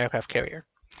is an aircraft carrier.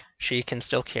 She can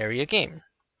still carry a game.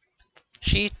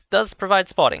 She does provide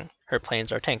spotting. Her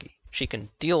planes are tanky. She can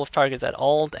deal with targets at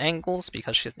all angles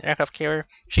because she's an aircraft carrier.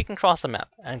 She can cross a map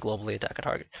and globally attack a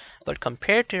target. But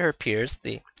compared to her peers,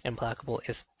 the implacable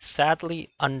is sadly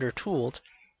undertooled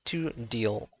to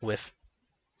deal with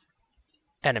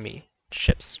enemy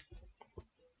ships.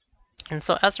 And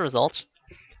so as a result,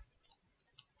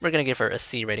 we're going to give her a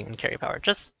C rating in carry power.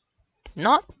 Just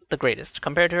not the greatest.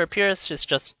 Compared to her peers, she's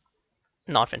just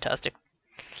not fantastic.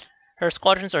 Her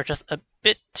squadrons are just a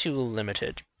bit too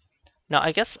limited. Now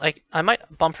I guess I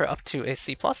might bump her up to a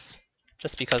C+,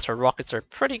 just because her rockets are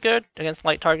pretty good against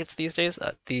light targets these days.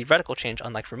 The reticle change,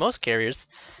 unlike for most carriers,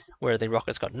 where the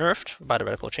rockets got nerfed by the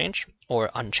reticle change, or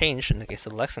unchanged in the case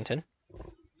of the Lexington,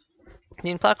 the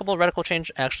implacable reticle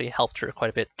change actually helped her quite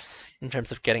a bit in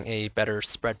terms of getting a better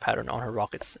spread pattern on her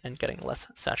rockets and getting less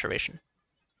saturation.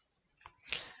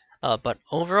 But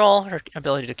overall, her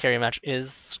ability to carry a match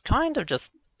is kind of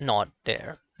just not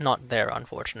there. Not there,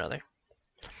 unfortunately.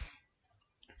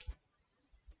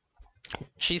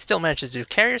 She still manages to do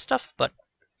carrier stuff, but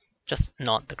just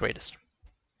not the greatest.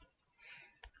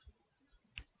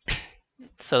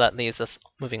 So that leaves us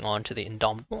moving on to the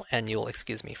Indomitable, and you'll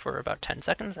excuse me for about 10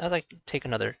 seconds as I take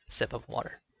another sip of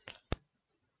water.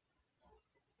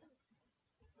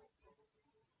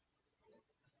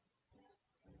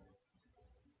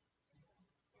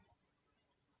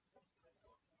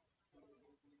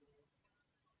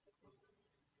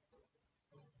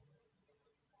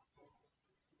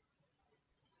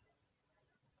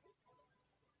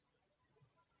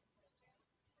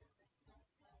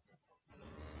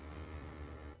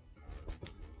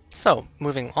 So,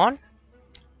 moving on,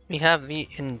 we have the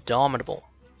Indomitable,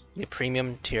 the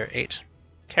Premium Tier 8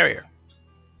 carrier.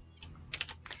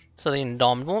 So the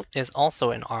Indomitable is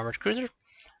also an armored cruiser.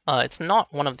 It's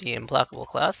not one of the Implacable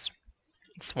class.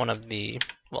 It's one of the,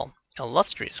 well,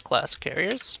 illustrious class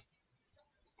carriers.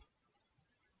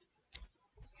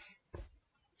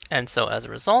 And so as a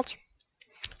result,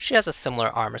 she has a similar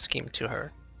armor scheme to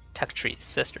her tech tree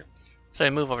sister. So we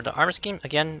move over to armor scheme.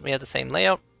 Again, we have the same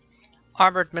layout.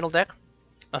 Armored middle deck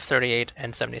of 38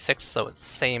 and 76, so it's the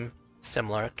same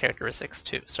similar characteristics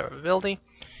to survivability.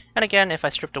 And again, if I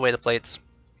stripped away the plates,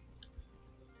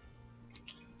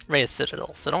 raised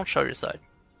citadel, so don't show your side.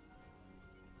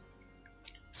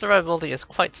 Survivability is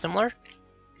quite similar,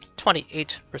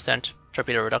 28%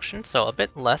 torpedo reduction, so a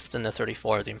bit less than the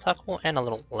 34 of the implacable, and a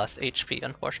little less HP,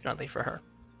 unfortunately, for her.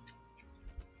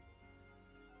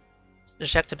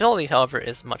 Detectability, however,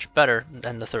 is much better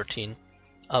than the 13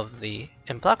 of the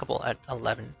implacable at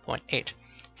 11.8.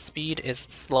 Speed is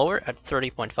slower at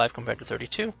 30.5 compared to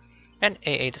 32, and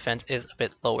AA defense is a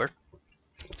bit lower.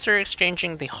 So you're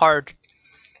exchanging the hard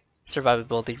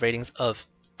survivability ratings of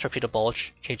torpedo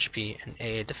bulge, HP, and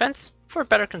AA defense for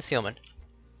better concealment.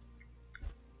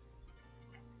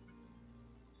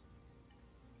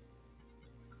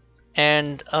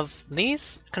 And of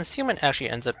these, concealment actually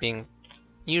ends up being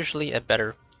usually a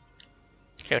better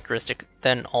characteristic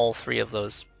than all three of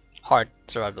those hard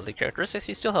survivability characteristics.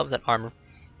 You still have that armor,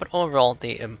 but overall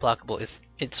the Indomitable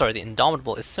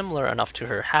is similar enough to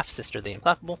her half-sister, the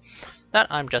Implacable, that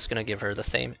I'm just going to give her the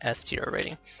same S tier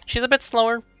rating. She's a bit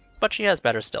slower, but she has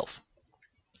better stealth.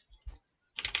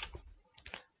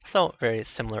 So very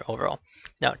similar overall.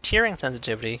 Now, tiering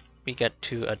sensitivity, we get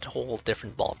to a whole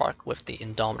different ballpark with the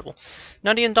Indomitable.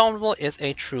 Now, the Indomitable is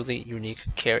a truly unique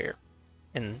carrier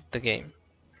in the game.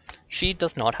 She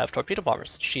does not have torpedo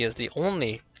bombers. She is the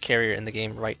only carrier in the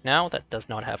game right now that does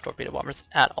not have torpedo bombers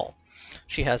at all.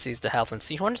 She has these de Havilland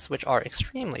Sea Hornets, which are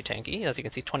extremely tanky. As you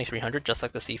can see, 2300, just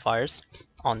like the Seafires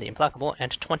on the Implacable,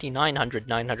 and 2900,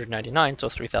 999, so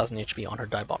 3000 HP on her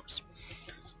dive bombers.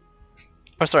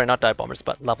 Or sorry, not dive bombers,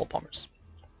 but level bombers.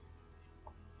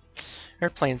 Her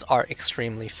planes are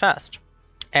extremely fast,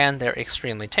 and they're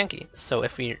extremely tanky. So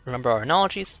if we remember our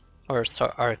analogies, or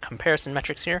our comparison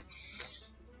metrics here,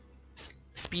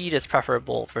 speed is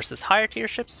preferable versus higher tier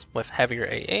ships with heavier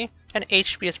AA, and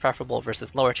HP is preferable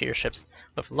versus lower tier ships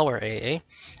with lower AA.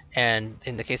 And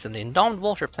in the case of the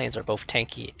Indomitable, her planes are both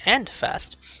tanky and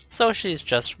fast, so she's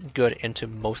just good into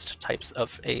most types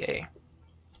of AA.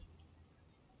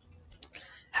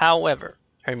 However,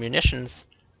 her munitions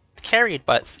carried,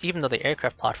 but even though the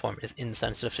aircraft platform is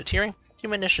insensitive to tiering, the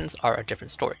munitions are a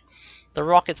different story. The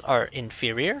rockets are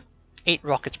inferior, 8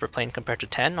 rockets per plane compared to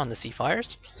 10 on the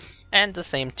Seafires, and the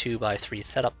same 2x3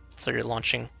 setup, so you're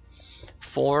launching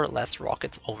 4 less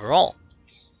rockets overall.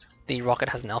 The rocket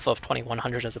has an alpha of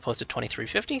 2100 as opposed to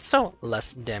 2350, so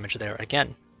less damage there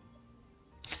again.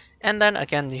 And then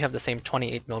again, you have the same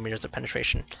 28mm of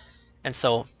penetration, and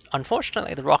so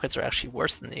unfortunately the rockets are actually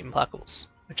worse than the Implacables,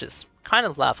 which is kind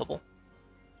of laughable.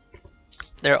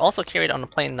 They're also carried on a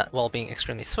plane that, while being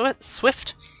extremely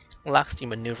swift, lacks the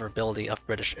maneuverability of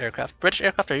British aircraft. British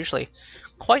aircraft are usually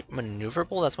quite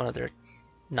maneuverable, that's one of their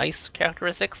nice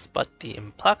characteristics, but the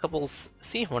Implacable's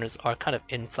Sea Hornets are kind of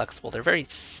inflexible. They're very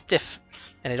stiff,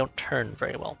 and they don't turn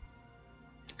very well.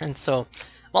 And so,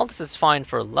 while this is fine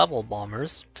for level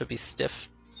bombers to be stiff,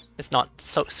 it's not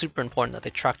so super important that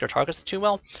they track their targets too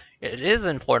well. It is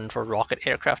important for rocket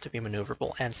aircraft to be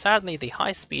maneuverable, and sadly the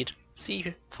high-speed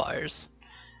Seafires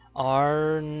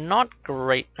are not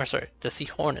great, or sorry, the Sea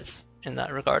Hornets in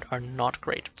that regard are not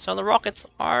great. So the rockets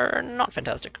are not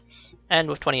fantastic. And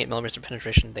with 28mm of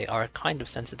penetration, they are kind of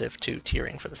sensitive to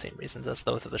tiering for the same reasons as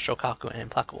those of the Shokaku and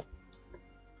Implacable.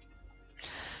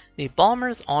 The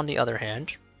bombers, on the other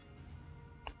hand,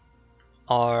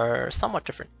 are somewhat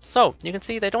different. So you can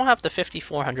see they don't have the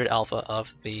 5400 alpha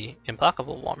of the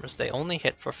Implacable bombers. They only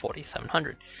hit for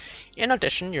 4700. In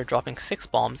addition, you're dropping 6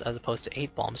 bombs as opposed to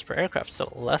 8 bombs per aircraft, so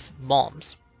less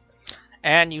bombs.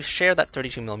 And you share that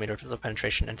 32mm of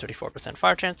penetration and 34%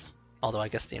 fire chance, although I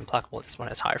guess the Implacable, this one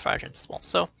has higher fire chance as well.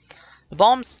 So the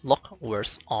bombs look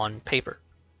worse on paper,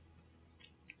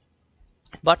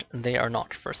 but they are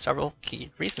not for several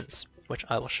key reasons, which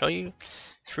I will show you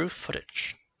through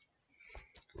footage.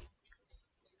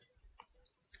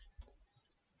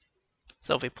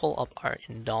 So if we pull up our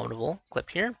Indomitable clip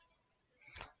here,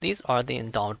 these are the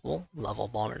Indomitable level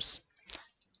bombers.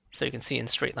 So you can see in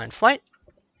straight line flight,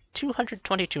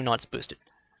 222 knots boosted.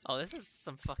 Oh, this is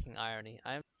some fucking irony.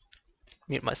 I'm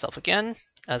mute myself again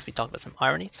as we talk about some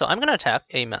irony. So I'm going to attack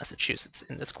a Massachusetts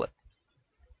in this clip.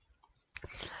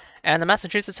 And the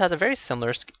Massachusetts has a very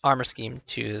similar armor scheme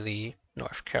to the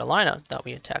North Carolina that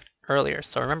we attacked earlier.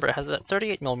 So remember, it has a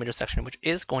 38mm section, which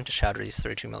is going to shatter these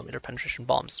 32mm penetration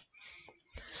bombs.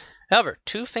 However,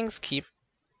 two things keep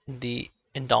the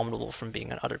Indomitable from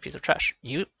being an utter piece of trash.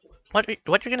 what you're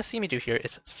going to see me do here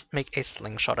is make a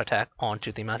slingshot attack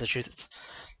onto the Massachusetts.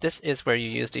 This is where you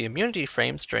use the immunity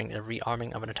frames during a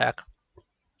rearming of an attack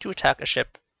to attack a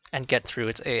ship and get through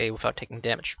its AA without taking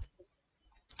damage.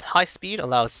 High speed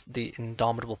allows the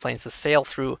indomitable planes to sail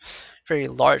through very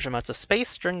large amounts of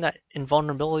space during that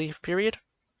invulnerability period.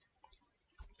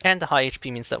 And the high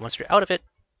HP means that once you're out of it,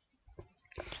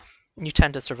 you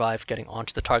tend to survive getting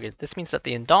onto the target. This means that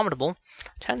the Indomitable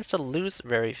tends to lose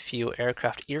very few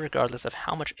aircraft irregardless of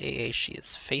how much AA she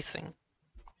is facing.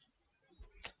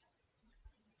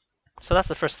 So that's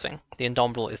the first thing. The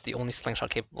Indomitable is the only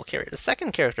slingshot capable carrier. The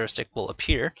second characteristic will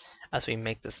appear as we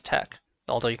make this attack,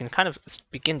 although you can kind of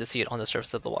begin to see it on the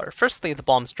surface of the water. Firstly, the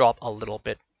bombs drop a little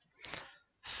bit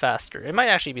faster. It might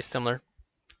actually be similar,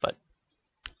 but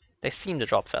they seem to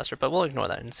drop faster, but we'll ignore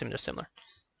that and assume they're similar.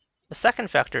 The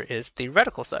second factor is the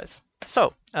reticle size.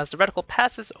 So, as the reticle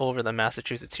passes over the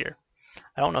Massachusetts here,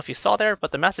 I don't know if you saw there,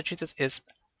 but the Massachusetts is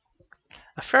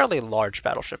a fairly large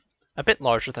battleship, a bit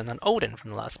larger than an Odin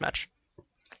from the last match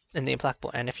in the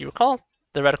Implacable. And if you recall,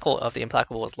 the reticle of the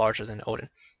Implacable was larger than Odin.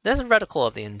 There's a reticle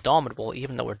of the Indomitable,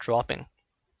 even though we're dropping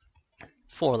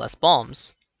 4 less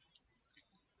bombs,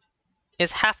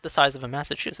 is half the size of a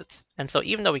Massachusetts. And so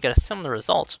even though we get a similar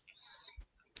result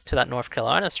to that North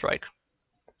Carolina strike,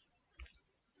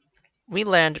 we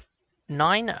land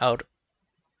 9 out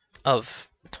of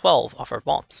 12 of our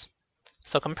bombs.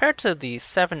 So compared to the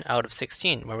 7 out of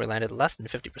 16, where we landed less than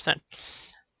 50%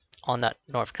 on that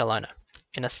North Carolina,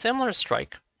 in a similar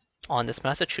strike on this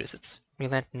Massachusetts, we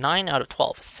land 9 out of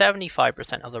 12,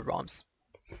 75% of the bombs.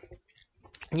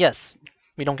 Yes,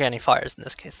 we don't get any fires in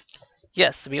this case.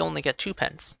 Yes, we only get 2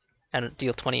 pens and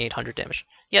deal 2,800 damage.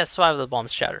 Yes, 5 of the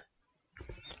bombs shatter.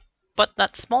 But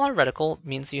that smaller reticle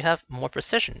means you have more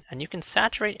precision, and you can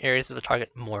saturate areas of the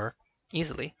target more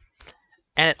easily.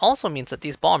 And it also means that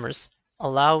these bombers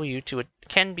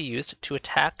can be used to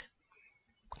attack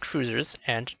cruisers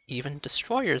and even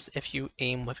destroyers if you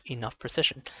aim with enough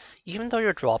precision. Even though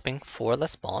you're dropping 4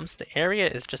 less bombs, the area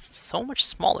is just so much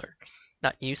smaller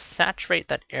that you saturate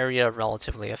that area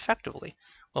relatively effectively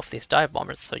with these dive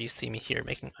bombers. So you see me here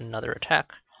making another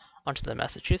attack onto the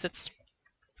Massachusetts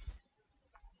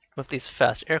with these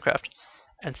fast aircraft.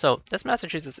 And so this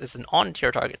Massachusetts is an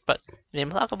on-tier target, but the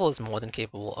Implacable is more than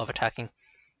capable of attacking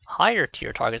higher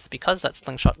tier targets because that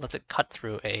slingshot lets it cut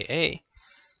through AA.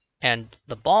 And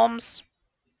the bombs,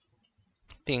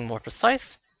 being more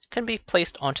precise, can be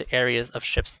placed onto areas of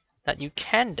ships that you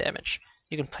can damage.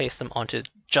 You can place them onto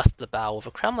just the bow of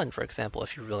a Kremlin, for example,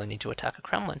 if you really need to attack a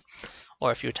Kremlin.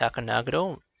 Or if you attack a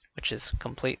Nagano, which is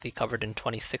completely covered in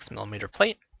 26mm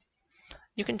plate,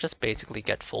 you can just basically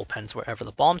get full pens wherever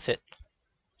the bombs hit.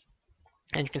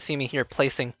 And you can see me here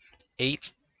placing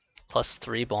 8 plus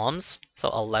 3 bombs, so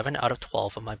 11 out of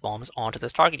 12 of my bombs onto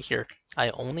this target here.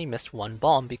 I only missed 1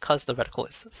 bomb because the reticle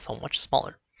is so much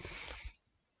smaller.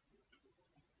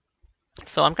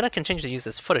 So I'm going to continue to use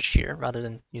this footage here rather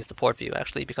than use the port view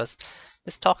actually, because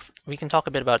we can talk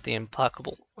a bit about the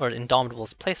Implacable or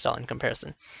Indomitable's playstyle in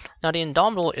comparison. Now the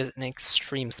Indomitable is an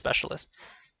extreme specialist.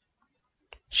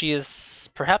 She is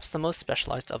perhaps the most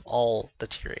specialized of all the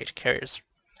Tier 8 carriers.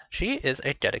 She is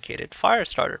a dedicated fire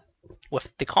starter.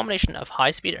 With the combination of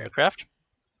high-speed aircraft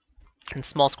and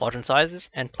small squadron sizes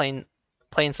and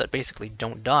planes that basically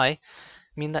don't die,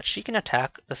 mean that she can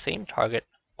attack the same target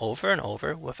over and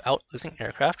over without losing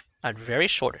aircraft at very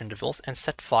short intervals and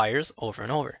set fires over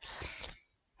and over.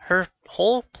 Her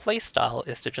whole playstyle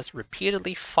is to just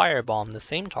repeatedly firebomb the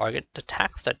same target to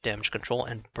tax that damage control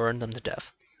and burn them to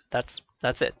death. That's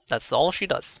it. That's all she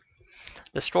does.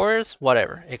 Destroyers,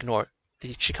 whatever, ignore.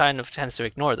 She kind of tends to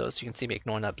ignore those. You can see me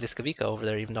ignoring that Bliskovica over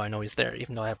there, even though I know he's there,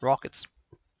 even though I have rockets.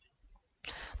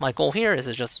 My goal here is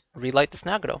to just relight this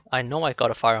Nagano. I know I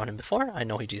got a fire on him before. I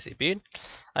know he GCP'd.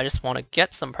 I just want to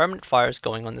get some permanent fires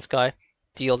going on this guy,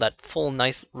 deal that full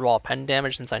nice raw pen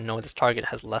damage since I know this target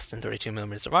has less than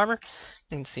 32mm of armor.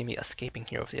 You can see me escaping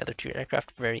here with the other 2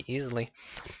 aircraft very easily.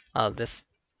 This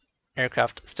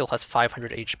aircraft still has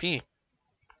 500 HP.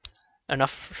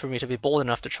 Enough for me to be bold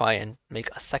enough to try and make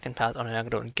a second pass on an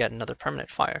Nagano and get another permanent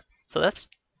fire. So that's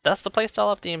the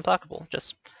playstyle of the Implacable.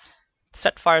 Just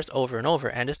set fires over and over,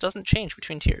 and this doesn't change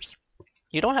between tiers.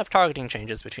 You don't have targeting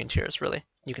changes between tiers, really.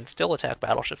 You can still attack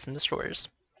battleships and destroyers,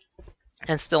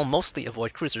 and still mostly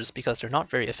avoid cruisers because they're not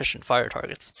very efficient fire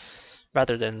targets,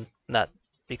 rather than that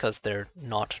because they're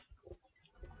not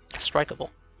strikeable.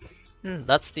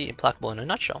 That's the Implacable in a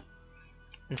nutshell.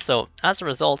 And so, as a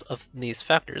result of these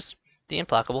factors, the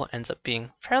Implacable ends up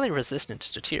being fairly resistant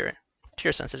to tier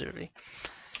sensitivity.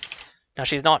 Now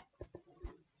she's not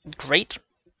great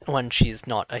when she's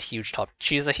not a huge top.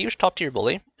 She's a huge top tier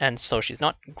bully, and so she's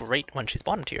not great when she's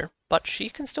bottom tier, but she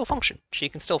can still function. She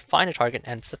can still find a target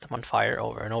and set them on fire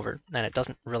over and over, and it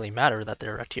doesn't really matter that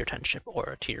they're a tier 10 ship or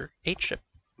a tier 8 ship.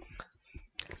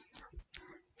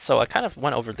 So I kind of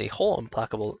went over the whole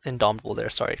Indomitable there,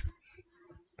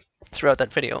 throughout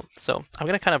that video. So I'm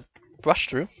going to kind of brush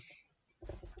through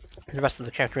the rest of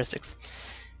the characteristics.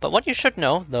 But what you should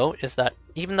know, though, is that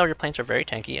even though your planes are very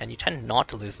tanky and you tend not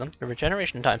to lose them, the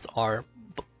regeneration times are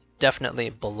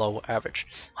definitely below average.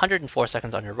 104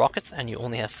 seconds on your rockets, and you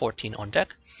only have 14 on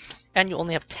deck. And you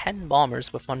only have 10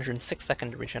 bombers with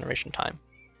 106-second regeneration time.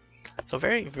 So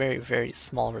very, very, very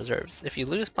small reserves. If you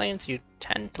lose planes, you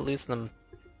tend to lose them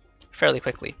fairly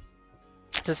quickly.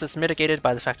 This is mitigated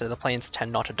by the fact that the planes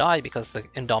tend not to die because the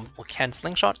Indomitable can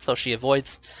slingshot, so she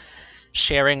avoids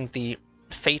sharing the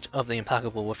fate of the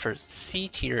Implacable with her C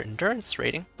tier endurance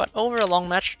rating, but over a long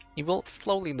match, you will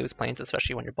slowly lose planes,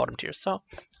 especially when you're bottom tier. So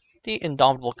the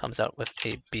Indomitable comes out with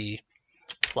a B+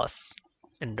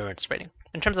 endurance rating.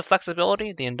 In terms of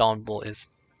flexibility, the Indomitable is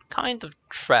kind of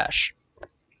trash.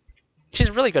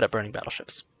 She's really good at burning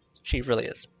battleships. She really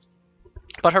is.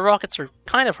 But her rockets are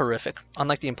kind of horrific.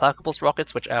 Unlike the Implacable's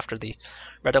rockets, which after the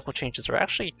reticle changes are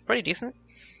actually pretty decent,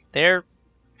 they're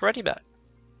pretty bad.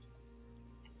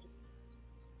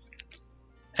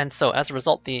 And so as a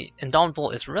result, the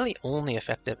Indomitable is really only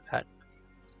effective at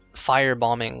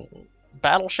firebombing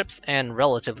battleships and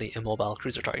relatively immobile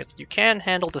cruiser targets. You can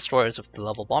handle destroyers with the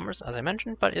level bombers, as I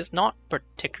mentioned, but is not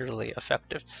particularly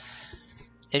effective.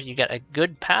 If you get a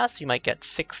good pass, you might get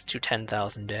 6,000 to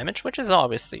 10,000 damage, which is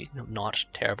obviously not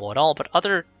terrible at all, but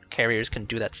other carriers can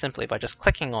do that simply by just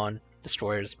clicking on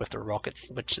destroyers with their rockets,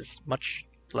 which is much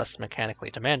less mechanically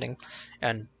demanding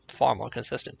and far more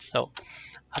consistent. So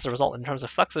as a result, in terms of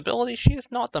flexibility, she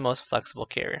is not the most flexible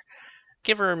carrier.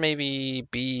 Give her maybe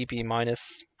B, B-.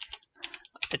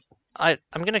 I'm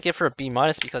going to give her a B-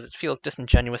 because it feels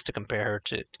disingenuous to compare her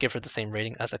to give her the same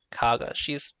rating as a Kaga.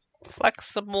 She's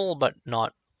flexible, but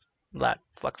not that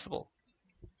flexible.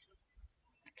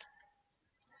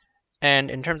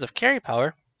 And in terms of carry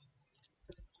power,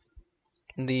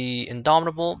 the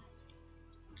Indomitable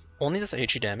only does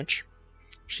HE damage.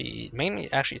 She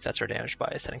mainly actually sets her damage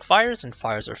by setting fires, and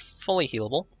fires are fully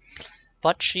healable.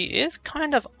 But she is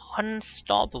kind of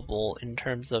unstoppable in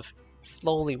terms of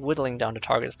slowly whittling down the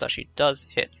targets that she does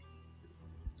hit.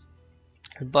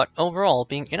 But overall,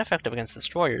 being ineffective against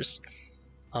destroyers,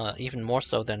 even more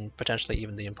so than potentially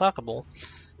even the Implacable,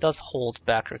 does hold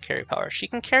back her carry power. She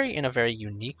can carry in a very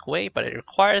unique way, but it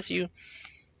requires you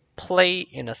play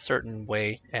in a certain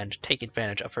way and take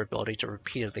advantage of her ability to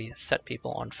repeatedly set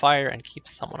people on fire and keep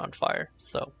someone on fire.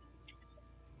 So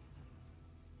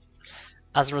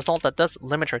as a result, that does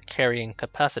limit her carrying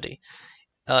capacity.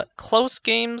 Close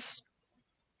games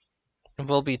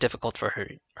will be difficult for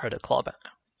her to claw back.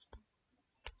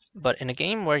 But in a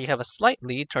game where you have a slight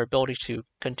lead, her ability to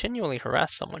continually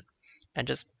harass someone and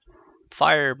just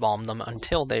firebomb them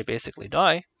until they basically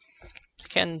die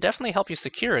can definitely help you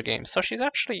secure a game. So she's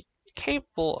actually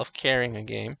capable of carrying a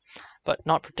game, but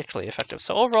not particularly effective.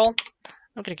 So overall,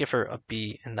 I'm going to give her a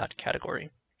B in that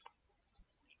category.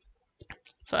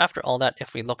 So after all that,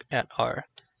 if we look at our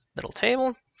little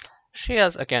table, she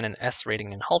has again an S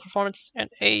rating in hull performance, an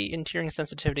A in tiering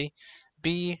sensitivity,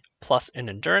 B+ in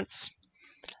endurance,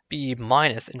 B-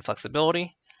 in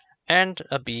flexibility, and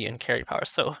a B in carry power.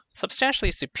 So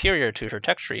substantially superior to her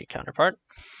tech tree counterpart.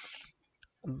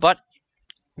 But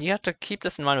you have to keep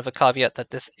this in mind with a caveat that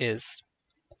this is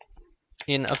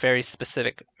in a very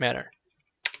specific manner.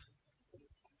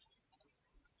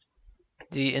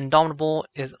 The Indomitable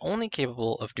is only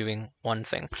capable of doing one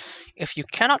thing. If you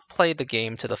cannot play the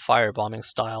game to the firebombing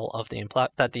style of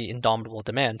that the Indomitable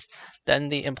demands, then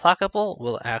the Implacable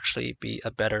will actually be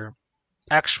a better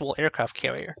actual aircraft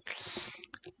carrier.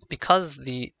 Because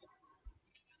the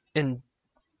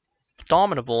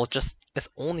Indomitable just is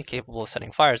only capable of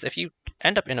setting fires. If you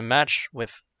end up in a match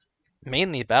with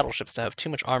mainly battleships that have too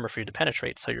much armor for you to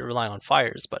penetrate, so you're relying on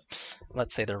fires, but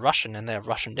let's say they're Russian and they have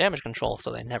Russian damage control,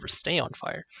 so they never stay on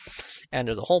fire. And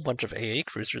there's a whole bunch of AA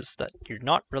cruisers that you're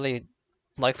not really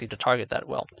likely to target that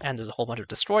well. And there's a whole bunch of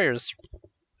destroyers,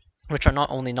 which are not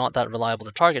only not that reliable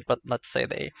to target, but let's say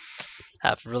they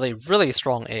have really, really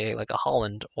strong AA, like a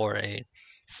Holland or a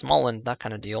Smolensk, that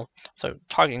kind of deal. So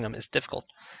targeting them is difficult.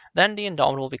 Then the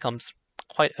Indomitable becomes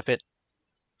quite a bit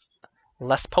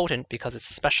less potent because it's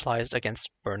specialized against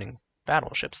burning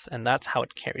battleships, and that's how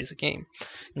it carries a game.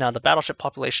 Now, the battleship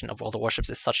population of World of Warships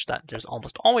is such that there's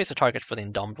almost always a target for the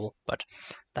Indomitable, but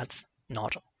that's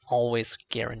not always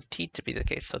guaranteed to be the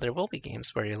case. So there will be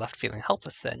games where you're left feeling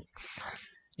helpless, and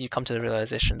you come to the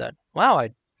realization that, wow,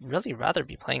 I'd really rather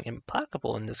be playing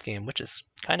Implacable in this game, which is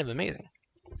kind of amazing.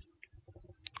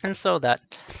 And so that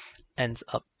ends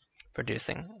up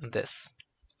producing this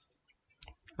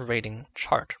rating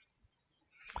chart.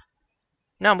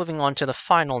 Now moving on to the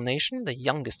final nation, the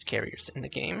youngest carriers in the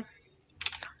game,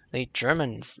 the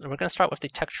Germans. We're going to start with the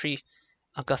tech tree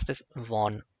Augustus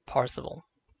von Parzival.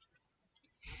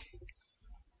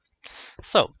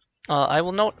 So, I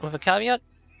will note with a caveat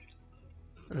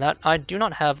that I do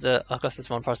not have the Augustus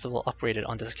von Parzival upgraded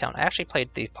on this account. I actually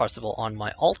played the Parzival on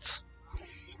my alt,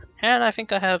 and I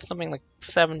think I have something like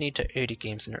 70 to 80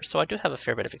 games in her, so I do have a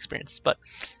fair bit of experience. But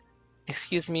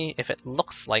excuse me if it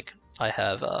looks like I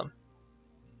have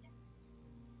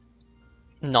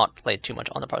not played too much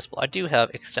on the Parzival. I do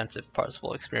have extensive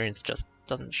Parzival experience, just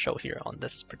doesn't show here on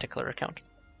this particular account.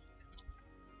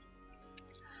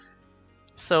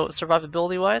 So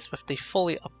survivability wise, with the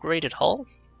fully upgraded hull,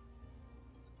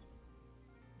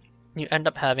 you end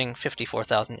up having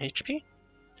 54,000 HP.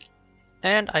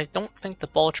 And I don't think the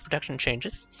bulge protection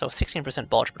changes, so 16%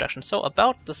 bulge protection, so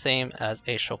about the same as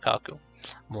a Shokaku,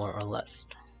 more or less.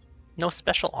 No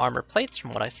special armor plates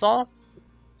from what I saw,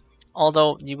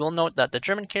 although you will note that the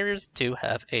German carriers do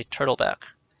have a turtleback,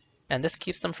 and this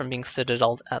keeps them from being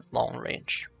citadeled at long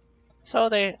range. So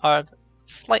they are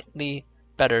slightly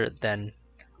better than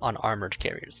unarmored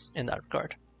carriers in that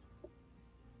regard.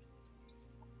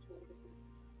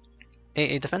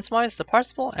 AA defense-wise, the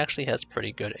Parzival actually has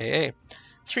pretty good AA.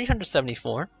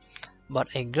 374, but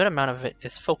a good amount of it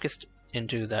is focused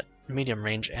into that medium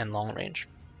range and long range.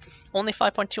 Only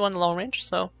 5.2 on the long range,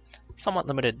 so somewhat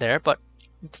limited there, but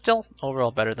still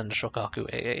overall better than the Shokaku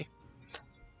AA.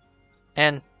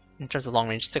 And in terms of long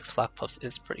range, 6 flak puffs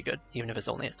is pretty good, even if it's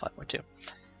only at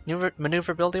 5.2.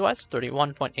 Maneuverability-wise,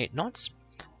 31.8 knots,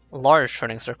 large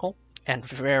turning circle, and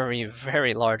very,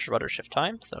 very large rudder shift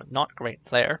time, so not great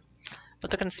there. But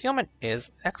the concealment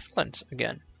is excellent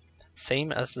again.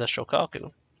 Same as the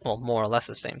Shokaku. Well, more or less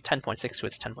the same. 10.6 to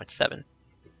its 10.7.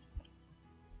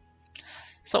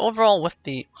 So overall, with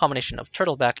the combination of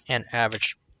turtleback and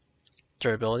average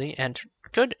durability and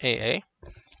good AA,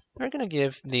 we're going to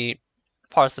give the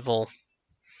Parzival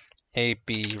a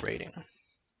B rating.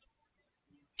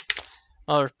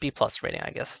 Or B plus rating,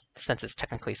 I guess, since it's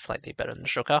technically slightly better than the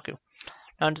Shokaku.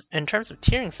 Now, in terms of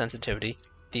tiering sensitivity,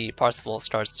 the Parzival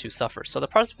starts to suffer. So the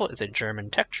Parzival is a German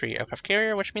tech tree aircraft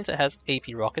carrier, which means it has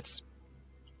AP rockets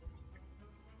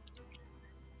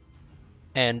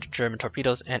and German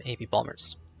torpedoes and AP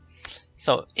bombers.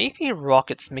 So AP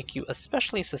rockets make you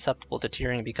especially susceptible to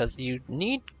tiering because you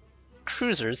need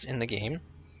cruisers in the game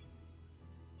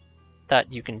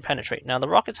that you can penetrate. Now the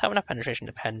rockets have enough penetration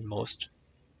to pen most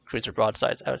cruiser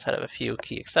broadsides outside of a few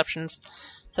key exceptions,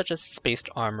 such as spaced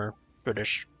armor,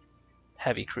 British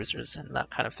heavy cruisers, and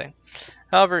that kind of thing.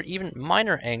 However, even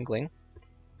minor angling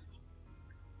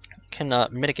can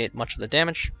mitigate much of the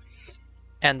damage,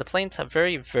 and the planes have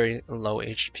very, very low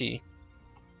HP.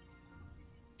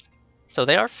 So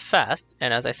they are fast,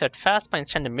 and as I said, fast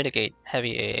planes tend to mitigate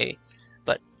heavy AA,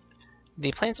 but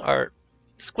the planes are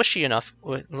squishy enough,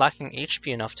 lacking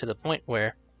HP enough to the point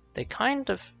where they kind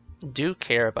of do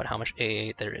care about how much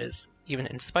AA there is, even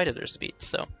in spite of their speed.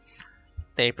 So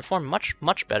they perform much,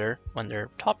 much better when they're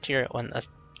top tier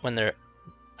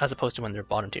as opposed to when they're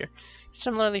bottom tier.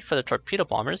 Similarly for the torpedo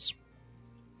bombers,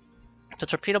 the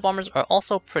torpedo bombers are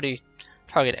also pretty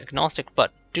target agnostic,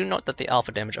 but do note that the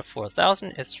alpha damage of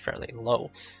 4,000 is fairly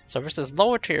low. So versus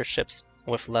lower tier ships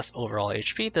with less overall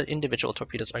HP, the individual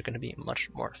torpedoes are going to be much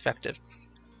more effective.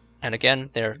 And again,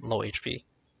 they're low HP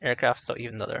aircraft, so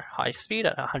even though they're high speed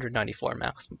at 194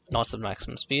 knots of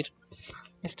maximum speed,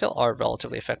 they still are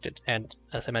relatively effective, and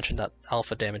as I mentioned, that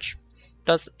alpha damage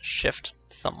does shift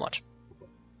somewhat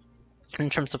in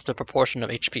terms of the proportion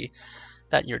of HP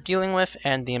that you're dealing with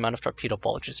and the amount of torpedo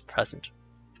bulges present.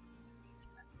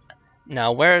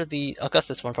 Now, where the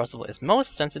Augustus von Parzival is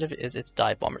most sensitive is its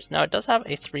dive bombers. Now, it does have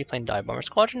a 3-plane dive bomber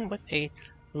squadron with a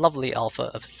lovely alpha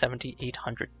of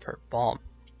 7,800 per bomb.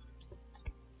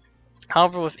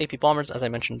 However, with AP bombers, as I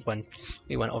mentioned when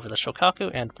we went over the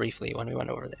Shokaku and briefly when we went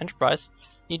over the Enterprise,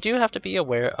 you do have to be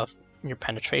aware of your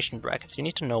penetration brackets. You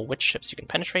need to know which ships you can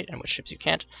penetrate and which ships you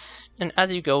can't. And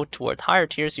as you go toward higher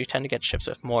tiers, you tend to get ships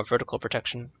with more vertical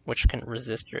protection, which can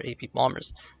resist your AP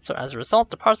bombers. So as a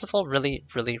result, the Parzival really,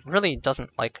 really, really doesn't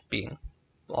like being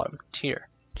bottom tier.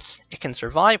 It can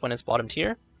survive when it's bottom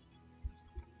tier,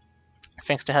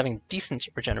 thanks to having decent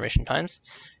regeneration times.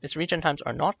 Its regen times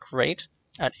are not great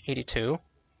at 82,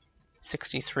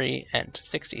 63, and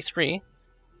 63,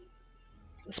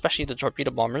 especially the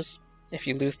torpedo bombers. If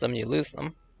you lose them, you lose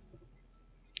them.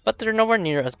 but they're nowhere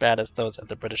near as bad as those of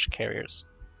the British carriers.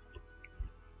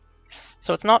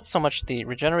 So it's not so much the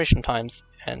regeneration times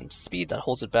and speed that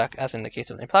holds it back as in the case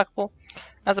of the Implacable,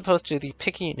 as opposed to the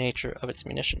picky nature of its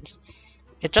munitions.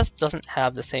 It just doesn't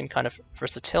have the same kind of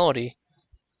versatility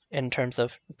in terms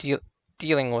of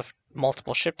dealing with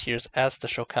multiple ship tiers as the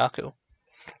Shokaku.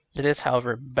 It is,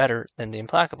 however, better than the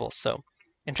Implacable, so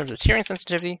in terms of tiering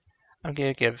sensitivity, I'm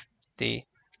going to give the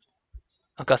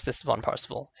Augustus von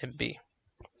Parzival a B.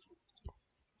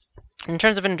 In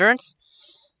terms of endurance,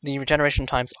 the regeneration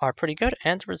times are pretty good,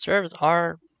 and the reserves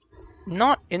are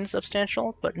not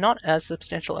insubstantial, but not as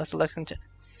substantial as the Lexington.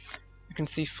 You can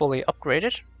see fully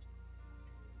upgraded.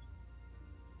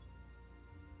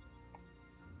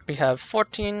 We have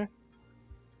 14,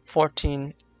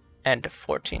 14, and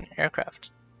 14 aircraft.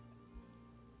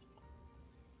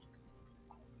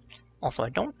 Also, I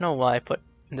don't know why I put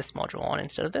this module on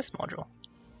instead of this module.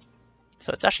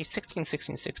 So it's actually 16,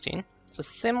 16, 16. So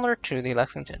similar to the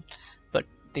Lexington, but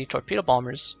the torpedo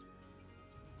bombers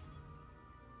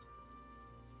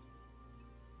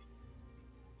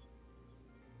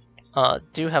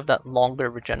do have that longer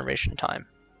regeneration time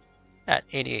at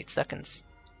 88 seconds.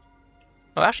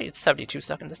 Oh, actually it's 72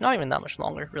 seconds. It's not even that much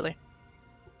longer, really.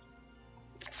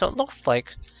 So it looks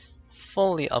like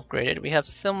fully upgraded, we have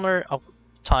similar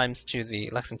times to the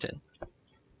Lexington,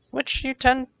 which you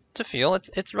tend to feel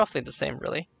it's roughly the same,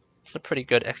 really. It's a pretty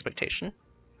good expectation.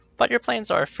 But your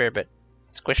planes are a fair bit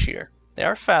squishier. They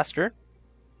are faster,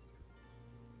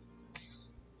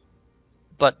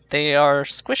 but they are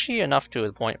squishy enough to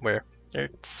the point where they're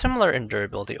similar in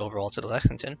durability overall to the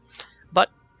Lexington, but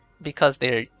because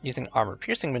they're using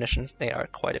armor-piercing munitions, they are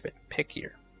quite a bit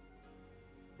pickier.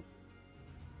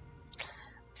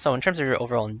 So in terms of your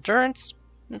overall endurance,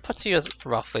 it puts you as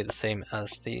roughly the same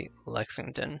as the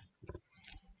Lexington.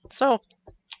 So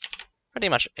pretty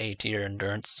much A tier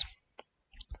endurance.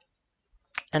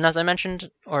 And as I mentioned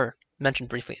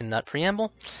briefly in that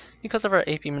preamble, because of our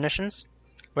AP munitions,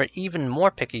 we're even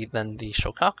more picky than the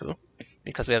Shokaku,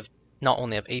 because we have not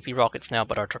only have AP rockets now,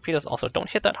 but our torpedoes also don't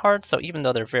hit that hard, so even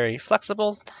though they're very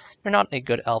flexible, they're not a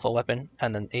good alpha weapon,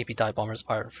 and then AP dive bombers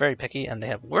are very picky, and they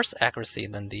have worse accuracy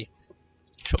than the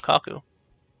Shokaku.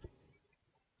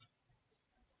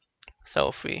 So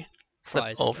if we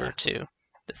flip over to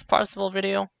this Parzival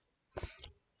video,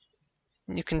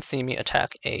 you can see me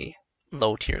attack a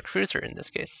low tier cruiser in this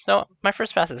case. So my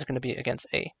first pass is going to be against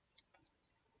a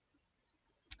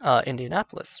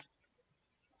Indianapolis.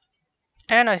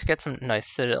 And I get some nice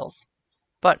citadels.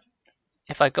 But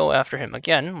if I go after him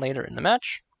again later in the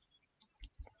match,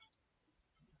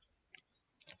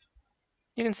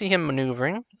 you can see him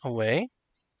maneuvering away.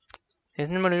 He's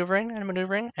maneuvering and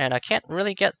maneuvering, and I can't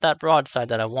really get that broadside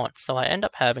that I want, so I end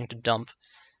up having to dump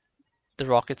the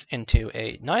rockets into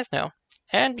a Gneisenau.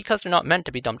 And because they're not meant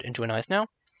to be dumped into a Gneisenau,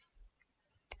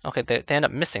 okay, they end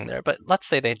up missing there, but let's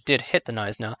say they did hit the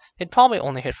Gneisenau, they'd probably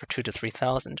only hit for 2,000 to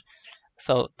 3,000.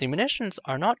 So the munitions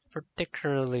are not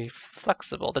particularly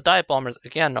flexible. The dive bombers,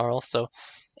 again, are also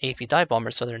AP dive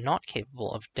bombers, so they're not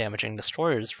capable of damaging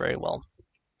destroyers very well.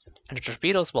 And the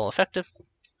torpedoes, while effective,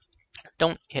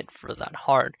 don't hit for that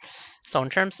hard. So in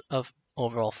terms of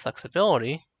overall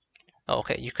flexibility,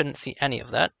 okay, you couldn't see any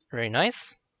of that. Very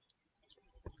nice.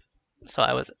 So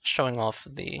I was showing off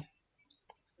the...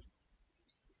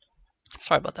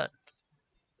 Sorry about that.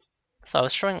 So I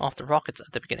was showing off the rockets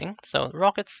at the beginning. So the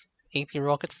rockets, AP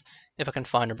rockets, if I can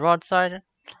find a broadside,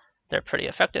 they're pretty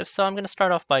effective. So I'm going to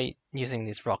start off by using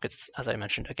these rockets, as I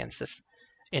mentioned, against this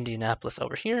Indianapolis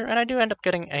over here, and I do end up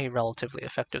getting a relatively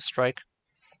effective strike.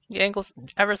 The angles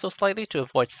ever so slightly to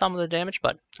avoid some of the damage,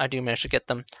 but I do manage to get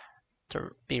them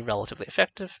to be relatively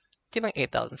effective, dealing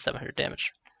 8,700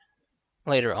 damage.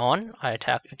 Later on, I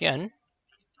attack again,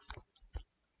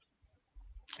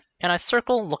 and I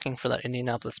circle looking for that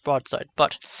Indianapolis broadside,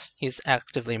 but he's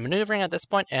actively maneuvering at this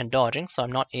point and dodging, so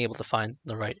I'm not able to find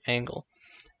the right angle.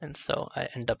 And so I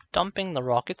end up dumping the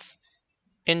rockets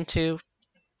into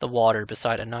the water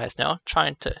beside a Gneisenau,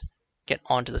 trying to get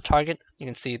onto the target. You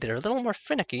can see they're a little more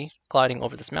finicky. Gliding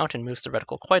over this mountain moves the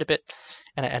reticle quite a bit,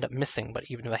 and I end up missing, but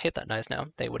even if I hit that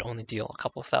Gneisenau, they would only deal a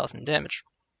couple of thousand damage.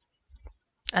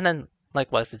 And then,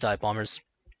 likewise, the dive bombers,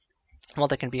 while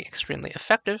they can be extremely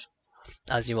effective,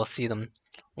 as you will see them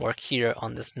work here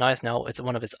on this Gneisenau, it's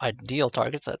one of its ideal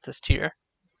targets at this tier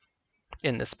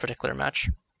in this particular match.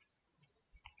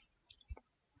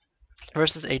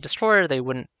 Versus a destroyer, they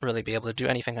wouldn't really be able to do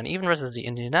anything, and even versus the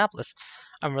Indianapolis,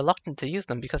 I'm reluctant to use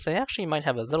them because they actually might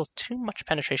have a little too much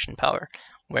penetration power,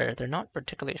 where they're not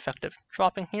particularly effective.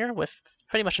 Dropping here with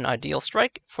pretty much an ideal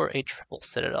strike for a triple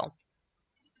citadel.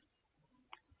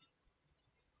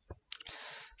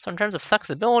 So in terms of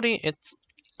flexibility, it's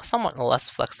somewhat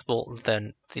less flexible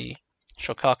than the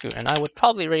Shokaku, and I would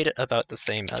probably rate it about the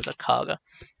same as a Kaga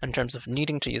in terms of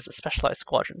needing to use the specialized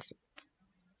squadrons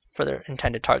for their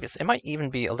intended targets. It might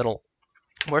even be a little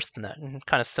worse than that, and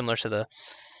kind of similar to the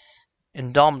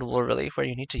Indomitable, really, where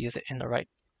you need to use it in the right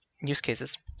use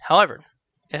cases. However,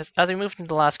 as we move into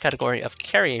the last category of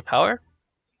carry power,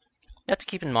 you have to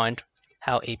keep in mind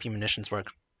how AP munitions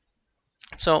work.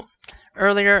 So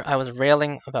earlier I was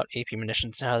railing about AP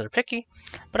munitions and how they're picky,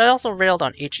 but I also railed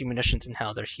on HE munitions and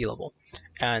how they're healable.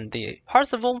 And the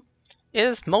Parzival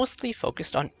is mostly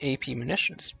focused on AP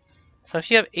munitions. So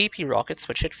if you have AP rockets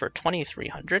which hit for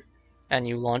 2300 and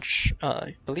you launch,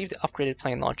 I believe the upgraded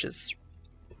plane launches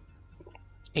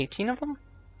 18 of them?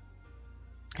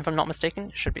 If I'm not mistaken,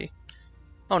 it should be.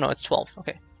 Oh no, it's 12.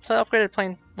 Okay, so the upgraded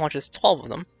plane launches 12 of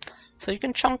them. So you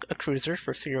can chunk a cruiser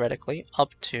for theoretically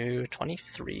up to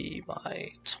 23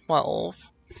 by 12.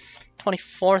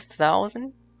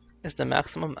 24,000 is the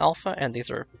maximum alpha, and these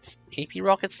are AP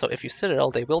rockets, so if you Citadel,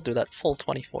 they will do that full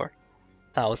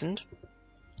 24,000.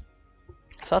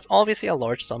 So that's obviously a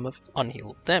large sum of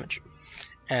unhealable damage.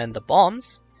 And the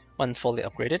bombs, when fully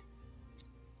upgraded,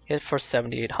 hit for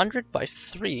 7,800 by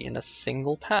 3 in a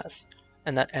single pass,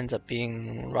 and that ends up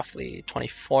being roughly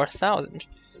 24,000.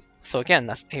 So again,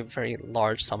 that's a very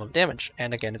large sum of damage,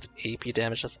 and again, it's AP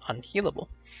damage that's unhealable.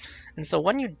 And so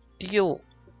when you deal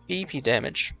AP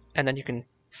damage, and then you can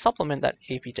supplement that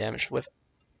AP damage with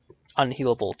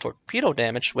unhealable torpedo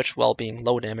damage, which, while being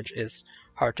low damage, is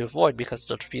hard to avoid because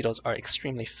the torpedoes are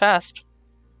extremely fast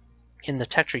in the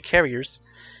tech tree carriers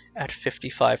at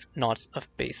 55 knots of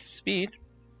base speed,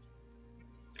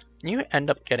 you end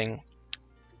up getting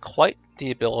quite the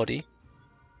ability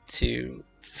to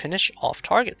finish off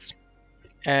targets.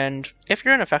 And if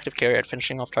you're an effective carrier at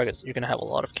finishing off targets, you're going to have a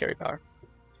lot of carry power.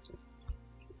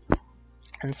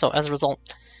 And so as a result,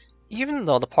 even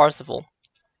though the Parzival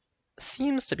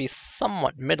seems to be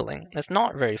somewhat middling, it's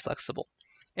not very flexible.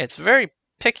 It's very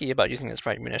picky about using its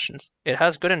right munitions. It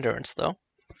has good endurance though.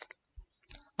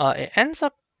 It ends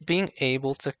up being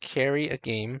able to carry a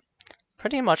game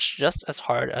pretty much just as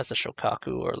hard as a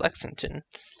Shokaku or Lexington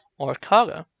or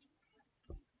Kaga.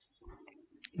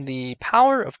 The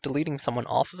power of deleting someone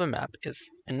off of a map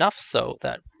is enough so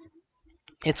that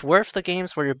it's worth the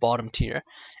games where you're bottom tier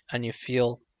and you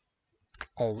feel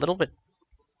a little bit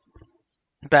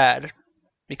bad,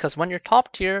 because when you're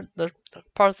top tier, the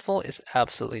Parzival is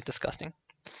absolutely disgusting.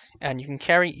 And you can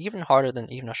carry even harder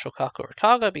than even a Shokaku or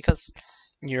Kaga because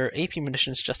your AP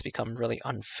munitions just become really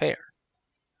unfair.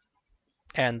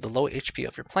 And the low HP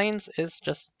of your planes is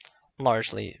just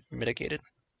largely mitigated.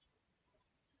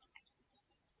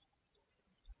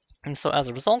 And so as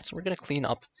a result, we're going to clean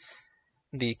up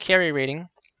the carry rating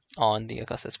on the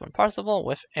Augustus Wind Parzival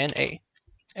with NA.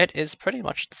 It is pretty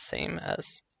much the same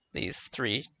as these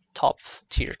three top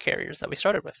tier carriers that we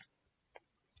started with.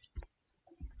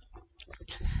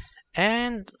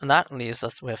 And that leaves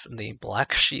us with the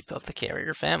black sheep of the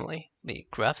carrier family, the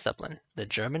Graf Zeppelin, the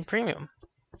German Premium,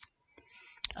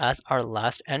 as our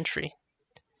last entry.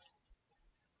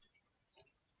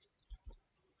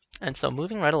 And so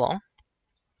moving right along,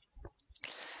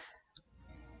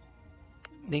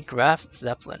 the Graf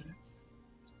Zeppelin.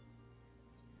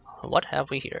 What have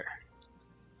we here?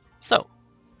 So,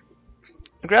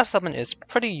 the Graf Zeppelin is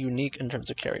pretty unique in terms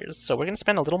of carriers, so we're going to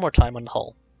spend a little more time on the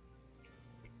hull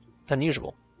than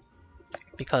usual,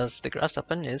 because the Graf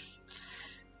Zeppelin is,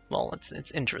 well,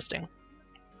 it's interesting.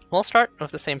 We'll start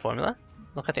with the same formula.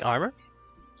 Look at the armor.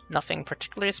 Nothing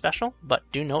particularly special, but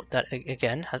do note that it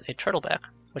again has a turtleback,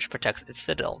 which protects its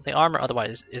citadel. The armor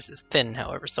otherwise is thin,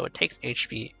 however, so it takes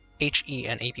HE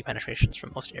and AP penetrations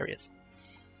from most areas.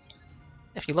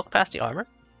 If you look past the armor,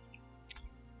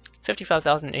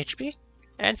 55,000 HP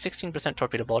and 16%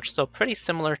 torpedo bulge, so pretty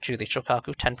similar to the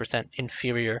Shokaku, 10%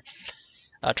 inferior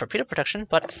torpedo protection,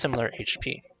 but similar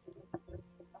HP.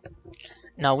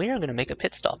 Now we are going to make a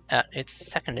pit stop at its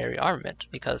secondary armament,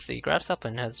 because the Graf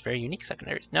Zeppelin has very unique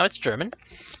secondaries. Now it's German,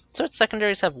 so its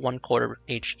secondaries have 1/4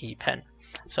 HE pen.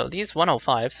 So these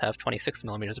 105s have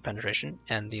 26mm of penetration,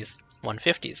 and these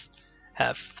 150s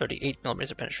have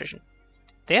 38mm of penetration.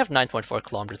 They have 9.4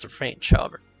 kilometers of range,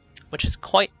 however, which is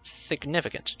quite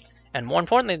significant. And more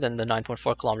importantly than the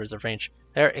 9.4 kilometers of range,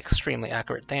 they're extremely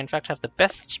accurate. They in fact have the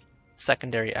best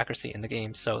secondary accuracy in the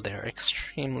game, so they're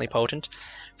extremely potent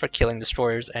for killing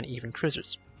destroyers and even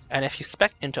cruisers. And if you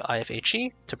spec into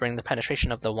IFHE to bring the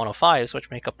penetration of the 105s,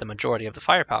 which make up the majority of the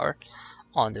firepower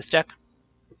on this deck,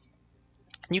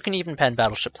 you can even pen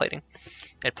battleship plating.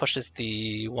 It pushes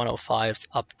the 105s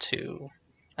up to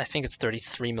I think it's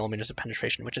 33 millimeters of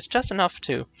penetration, which is just enough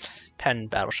to pen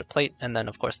battleship plate. And then,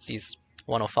 of course, these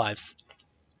 105s,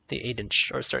 the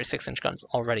 8-inch, or sorry, 6-inch guns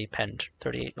already penned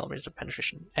 38 millimeters of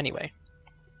penetration anyway.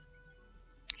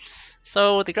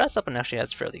 So the Grasshopper actually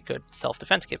has fairly good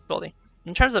self-defense capability.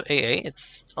 In terms of AA,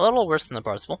 it's a little worse than the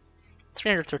Parzival.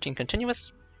 313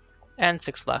 continuous, and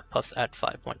 6 flak puffs at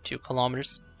 5.2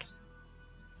 kilometers.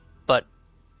 But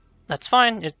that's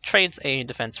fine, it trades a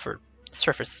defense for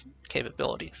surface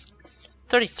capabilities.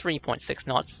 33.6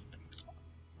 knots,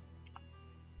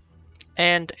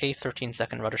 and a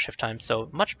 13-second rudder shift time, so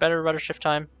much better rudder shift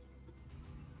time,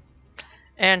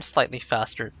 and slightly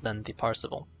faster than the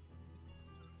Parzival.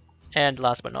 And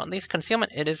last but not least,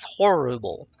 concealment. It is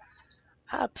horrible.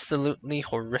 Absolutely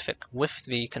horrific. With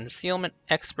the concealment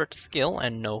expert skill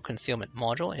and no concealment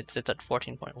module, it sits at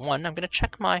 14.1. I'm going to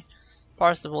check my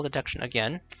Parzival detection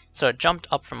again. So it jumped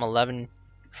up from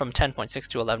 10.6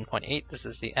 to 11.8. This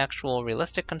is the actual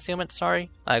realistic concealment. Sorry,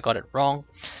 I got it wrong.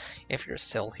 If you're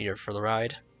still here for the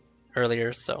ride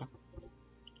earlier, so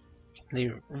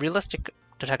the realistic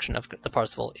detection of the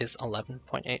Parzival is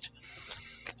 11.8.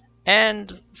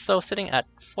 And so sitting at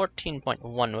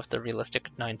 14.1 with the realistic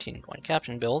 19-point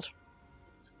captain build,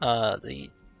 the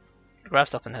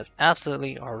Grasshopper has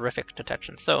absolutely horrific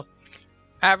detection. So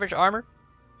average armor,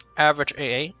 average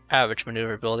AA, average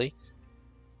maneuverability,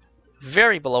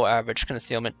 very below average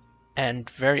concealment, and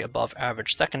very above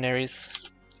average secondaries,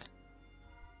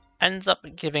 ends up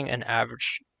giving an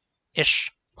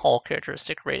average-ish hull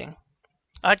characteristic rating.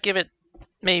 I'd give it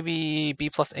maybe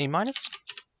B plus A minus.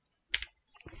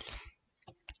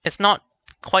 It's not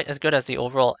quite as good as the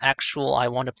overall actual I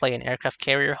want to play an aircraft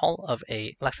carrier hull of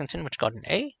a Lexington, which got an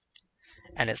A,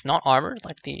 and it's not armored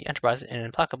like the Enterprise and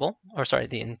Implacable, or sorry,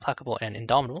 the Implacable and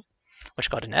Indomitable, which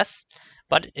got an S,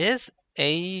 but it is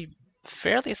a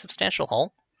fairly substantial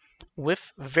hull with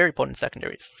very potent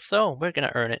secondaries, so we're going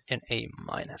to earn it an A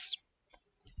minus.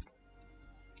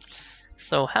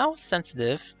 So how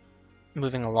sensitive,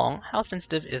 moving along, how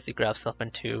sensitive is the Grasshopper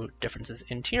to differences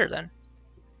in tier then?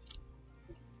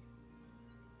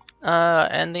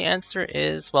 And the answer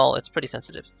is, well, it's pretty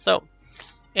sensitive. So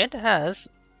it has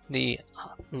the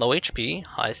low HP,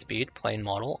 high speed plane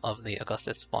model of the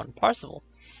Augustus von Parzival.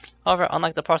 However,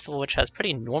 unlike the Parzival, which has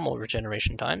pretty normal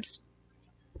regeneration times,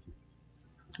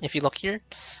 if you look here,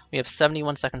 we have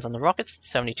 71 seconds on the rockets,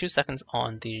 72 seconds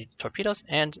on the torpedoes,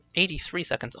 and 83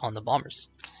 seconds on the bombers.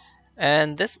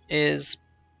 And this is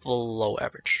below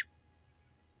average.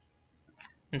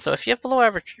 And so if you have below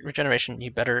average regeneration, you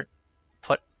better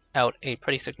put out a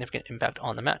pretty significant impact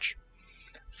on the match.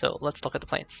 So let's look at the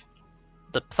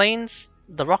planes.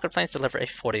 The rocket planes deliver a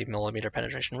 40 millimeter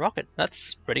penetration rocket.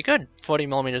 That's pretty good. 40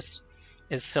 millimeters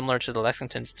is similar to the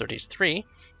Lexington's 33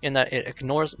 in that it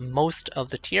ignores most of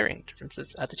the tiering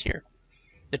differences at the tier.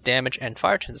 The damage and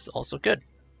fire chance is also good.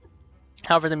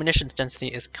 However, the munitions density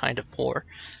is kind of poor,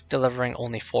 delivering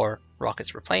only 4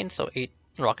 rockets per plane, so 8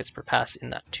 rockets per pass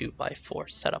in that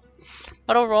 2x4 setup.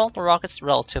 But overall, the rocket's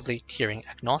relatively tiering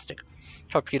agnostic.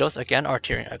 Torpedoes, again, are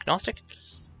tiering agnostic,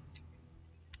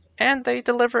 and they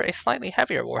deliver a slightly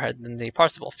heavier warhead than the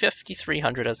Parzival,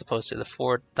 5,300 as opposed to the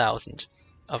 4,000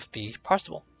 of the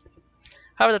Parzival.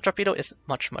 However, the torpedo is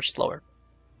much, much slower.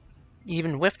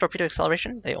 Even with torpedo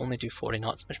acceleration, they only do 40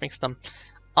 knots, which makes them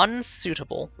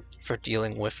unsuitable for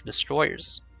dealing with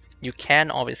destroyers. You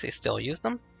can obviously still use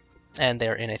them, and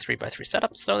they're in a 3x3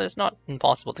 setup, so it's not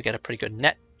impossible to get a pretty good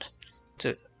net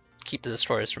to keep the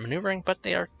destroyers from maneuvering, but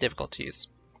they are difficult to use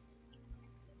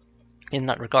in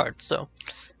that regard, so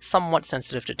somewhat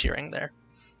sensitive to tiering there.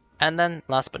 And then,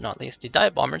 last but not least, the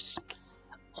dive bombers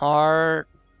are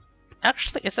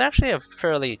it's actually a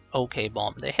fairly okay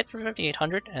bomb. They hit for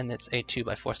 5,800, and it's a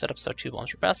 2x4 setup, so 2 bombs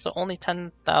per pass, so only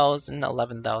 10,000,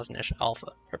 11,000-ish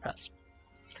alpha per pass.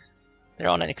 They're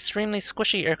on an extremely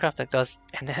squishy aircraft that does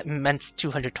an immense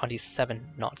 227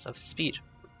 knots of speed.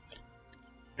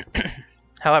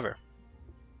 However,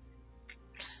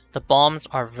 the bombs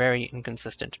are very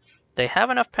inconsistent. They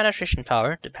have enough penetration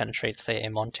power to penetrate, say,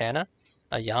 a Montana,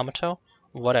 a Yamato,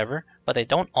 whatever, but they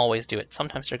don't always do it.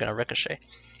 Sometimes they're going to ricochet.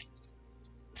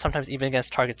 Sometimes even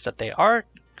against targets that they are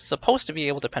supposed to be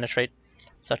able to penetrate,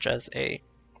 such as a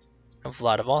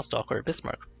Vladivostok or a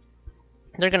Bismarck.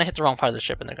 They're going to hit the wrong part of the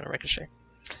ship and they're going to ricochet.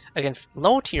 Against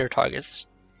low-tier targets,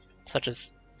 such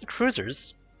as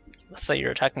cruisers, let's say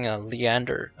you're attacking a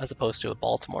Leander as opposed to a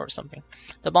Baltimore or something,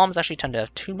 the bombs actually tend to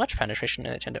have too much penetration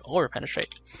and they tend to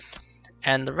over-penetrate.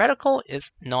 And the reticle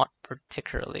is not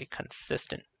particularly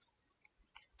consistent.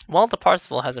 While the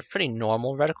Parzival has a pretty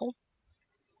normal reticle,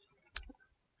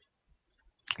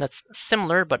 that's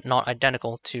similar but not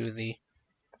identical to the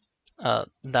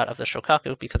that of the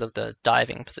Shokaku because of the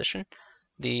diving position.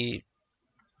 The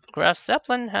Graf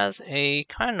Zeppelin has a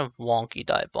kind of wonky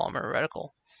dive bomber reticle.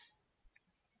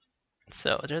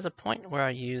 So there's a point where I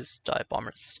use dive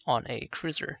bombers on a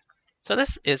cruiser. So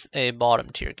this is a bottom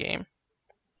tier game,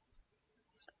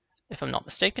 if I'm not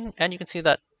mistaken, and you can see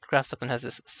that Graf Zeppelin has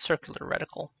this circular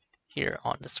reticle here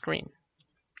on the screen.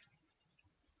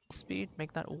 Speed,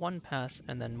 make that one pass,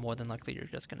 and then more than likely you're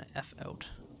just gonna F out.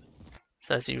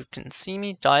 So as you can see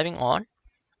me diving on,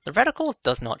 the reticle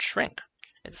does not shrink.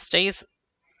 It stays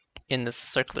in this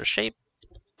circular shape,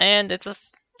 and it's a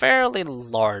fairly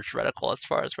large reticle as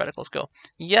far as reticles go.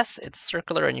 Yes, it's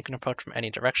circular and you can approach from any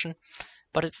direction,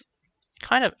 but it's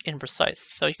kind of imprecise.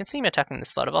 So you can see me attacking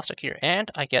this Vladivostok here, and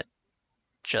I get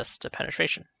just a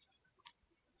penetration.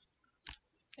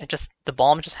 The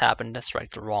bomb just happened to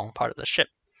strike the wrong part of the ship.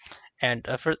 And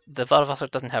the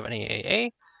Vladivostok doesn't have any AA,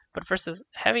 but versus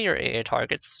heavier AA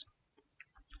targets,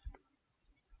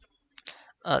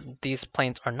 these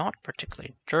planes are not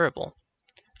particularly durable.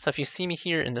 So if you see me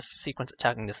here in this sequence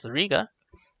attacking this Riga,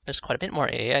 there's quite a bit more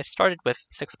AA. I started with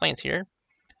 6 planes here,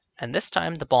 and this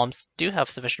time the bombs do have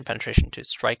sufficient penetration to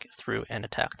strike through and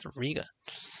attack the Riga.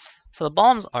 So the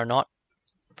bombs are not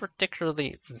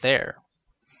particularly there.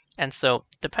 And so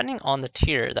depending on the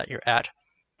tier that you're at,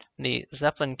 the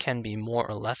Zeppelin can be more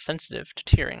or less sensitive to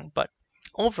tiering, but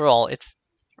overall it's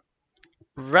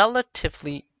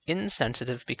relatively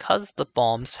insensitive because the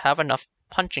bombs have enough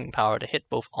punching power to hit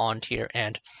both on tier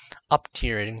and up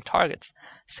tiering targets.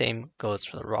 Same goes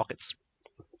for the rockets.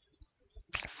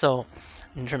 So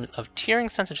in terms of tiering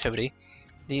sensitivity,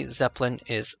 the Zeppelin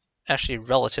is actually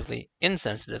relatively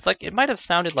insensitive. Like, it might have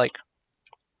sounded like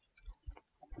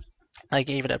I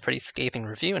gave it a pretty scathing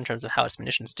review in terms of how its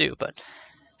munitions do, but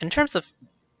in terms of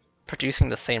producing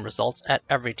the same results at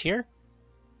every tier,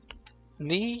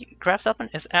 the Graf Zeppelin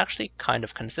is actually kind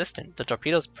of consistent. The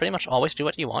torpedoes pretty much always do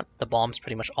what you want, the bombs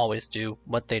pretty much always do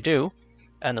what they do,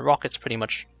 and the rockets pretty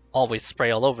much always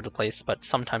spray all over the place, but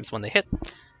sometimes when they hit,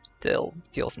 they'll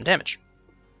deal some damage.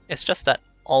 It's just that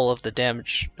all of the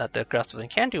damage that the Graf Zeppelin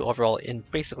can do overall in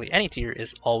basically any tier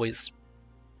is always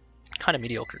kind of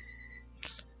mediocre.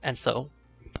 And so,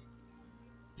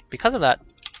 because of that,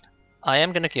 I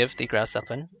am going to give the Graf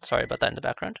Zeppelin, sorry about that in the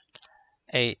background,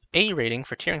 a A rating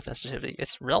for tiering sensitivity.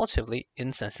 It's relatively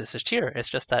insensitive to tier. It's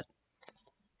just that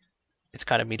it's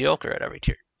kind of mediocre at every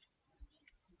tier.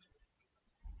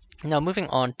 Now moving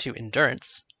on to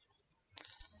endurance.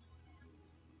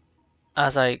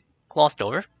 As I glossed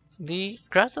over, the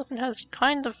Graf Zeppelin has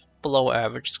kind of below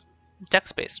average deck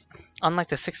space. Unlike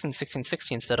the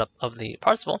 16-16-16 setup of the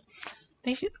Parzival,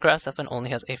 the Graf Zeppelin only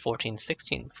has a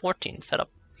 14-16-14 setup.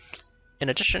 In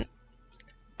addition,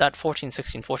 that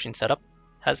 14-16-14 setup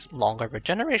has longer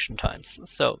regeneration times.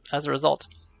 So as a result,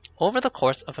 over the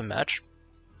course of a match,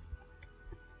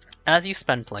 as you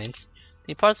spend planes,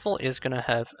 the Parzival is going to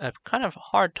have a kind of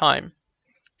hard time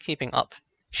keeping up.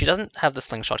 She doesn't have the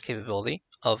slingshot capability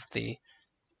of the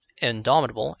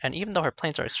Indomitable, and even though her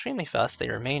planes are extremely fast, they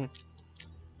remain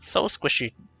so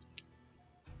squishy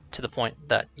to the point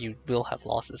that you will have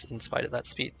losses in spite of that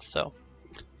speed. So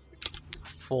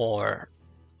for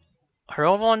her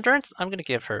overall endurance, I'm going to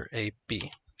give her a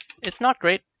B. It's not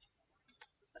great,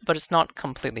 but it's not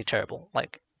completely terrible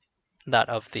like that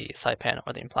of the Saipan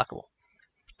or the Implacable.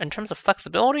 In terms of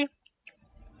flexibility,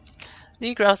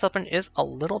 the Graf Zeppelin is a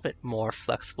little bit more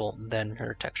flexible than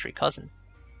her tech-tree cousin.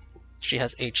 She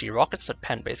has HE rockets that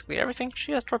pen basically everything,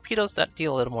 she has torpedoes that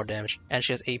deal a little more damage, and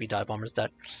she has AB dive bombers that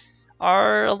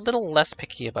are a little less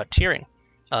picky about tiering.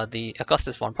 The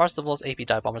Augustus von Parzival's AP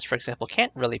dive bombers, for example,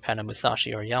 can't really pen a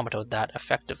Musashi or Yamato that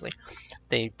effectively.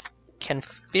 They can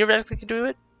theoretically do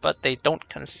it, but they don't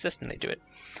consistently do it.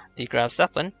 The Graf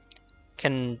Zeppelin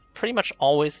can pretty much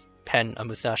always pen a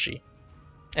Musashi.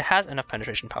 It has enough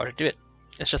penetration power to do it.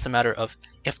 It's just a matter of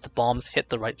if the bombs hit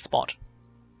the right spot.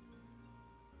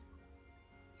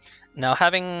 Now,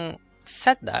 having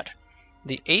said that,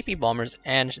 the AP bombers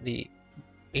and the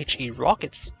HE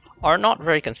rockets are not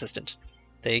very consistent.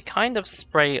 They kind of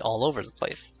spray all over the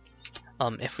place.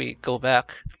 If we go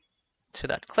back to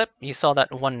that clip, you saw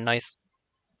that one nice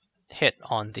hit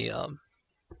on the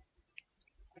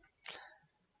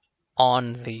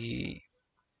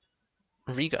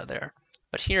Riga there.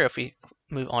 But here, if we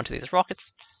move on to these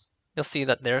rockets, you'll see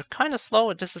that they're kind of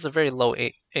slow. This is a very low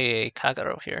AA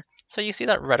Kagero here. So you see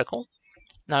that reticle.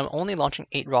 Now I'm only launching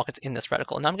 8 rockets in this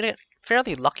reticle. Now I'm going to get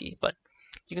fairly lucky, but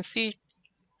you can see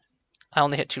I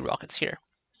only hit 2 rockets here.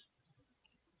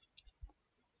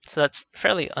 So that's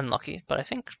fairly unlucky, but I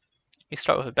think we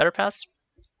start with a better pass.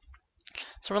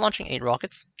 So we're launching 8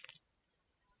 rockets,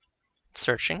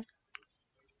 searching,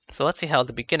 So let's see how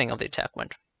the beginning of the attack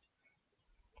went.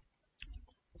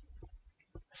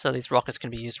 So these rockets can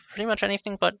be used for pretty much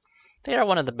anything, but they are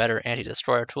one of the better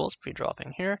anti-destroyer tools,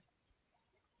 pre-dropping here.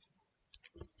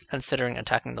 Considering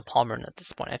attacking the Palmer at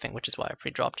this point, I think, which is why I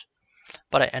pre-dropped.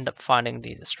 But I end up finding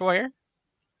the destroyer.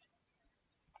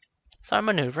 So I'm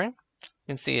maneuvering. You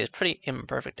can see a pretty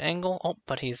imperfect angle. Oh,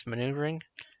 but he's maneuvering,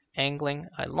 angling.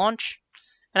 I launch,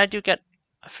 and I do get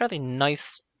a fairly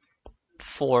nice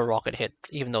 4 rocket hit,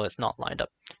 even though it's not lined up.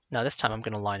 Now this time I'm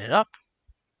going to line it up.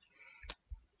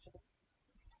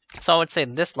 So I would say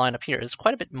this lineup here is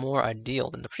quite a bit more ideal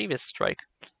than the previous strike.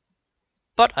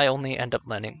 But I only end up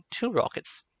landing 2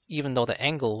 rockets, even though the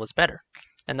angle was better.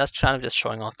 And that's kind of just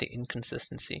showing off the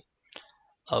inconsistency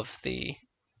of the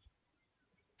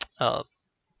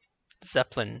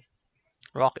Zeppelin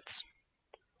rockets.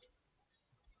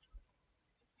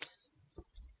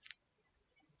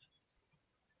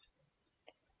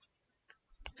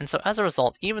 And so as a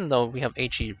result, even though we have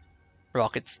HE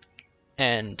rockets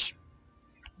and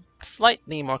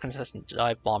slightly more consistent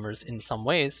dive bombers in some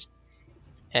ways,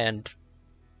 and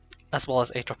as well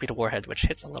as a torpedo warhead which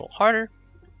hits a little harder,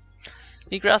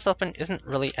 the Grasshopper isn't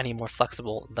really any more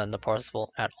flexible than the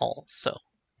Parzival at all. So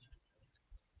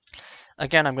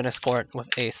again, I'm going to score it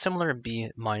with a similar B-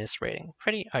 rating,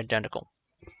 pretty identical.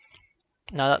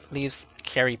 Now that leaves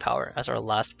carry power as our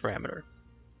last parameter.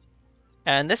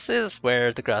 And this is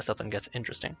where the Grasshopper gets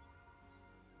interesting.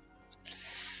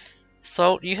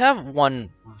 So you have one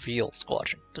real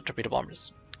squadron, the torpedo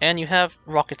bombers, and you have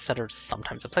rockets that are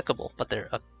sometimes applicable, but they're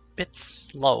a bit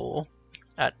slow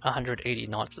at 180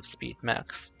 knots of speed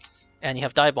max. And you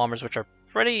have dive bombers, which are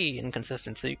pretty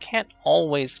inconsistent, so you can't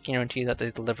always guarantee that they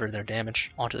deliver their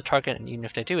damage onto the target, and even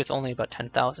if they do, it's only about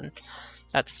 10,000.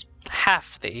 That's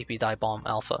half the AP dive bomb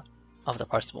alpha of the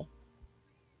Parzival.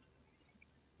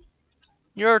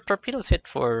 Your torpedoes hit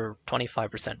for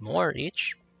 25% more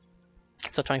each,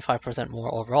 so 25%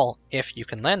 more overall if you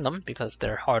can land them, because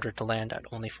they're harder to land at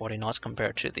only 40 knots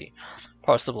compared to the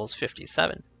Parzival's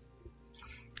 57.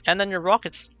 And then your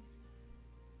rockets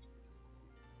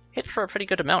hit for a pretty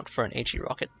good amount for an HE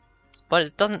rocket, but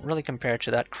it doesn't really compare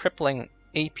to that crippling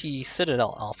AP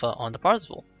Citadel alpha on the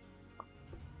Parzival.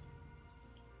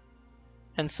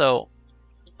 And so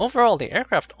overall, the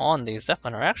aircraft on the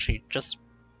Zeppelin are actually just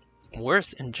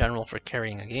worse in general for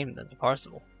carrying a game than the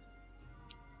Parzival.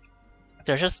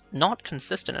 They're just not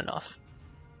consistent enough.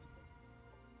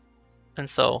 And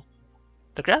so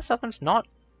the Grasshopper's not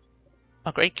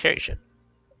a great carry ship.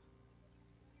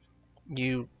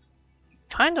 You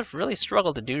kind of really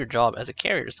struggle to do your job as a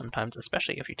carrier sometimes,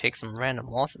 especially if you take some random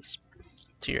losses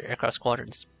to your aircraft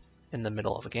squadrons in the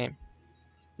middle of a game.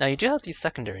 Now you do have these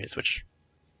secondaries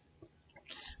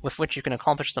with which you can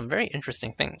accomplish some very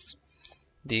interesting things.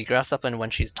 The Grasshopper, when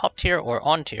she's top tier or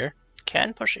on tier,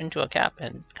 can push into a cap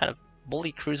and kind of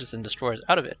bully cruisers and destroyers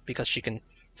out of it, because she can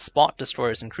spot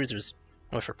destroyers and cruisers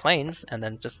with her planes and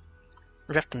then just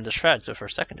rip them to shreds with her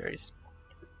secondaries.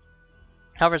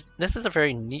 However, this is a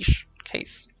very niche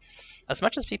case. As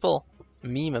much as people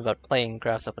meme about playing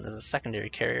Grasshopper as a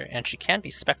secondary carrier, and she can be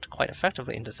spec'd quite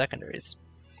effectively into secondaries,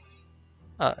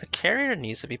 a carrier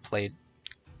needs to be played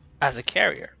as a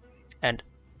carrier. And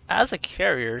as a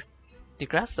carrier, the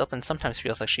Grasshopper sometimes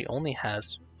feels like she only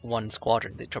has one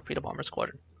squadron, the torpedo bomber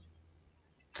squadron.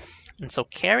 And so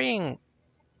carrying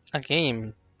a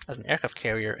game as an aircraft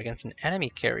carrier against an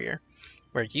enemy carrier,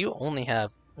 where you only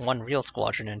have one real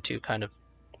squadron and 2 kind of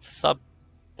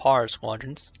subpar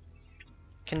squadrons,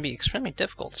 can be extremely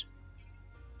difficult.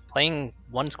 Playing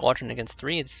one squadron against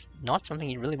 3 is not something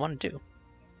you really want to do.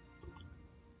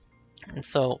 And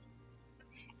so,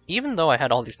 even though I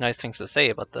had all these nice things to say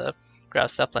about the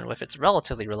Graf Zeppelin with its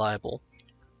relatively reliable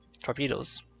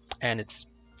torpedoes and its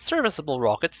serviceable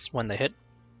rockets when they hit,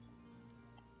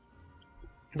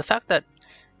 the fact that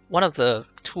one of the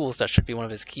tools that should be one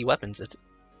of its key weapons,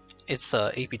 its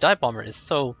AP dive bomber, is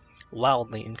so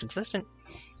wildly inconsistent,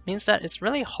 means that it's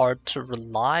really hard to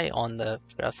rely on the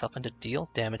Graf Zeppelin to deal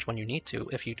damage when you need to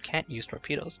if you can't use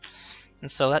torpedoes.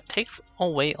 And so that takes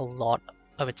away a lot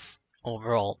of its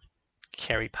overall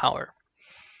carry power.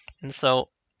 And so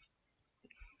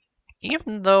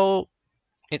even though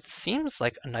it seems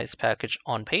like a nice package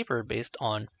on paper based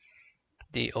on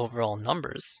the overall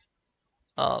numbers,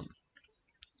 the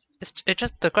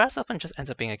Graf Zeppelin just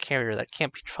ends up being a carrier that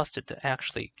can't be trusted to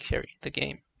actually carry the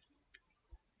game.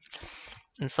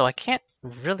 And so I can't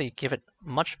really give it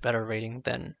much better rating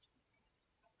than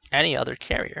any other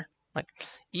carrier. Like,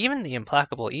 even the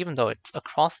Implacable, even though it's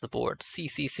across the board, C,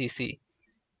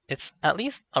 it's at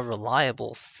least a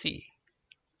reliable C.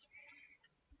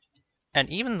 And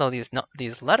even though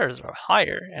these letters are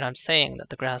higher, and I'm saying that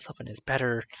the grasshopper is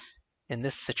better in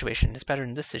this situation, it's better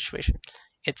in this situation,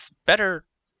 it's better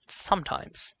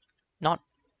sometimes, not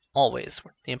always.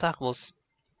 The implacable's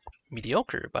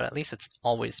mediocre, but at least it's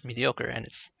always mediocre and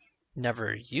it's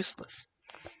never useless.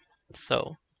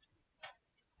 So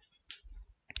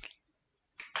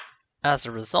as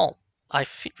a result, I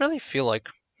really feel like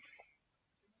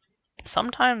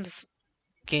sometimes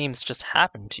games just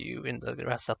happen to you in the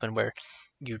grasshopper where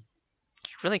you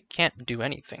really can't do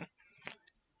anything,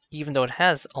 even though it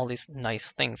has all these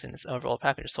nice things in its overall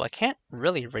package. So I can't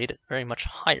really rate it very much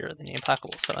higher than the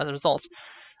implacable. So as a result,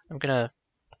 I'm gonna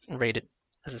rate it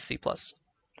as a C+.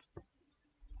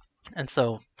 And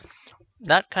so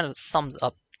that kind of sums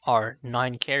up our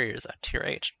 9 carriers at tier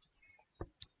 8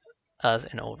 as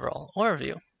an overall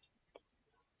overview.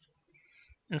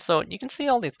 And so you can see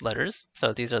all these letters.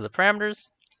 So these are the parameters.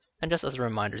 And just as a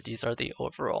reminder, these are the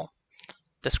overall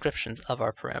descriptions of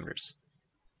our parameters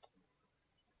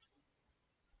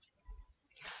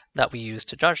that we use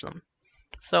to judge them.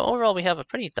 So overall, we have a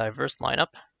pretty diverse lineup.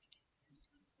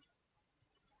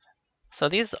 So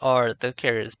these are the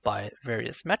carriers by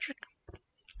various metric.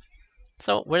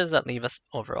 So where does that leave us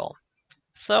overall?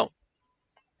 So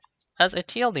as a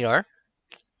TLDR,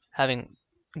 having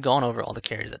gone over all the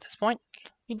carriers at this point,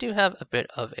 we do have a bit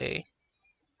of a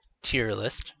tier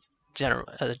list,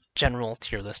 general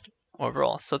tier list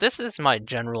overall. So this is my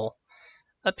general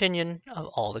opinion of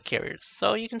all the carriers.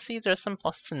 So you can see there's some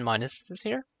pluses and minuses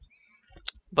here.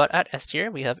 But at S tier,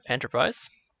 we have Enterprise,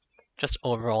 just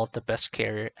overall the best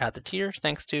carrier at the tier,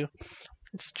 thanks to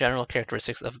its general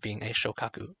characteristics of being a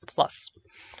Shokaku plus.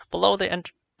 Below the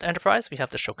Enterprise, we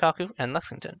have the Shokaku and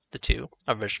Lexington, the 2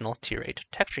 original tier 8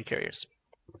 tech tree carriers.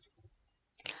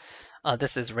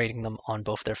 This is rating them on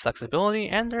both their flexibility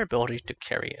and their ability to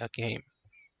carry a game.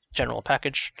 General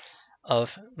package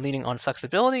of leaning on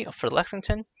flexibility for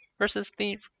Lexington versus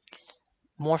the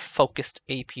more focused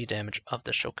AP damage of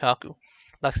the Shokaku.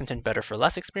 Lexington better for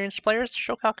less experienced players,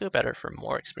 Shokaku better for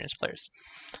more experienced players.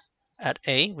 At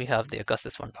A, we have the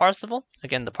Augustus 1 Parsifal.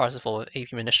 Again, the Parsifal with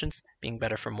AP munitions being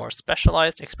better for more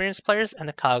specialized, experienced players, and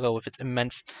the Kago with its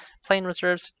immense plane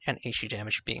reserves and HE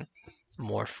damage being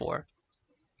more for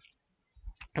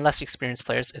less experienced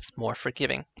players. It's more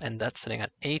forgiving, and that's sitting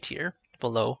at A tier,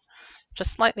 below,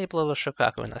 just slightly below the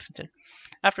Shokaku and Lexington.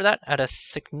 After that, at a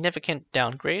significant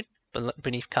downgrade,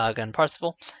 beneath Kaga and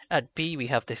Parsifal. At B, we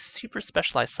have the super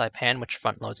specialized Saipan, which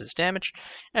front loads its damage,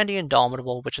 and the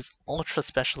Indomitable, which is ultra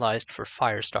specialized for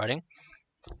fire starting.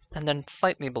 And then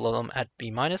slightly below them at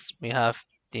B-, we have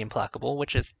the Implacable,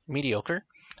 which is mediocre,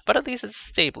 but at least it's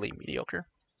stably mediocre.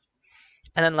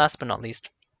 And then last but not least,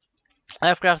 I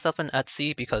have Grafzeppelin at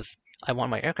C because I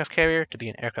want my aircraft carrier to be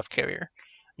an aircraft carrier,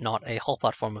 not a whole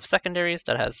platform of secondaries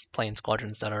that has plane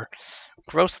squadrons that are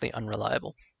grossly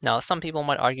unreliable. Now, some people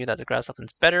might argue that the Grasshopper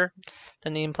is better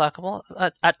than the Implacable.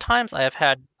 At times, I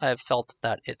have felt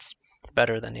that it's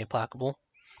better than the Implacable,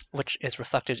 which is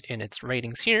reflected in its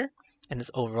ratings here, and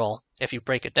its overall. If you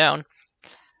break it down,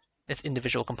 its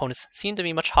individual components seem to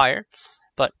be much higher,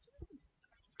 but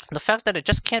the fact that it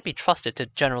just can't be trusted to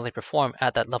generally perform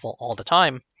at that level all the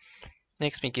time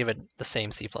makes me give it the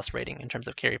same C+ rating in terms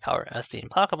of carry power as the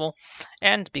Implacable,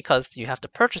 and because you have to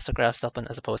purchase a Grafzeppelin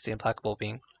as opposed to the Implacable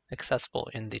being accessible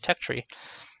in the tech tree,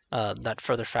 that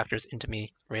further factors into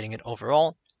me rating it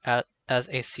overall as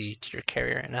a C tier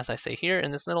carrier. And as I say here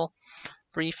in this little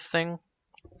brief thing,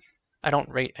 I don't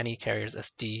rate any carriers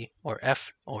as D or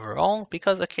F overall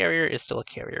because a carrier is still a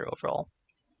carrier overall.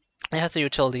 It has the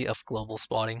utility of global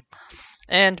spotting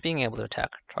and being able to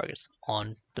attack targets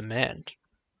on demand.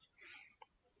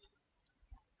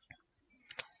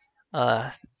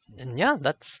 And yeah,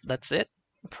 that's it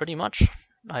pretty much.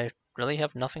 I really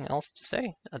have nothing else to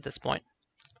say at this point.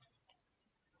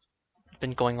 It's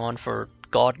been going on for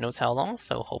God knows how long,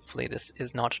 so hopefully this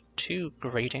is not too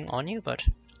grating on you, but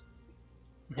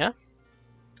yeah.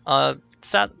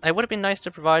 Sad. It would have been nice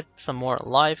to provide some more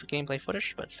live gameplay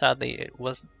footage, but sadly it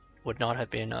would not have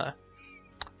been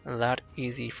that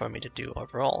easy for me to do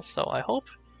overall. So I hope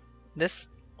this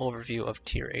overview of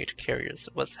Tier 8 carriers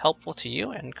was helpful to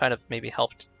you and kind of maybe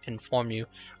helped inform you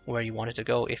where you wanted to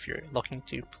go if you're looking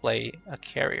to play a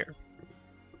carrier.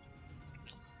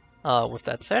 With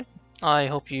that said, I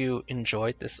hope you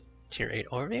enjoyed this Tier 8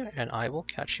 overview, and I will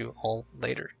catch you all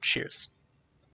later. Cheers.